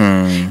cyane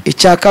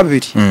icya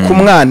kabiri ku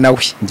mwana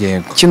we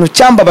ikintu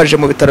cyambabaje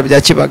mu bitaro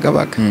bya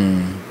Kibagabaga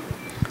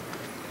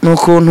ni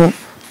ukuntu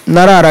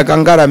nararaga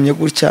ngaramye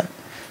gutya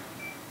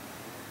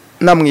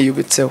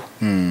namwiyubitseho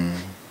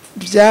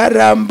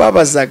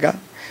byarambabazaga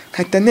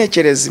nkahita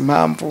ntekereza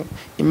impamvu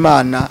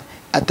Imana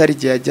atari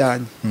igihe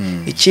yajyanye.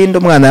 Ikindi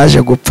umwana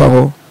yaje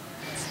gupfaho,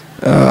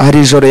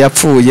 hari ijoro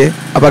yapfuye,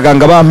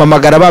 abaganga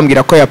bampamagara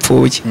bambwira ko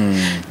yapfuye.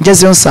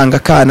 Ngezeyo nsanga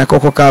akana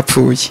koko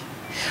kapfuye.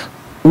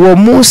 Uwo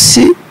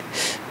munsi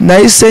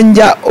nahise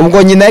njya,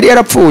 ubwo nyina yari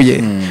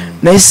yarapfuye,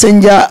 nahise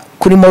njya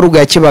kuri moruga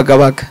ya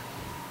Kibagabaga,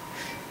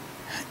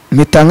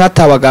 mpita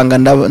nkata abaganga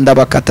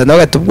ndabakata,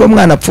 ndabagata ubwo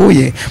mwana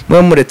apfuye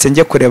mwe muretse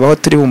njye kureba aho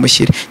turi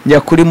bumushyire.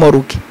 Njya kuri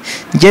moruge,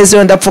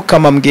 ngezeyo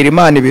ndapfukama mbwira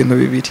Imana ibintu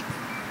bibiri.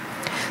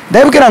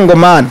 Ndabwira ngo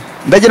Mana,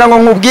 ndagira ngo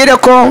nkubwire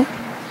ko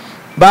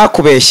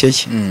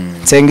bakubeshyeye.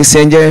 Nsenga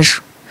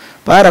isengesho,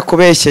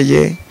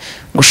 barakubeshyeye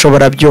ngo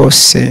ushobora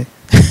byose.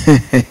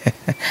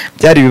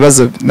 Byari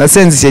ibibazo,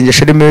 nasenze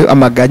isengesho ririmo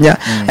amaganya,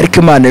 ariko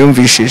Imana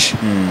yumvishije.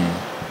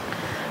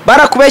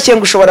 Barakubeshyeye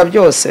ngo ushobora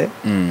byose,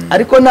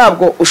 ariko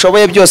ntabwo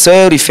ushoboye byose,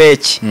 wowe uri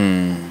fake.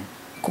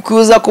 Kuko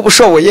uza kuba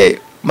ushoboye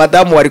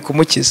madamu wari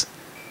kumukiza.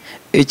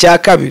 Icya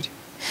kabiri,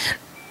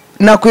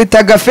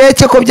 nakwitaga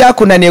fake ko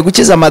byakunaniye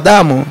gukiza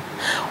madamu,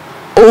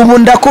 ubu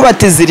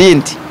ndakubatiza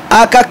irindi.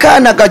 Aka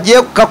kana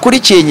kagiye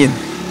kakurikiye nyina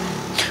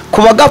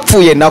kuba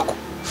gapfuye nako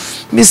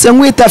mise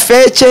nkwita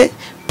feke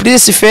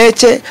plus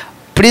feke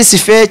plus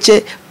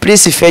feke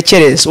plus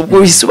fekeless. Ubwo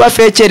uhise uba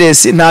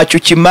fekeless ntacyo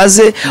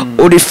kimaze,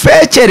 uri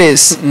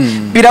fekeless,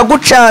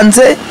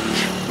 biragucanze,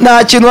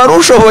 nta kintu wari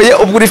ushoboye,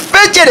 ubwo uri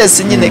fekeless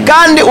nyine.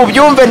 Kandi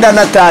ubyumve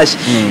ndanatashye,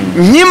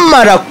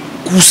 nkimara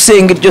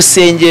gusenga iryo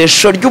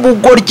sengesho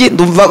ry'ubugoryi,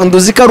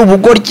 nduzi ko ari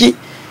ubugoryi,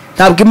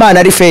 ntabwo Imana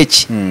ari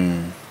fake.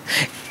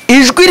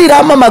 Ijwi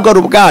riramamagara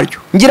ubwaryo,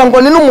 ngira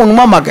ngo ni n'umuntu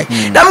umamagaye,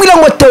 ndambwira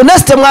ngo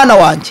Theoneste mwana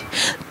wanjye,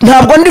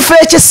 ntabwo ndi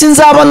feke,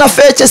 sinzabona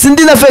feke,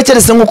 sindi na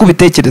fekeless nk'uko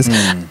ubitekereza.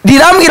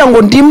 Rirambwira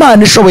ngo ndi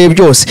Imana ishoboye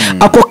byose.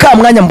 Ako ka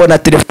mwanya mbona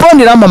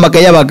telefone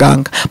iramamagaye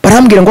y'abaganga,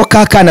 barambwira ngo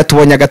ka kana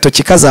tubonye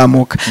agatoki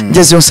kazamuka.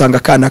 Ngezeyo nsanga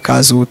akana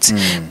kazutse.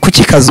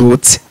 Kuki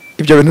kazutse?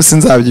 Ibyo bintu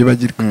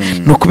sinzabyibagirwa.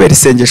 No kubera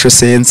isengesho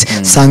senze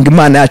sanga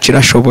Imana yacu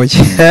irashoboye.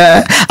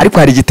 Ariko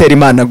hari igitera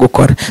Imana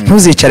gukora,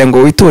 ntuzicare ngo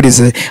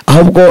witurize,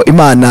 ahubwo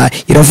Imana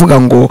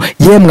iravuga ngo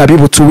yemwe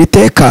abibutse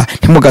Uwiteka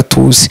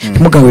ntimugatuze,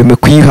 ntimugahweme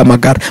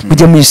kuyihamagara,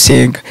 mujye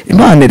muyisenga.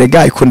 Imana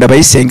rega ikunda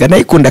abayisenga,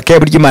 nayo ikunda kaya.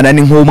 Burya Imana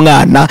ni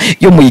nk'umwana,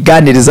 iyo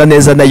muyiganiriza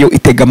neza nayo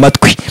itega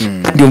amatwi,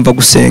 ndumva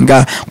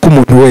gusenga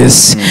k'umuntu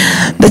wese.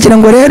 Ndagira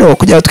ngo rero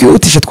kugira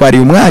twihutishe twari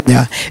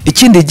umwanya,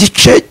 ikindi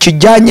gice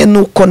kijyanye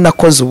nuko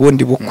nakoze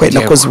ubundi bukwe,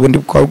 nakoze ubundi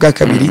bukwe bwa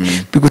kabiri,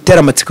 bigutera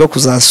amatsiko yo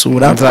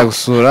kuzasura.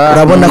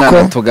 Urabona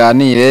ko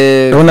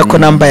tuganire, urabona ko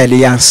nambaye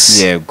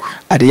alliance. Yego,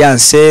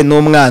 alliance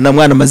n'umwana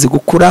amaze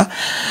gukura,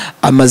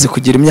 amaze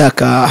kugira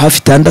imyaka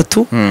hafi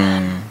 6.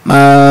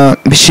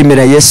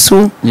 Bishimira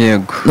Yesu.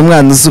 Yego,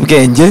 n'umwana uzi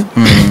ubwenge,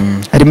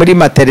 ari muri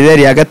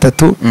materineri ya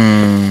 3.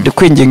 Ndi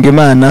kwinginga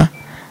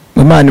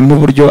Imana mu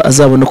buryo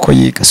azabona uko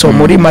yiga. So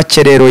muri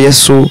make rero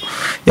Yesu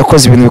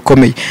yakoze ibintu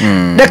bikomeye.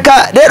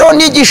 Reka rero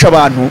nigisha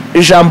abantu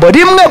ijambo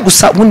rimwe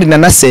gusa, ubundi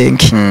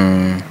nanasenge.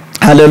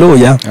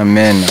 Haleluya,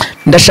 amen.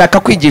 Ndashaka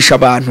kwigisha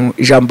abantu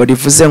ijambo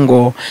rivuze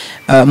ngo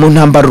mu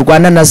ntambara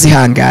urwana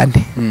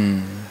nazihangane.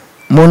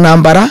 Mu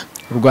ntambara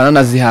urwana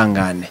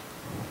nazihangane.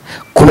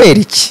 Kubera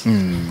iki?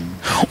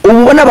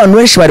 Ubu ubona abantu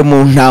benshi bari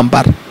mu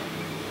ntambara.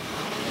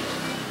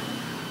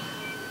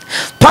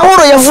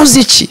 Paulo yavuze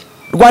iki?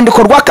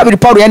 Rwandiko rwa kabiri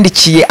Paulo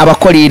yandikiye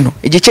Abakorinto,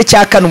 igice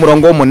cya 4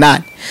 umurongo wa 8.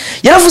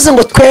 Yaravuze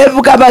ngo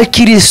twebwe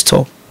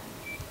abakristo,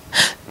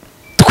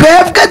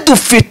 twebwe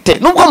dufite,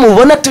 nubwo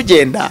mubona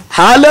tugenda,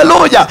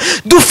 haleluya,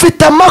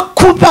 dufite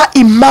amakuba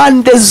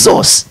impande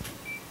zose.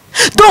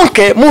 Donc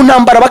mu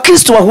ntambara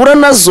abakristo bahura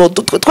nazo,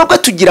 twebwe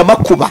tugira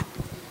amakuba.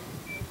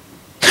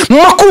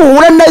 Makuba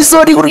uhura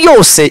nazo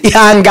yose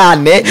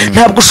ihangane,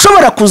 ntabwo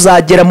ushobora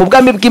kuzagera mu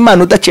bwami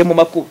bw'Imana udaciye mu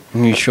makuba.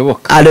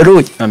 Nishoboka.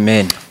 Haleluya,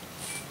 amen.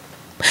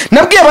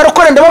 Nabwiye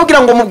barokore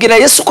ndababwira ngo mubwira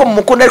Yesu ko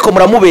mumukunda, ariko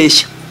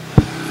muramubeshya.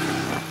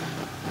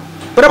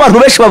 Bari abantu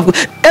benshi bavuga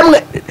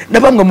emwe na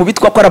bamwe mu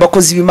bitwa ko ari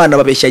abakozi b'Imana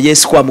babeshya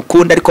Yesu ko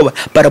bamukunda, ariko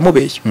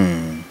baramubeshya.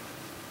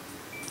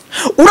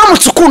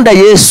 Uramutse ukunda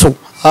Yesu,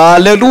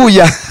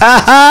 haleluya,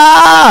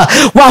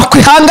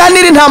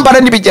 wakwihanganira intambara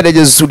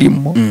n'ibigeragezo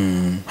urimo.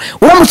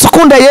 Uramutse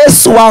ukunda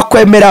Yesu,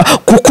 wakwemera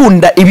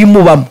gukunda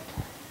ibimubamo.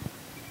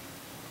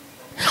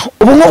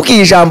 Ubu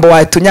nkubwiye ijambo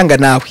wahitunyanga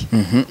nawe.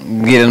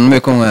 Mbwira numwe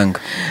ko mwanga.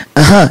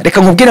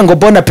 Reka nkubwire ngo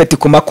bon appétit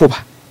ku makuba.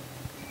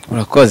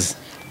 Urakoze.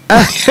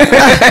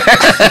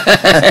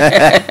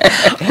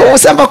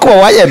 Usamba kuba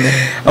wayeme.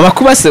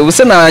 Amakuba se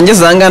ubuse nanjye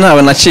zanga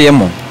ntabwo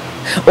naciyemo.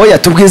 Oya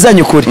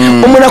tubwizanye ukuri.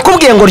 Umuntu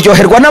akubwiye ngo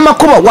ryoherwa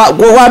n'amakuba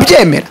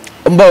wabyemera.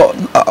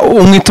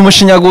 Umwita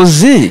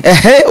umushinyaguzi.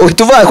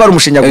 Uhituvuga ko ari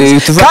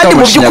umushinyaguzi. Kandi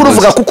mu by'ukuri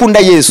uvuga ko ukunda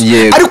Yesu,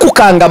 ariko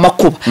ukanga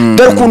amakuba.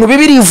 Dore ukuntu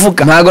Bibiliya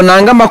ivuga. Ntago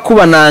nanga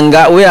amakuba,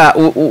 nanga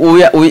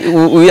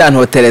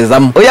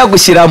uyantoterezamo,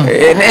 uyagushyiramo.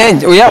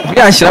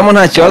 Uyanshyiramo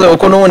nta kibazo,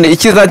 kuko n'ubundi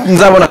ikiza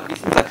nzabona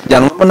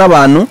kijyanwamo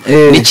n'abantu,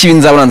 n'ikibi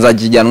nzabona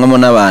nzakijyanwamo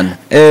n'abantu.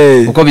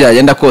 Uko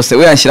byagenda kose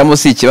uyanshyiramo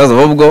si ikibazo,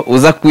 ahubwo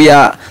uza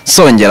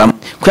kuyasongeramo,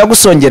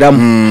 kuyagusongeramo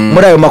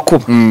muri ayo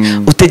makuba.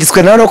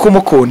 Utegetswe nawe no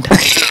kumukunda.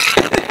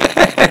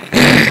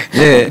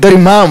 Dore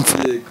impamvu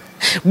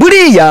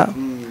buriya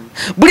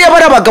buriya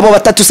bari abagabo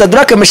batatu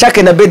Sadrake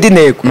Meshake na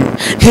Abedinego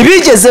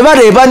ntibigeze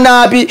bareba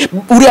nabi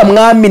uriya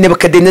mwami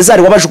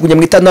Nebukadinezari wabajugunye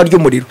mu itanura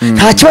ry'umuriro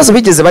nta kibazo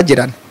bigeze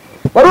bagirana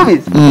wari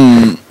ubizi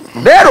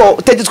rero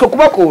utegetswe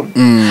kubakunda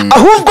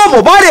ahubwo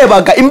bo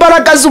barebaga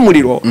imbaraga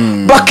z'umuriro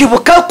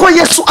bakibuka ko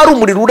Yesu ari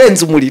umuriro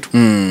urenze umuriro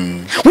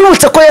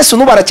wibutse ko Yesu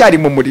n'ubu aracyari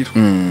mu muriro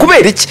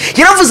kubera iki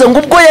yaravuze ngo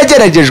ubwo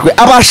yageragejwe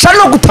abasha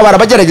no gutabara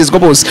abageragezwa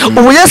bose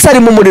ubu Yesu ari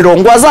mu muriro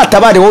ngo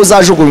azatabare wowe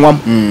uzajugunywamo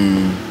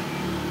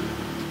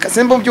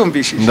kasembo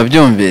byumvishije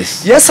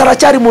ndabyumvise Yesu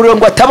aracyari mu muriro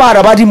ngo atabara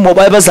abarimo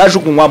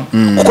bazajugunywamo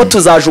kuko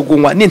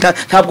tuzajugunywa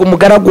ntabwo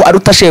umugaragu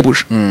aruta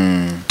shebuja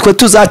twe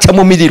tuzaca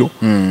mu miriro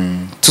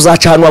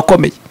tuzaca ahantu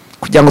hakomeye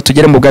kugira ngo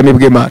tugere mu bwami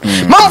bw'Imana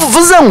mpamvu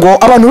uvuze ngo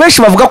abantu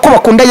benshi bavuga ko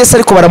bakunda Yesu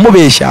ariko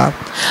baramubeshya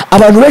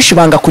abantu benshi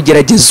banga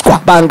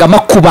kugeragezwa banga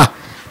amakuba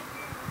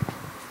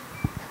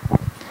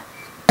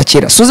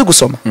akira suzi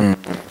gusoma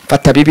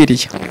fata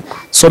Bibiliya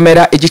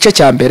somera igice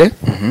cya mbere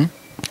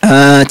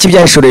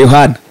cy'ibyahishuriwe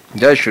Yohana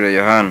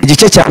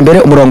igice cya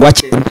mbere umurongo wa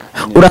 9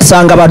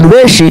 urasanga abantu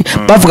benshi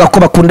bavuga ko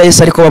bakunda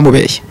Yesu ariko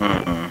bamubeshya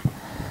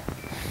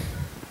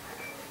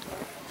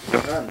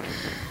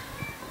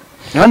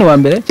Yohana wa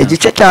mbere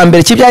igice cya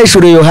mbere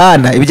cy'ibyahishuriwe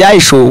Yohana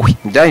ibyahishuwe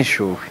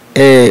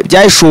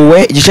byahishuwe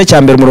igice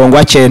cya mbere umurongo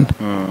wa 9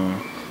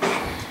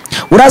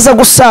 uraza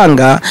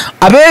gusanga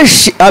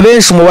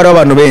abenshi umubare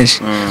w'abantu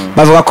benshi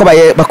bavuga ko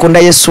bakunda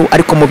Yesu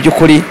ariko mu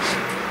by'ukuri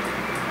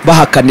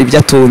bahakana ibyo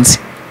atunze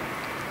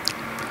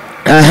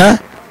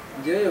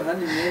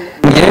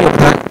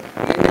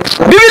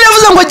Bibiliya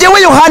ivuze ngo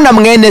jyewe Yohana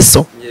mwene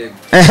so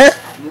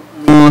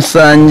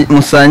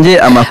musange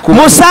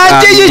amakuba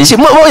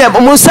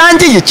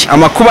musange iki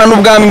amakuba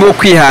n'ubwami bwo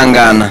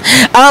kwihangana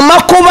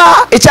amakuba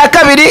icya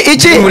kabiri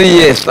iki muri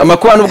Yesu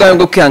amakuba n'ubwami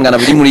bwo kwihangana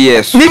biri muri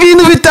Yesu ni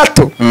ibintu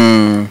bitatu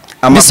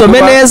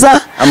bisome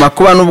neza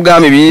amakuba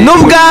n'ubwami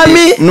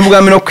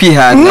no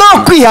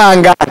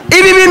kwihangana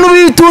ibi bintu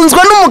bitunzwe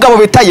n'umugabo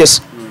bita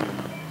Yesu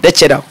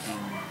rekeraho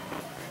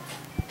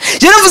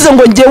yaravuze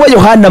ngo njyewe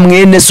Yohana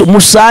mwene so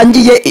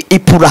musangiye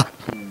ipura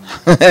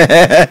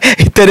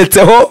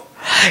iteretseho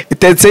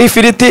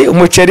ifiriti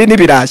umuceri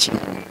n'ibirayi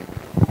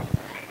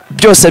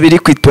byose biri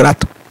ku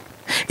ipurato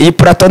iyi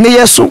purato ni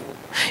Yesu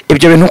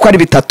ibyo bintu uko ari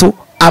bitatu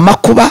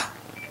amakuba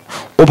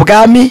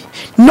ubwami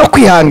no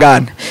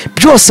kwihangana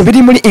byose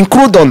biri muri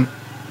includon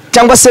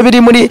cyangwa se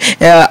biri muri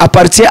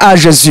appartient à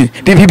Jésus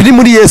biri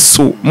muri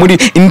Yesu muri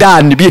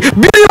indani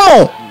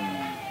birimo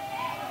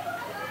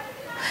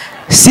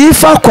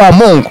sifa kwa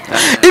Mungu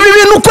ibi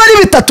bintu uko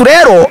ari bitatu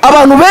rero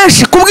abantu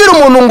benshi kubwira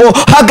umuntu ngo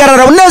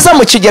hagarara neza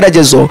mu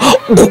kigeragezo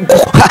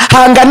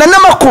hangana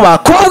n'amakuba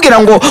kumubwira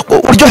ngo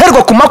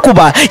uryoherwa ku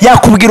makuba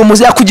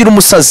yakugira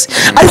umusazi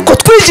ariko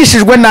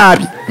twigishijwe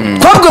nabi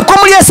twabwiye ko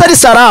muri Yesu ari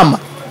salama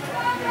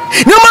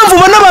niyo mpamvu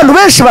ubona abantu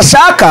benshi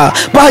bashaka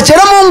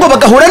bahagera mu ngo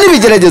bagahura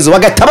n'ibigeragezo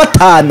bagahita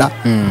batana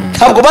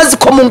ntabwo bazi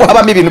ko mu ngo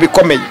habamo ibintu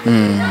bikomeye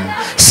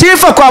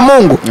sifa kwa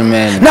Mungu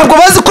ntabwo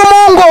bazi ko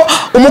mu ngo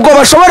umugabo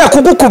ashobora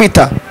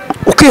kugukubita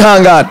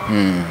ukihangana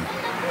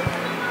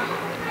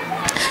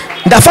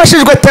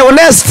ndafashijwe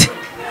Theoneste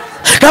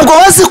ntabwo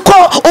bazi ko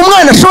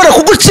umwana ashobora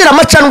kugucira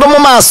amacandwa mu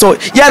maso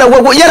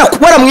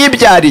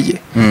waramwibyariye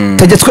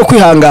tegetswe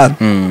kwihangana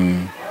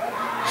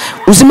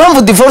uzi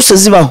impamvu divorce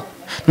zibaho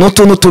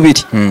n'utuntu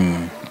tubiri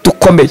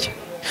dukomeye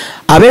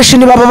abenshi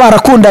ni baba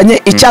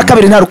barakundanye icya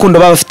kabiri nta rukundo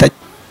baba bafitanye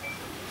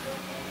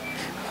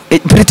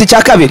Briti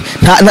cya kabiri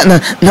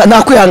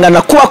nta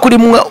kwihangana kuba kuri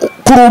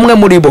umwe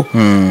muri bo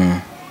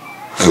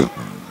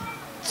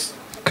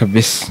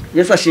kabisa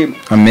Yesu ashimwe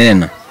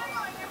amen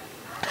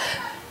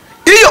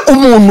iyo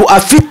umuntu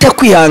afite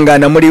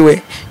kwihangana muri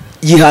we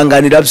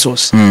yihanganira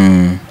byose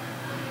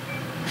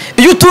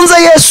iyo utunze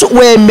Yesu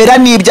wemera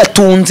n'ibyo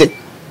atunze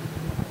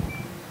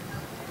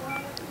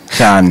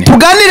cyane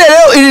tuganire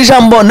rero iri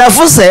jambo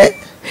navuze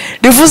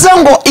rivuze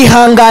ngo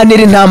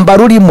ihanganira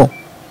intambara urimo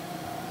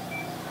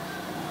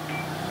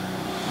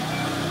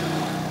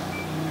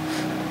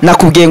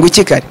nakubwiye ngo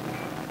iki kare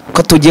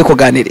ko tugiye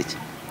kuganira iki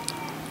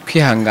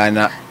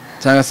kwihangana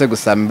cyangwa se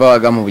gusaba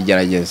imbabaga mu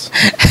bigeragezo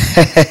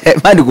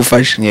bandi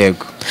gufasha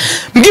yego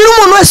mbwira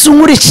umuntu wese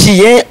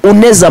unkurikiye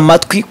uneze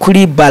amatwi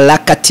kuri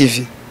Baraka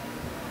TV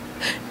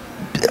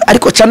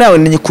ariko cyane yawe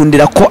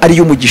nyikundira ko ari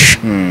y'umugisha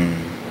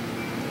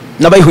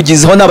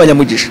n'abayihugizeho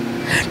n'abanyamugisha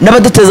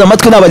n'abaduteza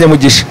amatwi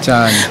n'abanyamugisha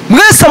cyane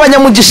mwese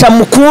abanyamugisha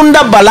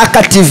mukunda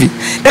Baraka TV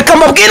reka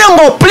mbabwire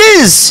ngo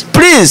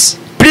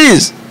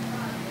please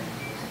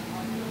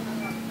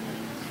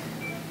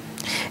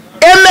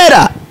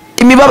emera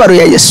imibabaro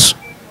ya Yesu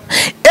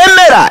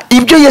emera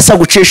ibyo Yesu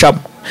agucishamo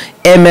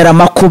emera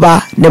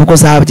amakuba nibwo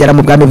uzagera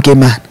mu bwami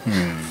bw'Imana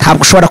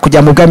ntabwo ushobora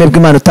kujya mu bwami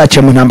bw'Imana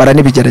utaciye mu ntambara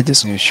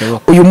n'ibigeragezo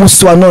uyu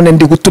munsi wa none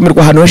ndi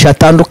gutumirwa ahantu henshi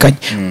hatandukanye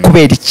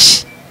kubera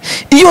iki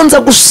iyo nza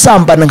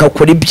gusambana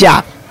nkakora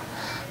ibyaha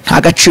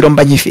nta gaciro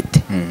mba nyifite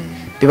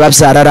biba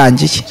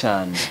byararangiye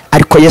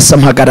ariko Yesu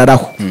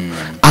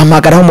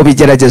ampagararaho mu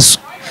bigeragezo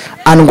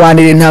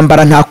andwanira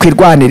intambara nta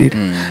kwirwanirira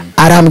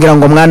arambwira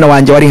ngo mwana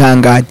wanjye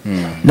warihanganye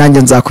nanjye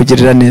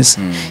nzakugirira neza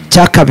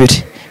cya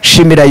kabiri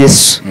shimira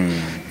Yesu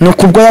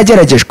nuko ubwo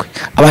yageragejwe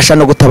abasha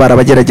no gutabara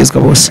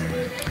abageragezwa bose.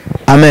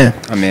 Amen.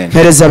 Amen.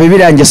 Mpereza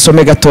Bibiliya yanjye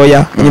some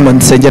gatoya nyuma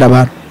nsengera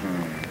abantu.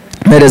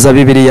 Mpereza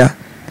Bibiliya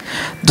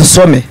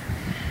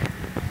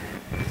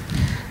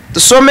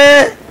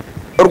dusome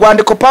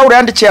urwandiko Pawulo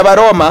yandikiye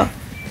Abaroma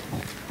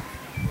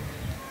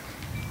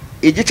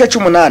igice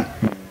cy'umunani.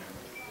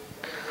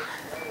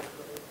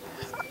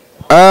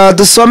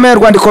 Dusome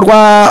urwandiko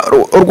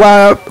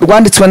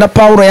rwanditswe na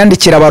Pawulo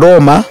yandikira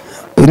Abaroma.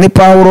 Ni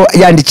Pawulo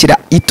yandikira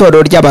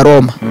itorero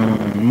ry'Abaroma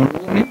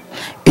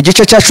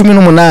igice cya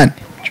 18.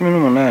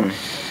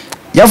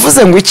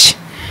 Yavuze ngo iki?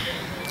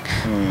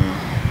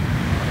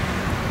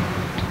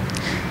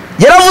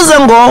 Yaravuze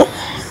ngo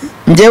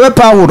njyewe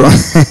Pawulo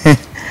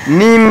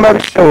nimba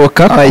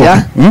bishoboka ko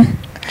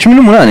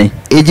 18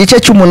 igice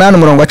cy'umunani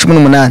umurongo wa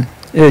 18.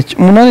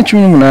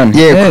 18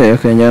 Yego.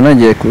 Okay, njya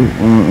nagiye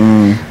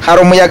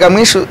hari umuyaga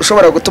mwinshi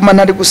ushobora gutuma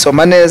ntari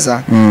gusoma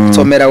neza.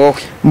 Nsomera wowe.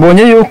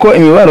 Mbonye yuko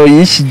imibaro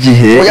y'iki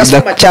gihe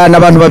cyane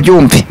abantu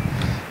babyumve.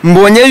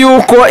 mbonye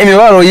yuko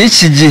imibaro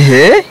y'iki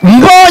gihe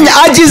Mbonye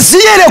agize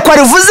iyerekwa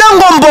rivuze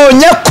ngo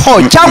mbonye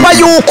ko cyangwa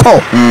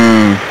yuko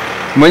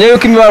mbonye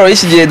yuko imibaro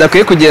y'iki gihe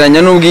idakwiye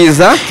kugereranya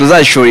n'ubwiza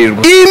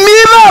tuzashurirwa.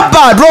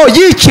 Imibabaro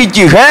y'iki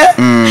gihe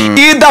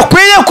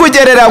idakwiye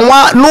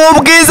kugereranywa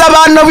n'ubwiza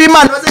abantu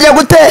b'Imana bazajya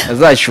gute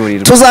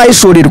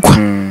tuzahishurirwa.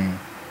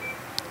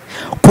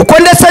 Kuko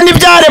ndetse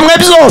n'ibyaremwe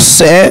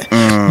byose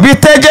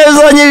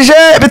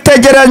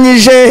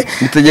bitegeranyije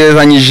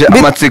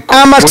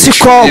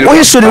amatsiko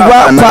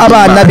guhishurirwa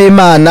kw'abana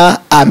b'Imana.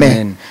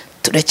 Amen.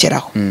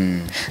 Turekeraho.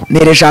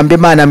 Nere jambo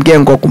Imana mbwiye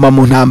ngo guma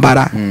mu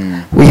ntambara,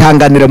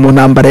 wihanganire mu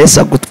ntambara,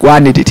 Yesu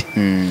agutwanirire.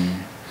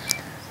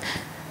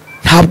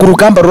 Ntabwo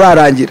urugamba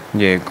rurarangira.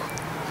 Yego.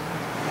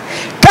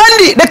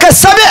 Kandi reka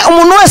sabe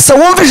umuntu wese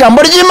wumva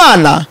ijambo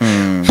ry'Imana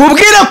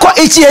nkubwire ko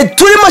igihe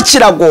turimo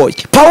kiragoye.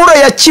 Pawulo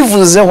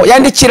yakivuzeho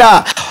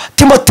yandikira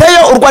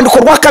Timoteyo urwandiko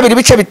rwa 2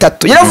 ibice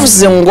 3.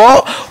 Yaravuze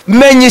ngo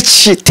menye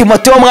iki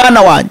Timoteyo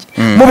mwana wanjye,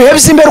 mu bihe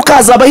by'imbere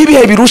ukazabaho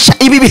ibihe birushya.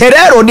 Ibi bihe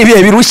rero ni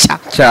ibihe birushya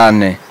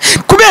cyane,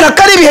 kubera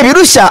ko ari ibihe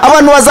birushya.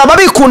 Abantu bazaba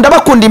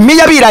bakunda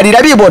impiya,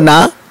 birarira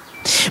bibona,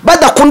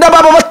 badakunda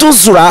baba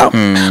batuzura.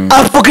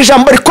 Avuga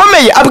ijambo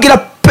rikomeye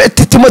abwira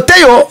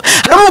Timoteyo,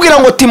 aramubwira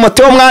ngo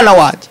Timoteyo mwana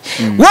wanjye,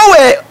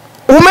 wowe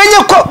umenye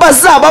ko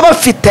bazaba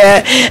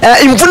bafite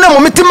imvune mu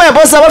mitima yabo,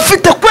 bazaba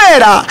bafite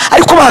kwera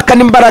ariko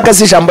bahakana imbaraga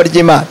z'ijambo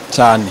ry'Imana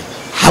cyane.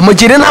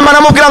 Hamugira inama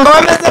aramubwira ngo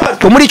bameze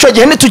batyo muri icyo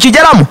gihe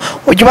nitukigeramo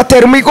ujye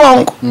batera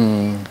umugongo.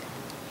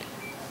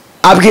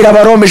 Abwira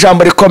Abaroma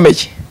ijambo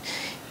rikomeye.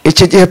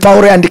 Icyo gihe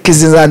Pawulo yandika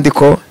izi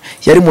nzandiko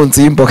yari mu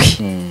nzu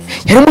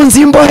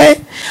y'imbohe,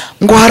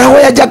 ngo haraho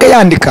yajyaga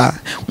yandika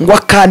ngo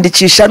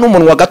akandikisha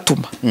n'umunwa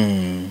gatuma.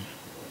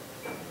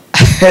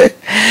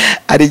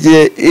 Ari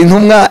gihe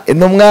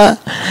intumwa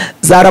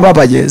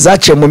zarababaye,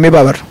 zaciye mu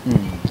mibabaro.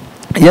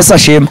 Yesu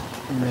ashima.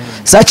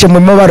 Zaciye mu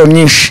mibabaro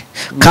myinshi,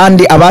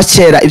 kandi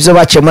abakera ibyo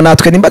baciyemo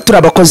natwe nimba turi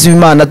abakozi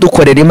b'Imana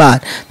dukorera Imana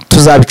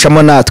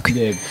tuzabicamo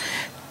natwe.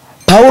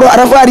 Pawulo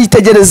aravuga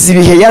aritegereza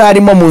ibihe yari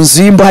arimo mu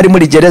nzu y'imbohe, hari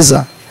muri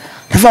gereza.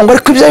 Aravuga ngo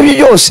ariko ibyo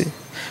byose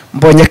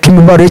mbonye ko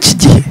imibabaro y'iki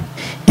gihe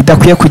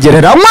idakwiye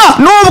kugereranywa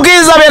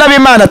n'ubwiza bera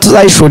b'Imana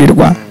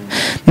tuzahishurirwa.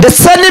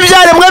 Ndetse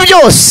n'ibyaremwe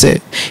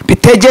byose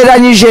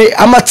bitegeranyije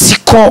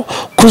amatsiko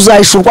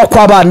kuzahishurwa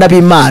kw'abana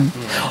b'Imana.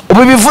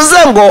 Ubu bivuze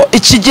ngo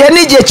iki gihe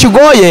ni igihe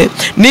kigoye,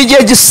 ni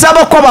igihe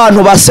gisaba ko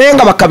abantu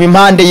basenga bakaba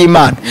impande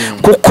y'Imana,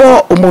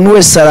 kuko umuntu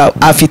wese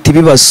afite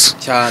ibibazo.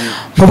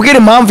 Nkubwire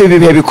impamvu ibi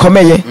bihe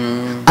bikomeye,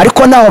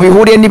 ariko ntaho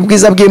bihuriye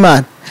n'ubwiza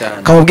bw'Imana.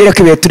 Kamubwire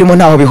ko ibihe turimo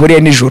ntaho bihuriye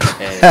n'ijuru.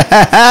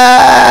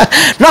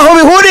 Ntaho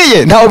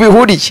bihuriye.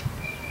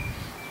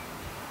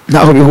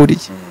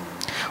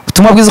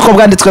 Ubutumwa bwiza uko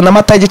bwanditswe na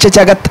Matayo igice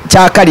cya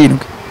 7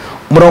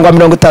 umurongo wa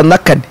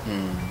 54.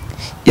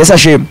 Yesu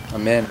ashimwe.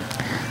 Amen.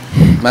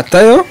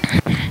 Matayo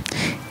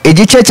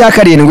igice cya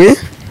 7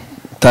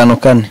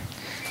 5:4.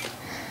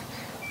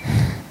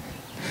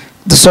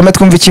 Dusome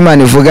twumva icyo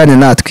Imana ivugane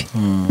natwe.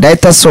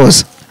 Ndahita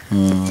soza.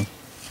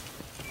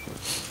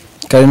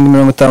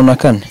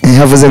 7:54.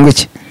 Havuze ngo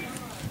iki?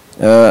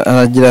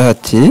 Aragira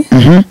hati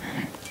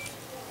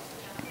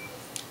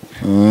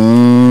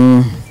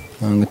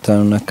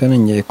 54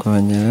 ngiye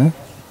kuhagera.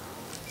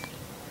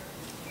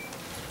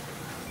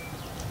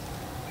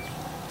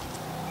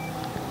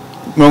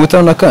 Mirongo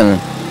 54.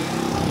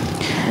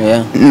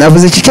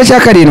 Navuze igice cya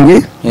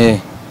 7.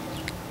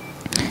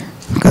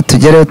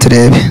 Katugereho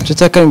turebe. Igice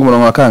cya 7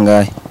 umurongo wa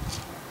kangahe?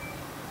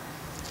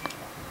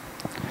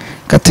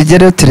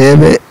 Katugereho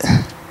turebe.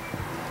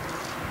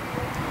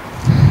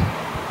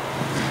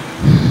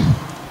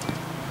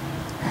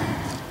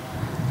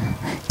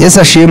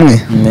 Yesu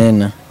ashimwe.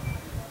 Amen.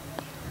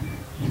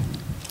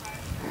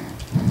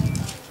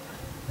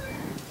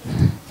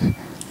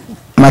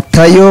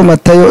 Matayo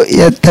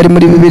yatari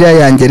muri Bibiliya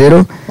yanjye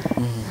rero.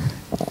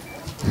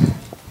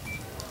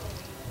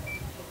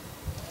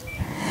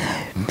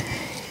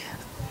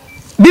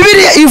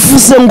 Bibiliya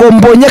ivuze ngo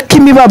mbonye ko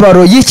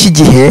imibabaro y'iki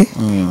gihe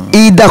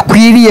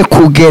idakwiriye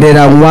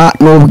kugereranywa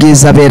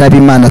n'ubwiza bera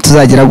b'Imana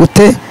tuzagira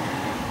gute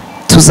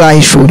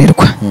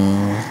tuzahishurirwa.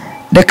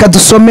 reka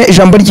dusome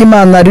ijambo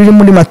ry'Imana riri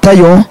muri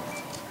Matayo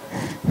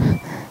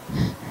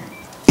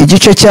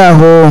igice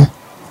cyaho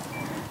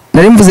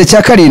nari mvuze cya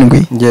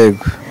 7.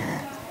 Yego.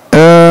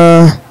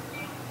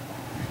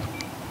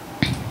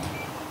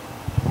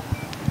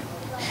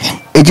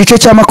 Igice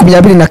cya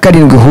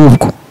 27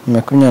 hubwo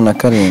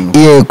 27.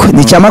 yego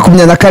ni cya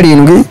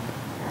 27.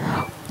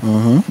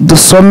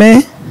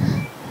 Dusome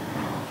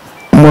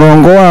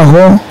umurongo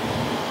waho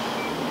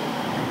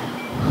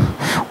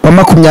wa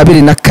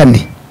 24.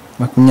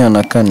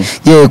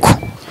 Yego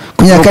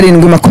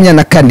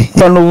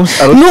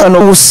 27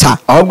 n'ubusa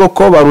ahubwo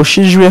ko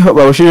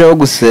barushijeho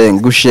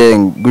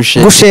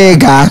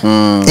gushega.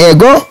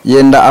 Yego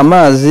yenda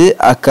amazi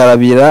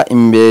akarabira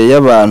imbere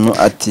y'abantu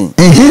ati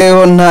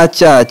yeho nta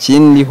cyaha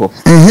kindiho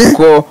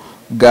ko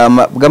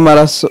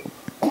bw'amaraso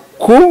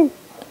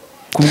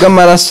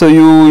kubw'amaraso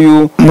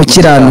y'uyu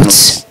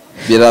mukiranutsi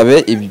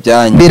birabe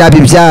ibyanyu.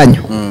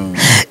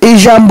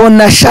 Ijambo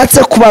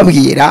nashatse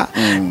kubabwira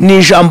ni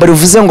ijambo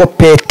rivuze ngo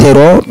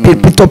Petero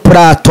Pipito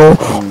Plato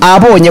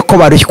abonye ko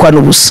barushywa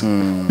n'ubusa.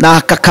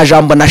 Naka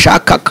kajambo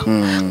nashakaga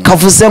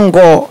kavuze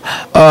ngo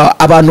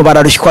abantu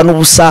bararushywa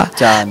n'ubusa,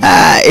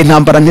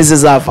 intambara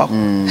ntizizavaho.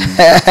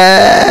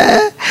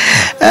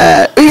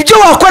 Ibyo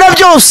wakora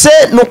byose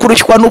no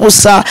kurushywa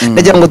n'ubusa.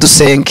 Ndagira ngo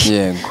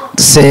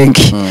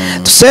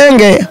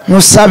dusenge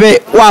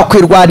nkusabe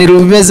wakwirwanira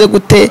bimeze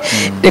gute.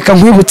 Reka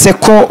nkwibutse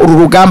ko uru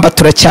rugamba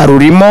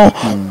turacyarurimo,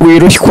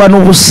 wirushywa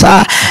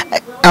n'ubusa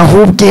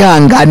ahubwo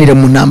ihanganire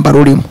mu ntambara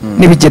urimo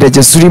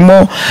n'ibigeragezo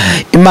urimo.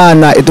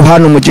 Imana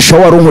iduhana umugisha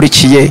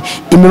warunkurikiye,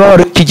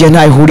 imibabaro igihe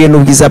nta ihuriye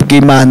n'ubwiza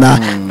bw'Imana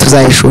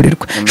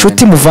tuzahishurirwa.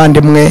 Nshuti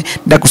muvandimwe,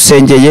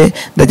 ndagusengeye,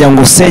 ndagira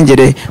ngo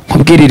usengere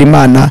nkubwirire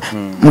Imana,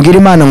 mbwira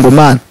Imana ngo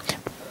Mana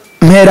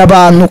mpera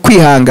abantu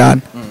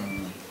kwihangana.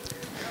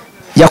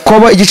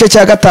 Yakobo igice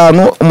cya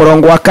 5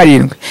 umurongo wa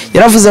 7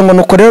 yaravuze ngo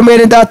nuko rero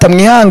mwene data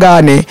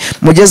mwihangane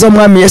mugeze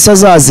umwami Yesu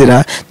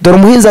azazira, dore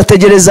umuhinzi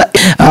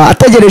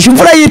ategereje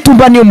imvura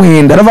y'itumba niyo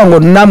muhinda. Aravuga ngo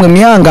namwe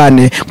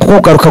mwihangane kuko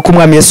kugaruka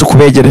k'umwami Yesu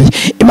kubegereye.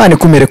 Imana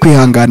ikumere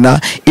kwihangana,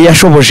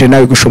 iyashoboje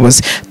nawe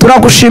gushoboze.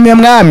 Turagushimiye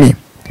mwami,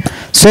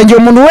 sengeye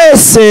umuntu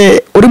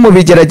wese uri mu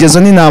bigeragezo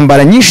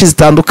n'intambara nyinshi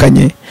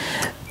zitandukanye.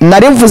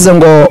 Narivuze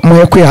ngo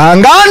muhe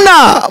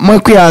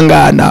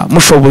kwihangana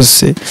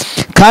mushoboze,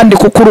 kandi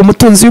kuko uri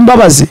umutunzi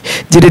w'imbabazi,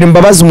 girira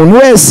imbabazi umuntu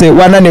wese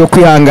wananiwe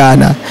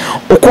kwihangana.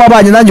 Uko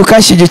wabanye nanjye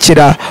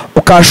ukashyigikira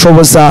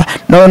ukashoboza,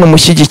 nawe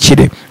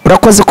numushyigikire.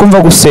 Urakoze kumva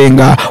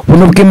gusenga,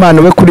 buntu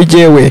bw'Imana we kuri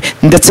jewe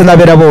ndetse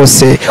n'abera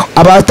bose.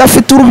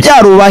 Abatafite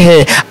urubyaro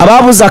ubahe,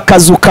 ababuze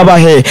akazi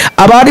ukabahe,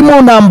 abari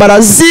mu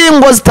ntambara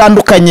zingo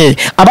zitandukanye,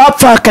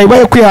 abapfakaye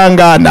bahe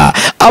kwihangana,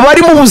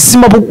 abari mu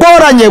buzima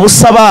bugoranye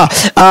busaba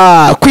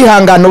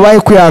kwihangana ubahe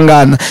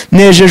kwihangana.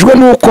 Nejejwe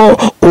nuko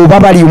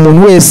ubabariye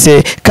umuntu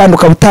wese kandi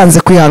ukabutanze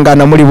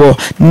kwihangana muri bo.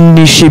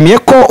 Nishimiye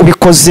ko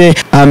ubikoze.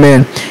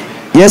 Amen.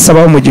 Yesu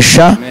abaho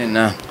umugisha.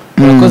 Amen.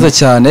 Urakoze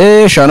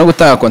cyane. Ushobora no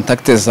gutanga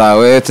kontakte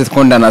zawe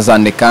tukundana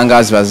zandika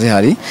ngazi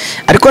bazihari,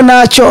 ariko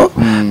ntacyo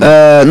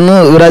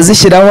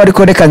urazishyiraho,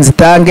 ariko reka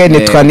nzitange.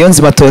 Nitwa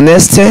Niyonzima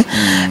Toneste,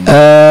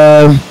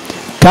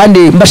 kandi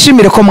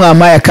mbashimire ko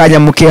mwampaye akanya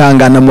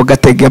mukihangana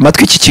mugatega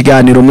amatwi iki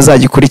kiganiro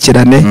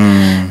muzagikurikirane.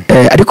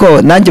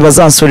 Ariko nanjye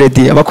bazansure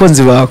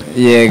abakunzi bawe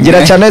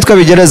ngira cyane yitwa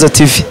Bigerezo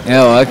TV.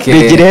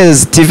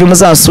 Bigerezo TV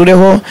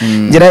muzansureho,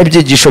 ngira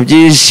ibyigisho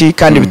byinshi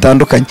kandi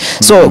bitandukanye.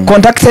 So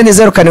contact ni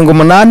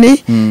 078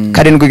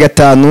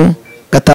 75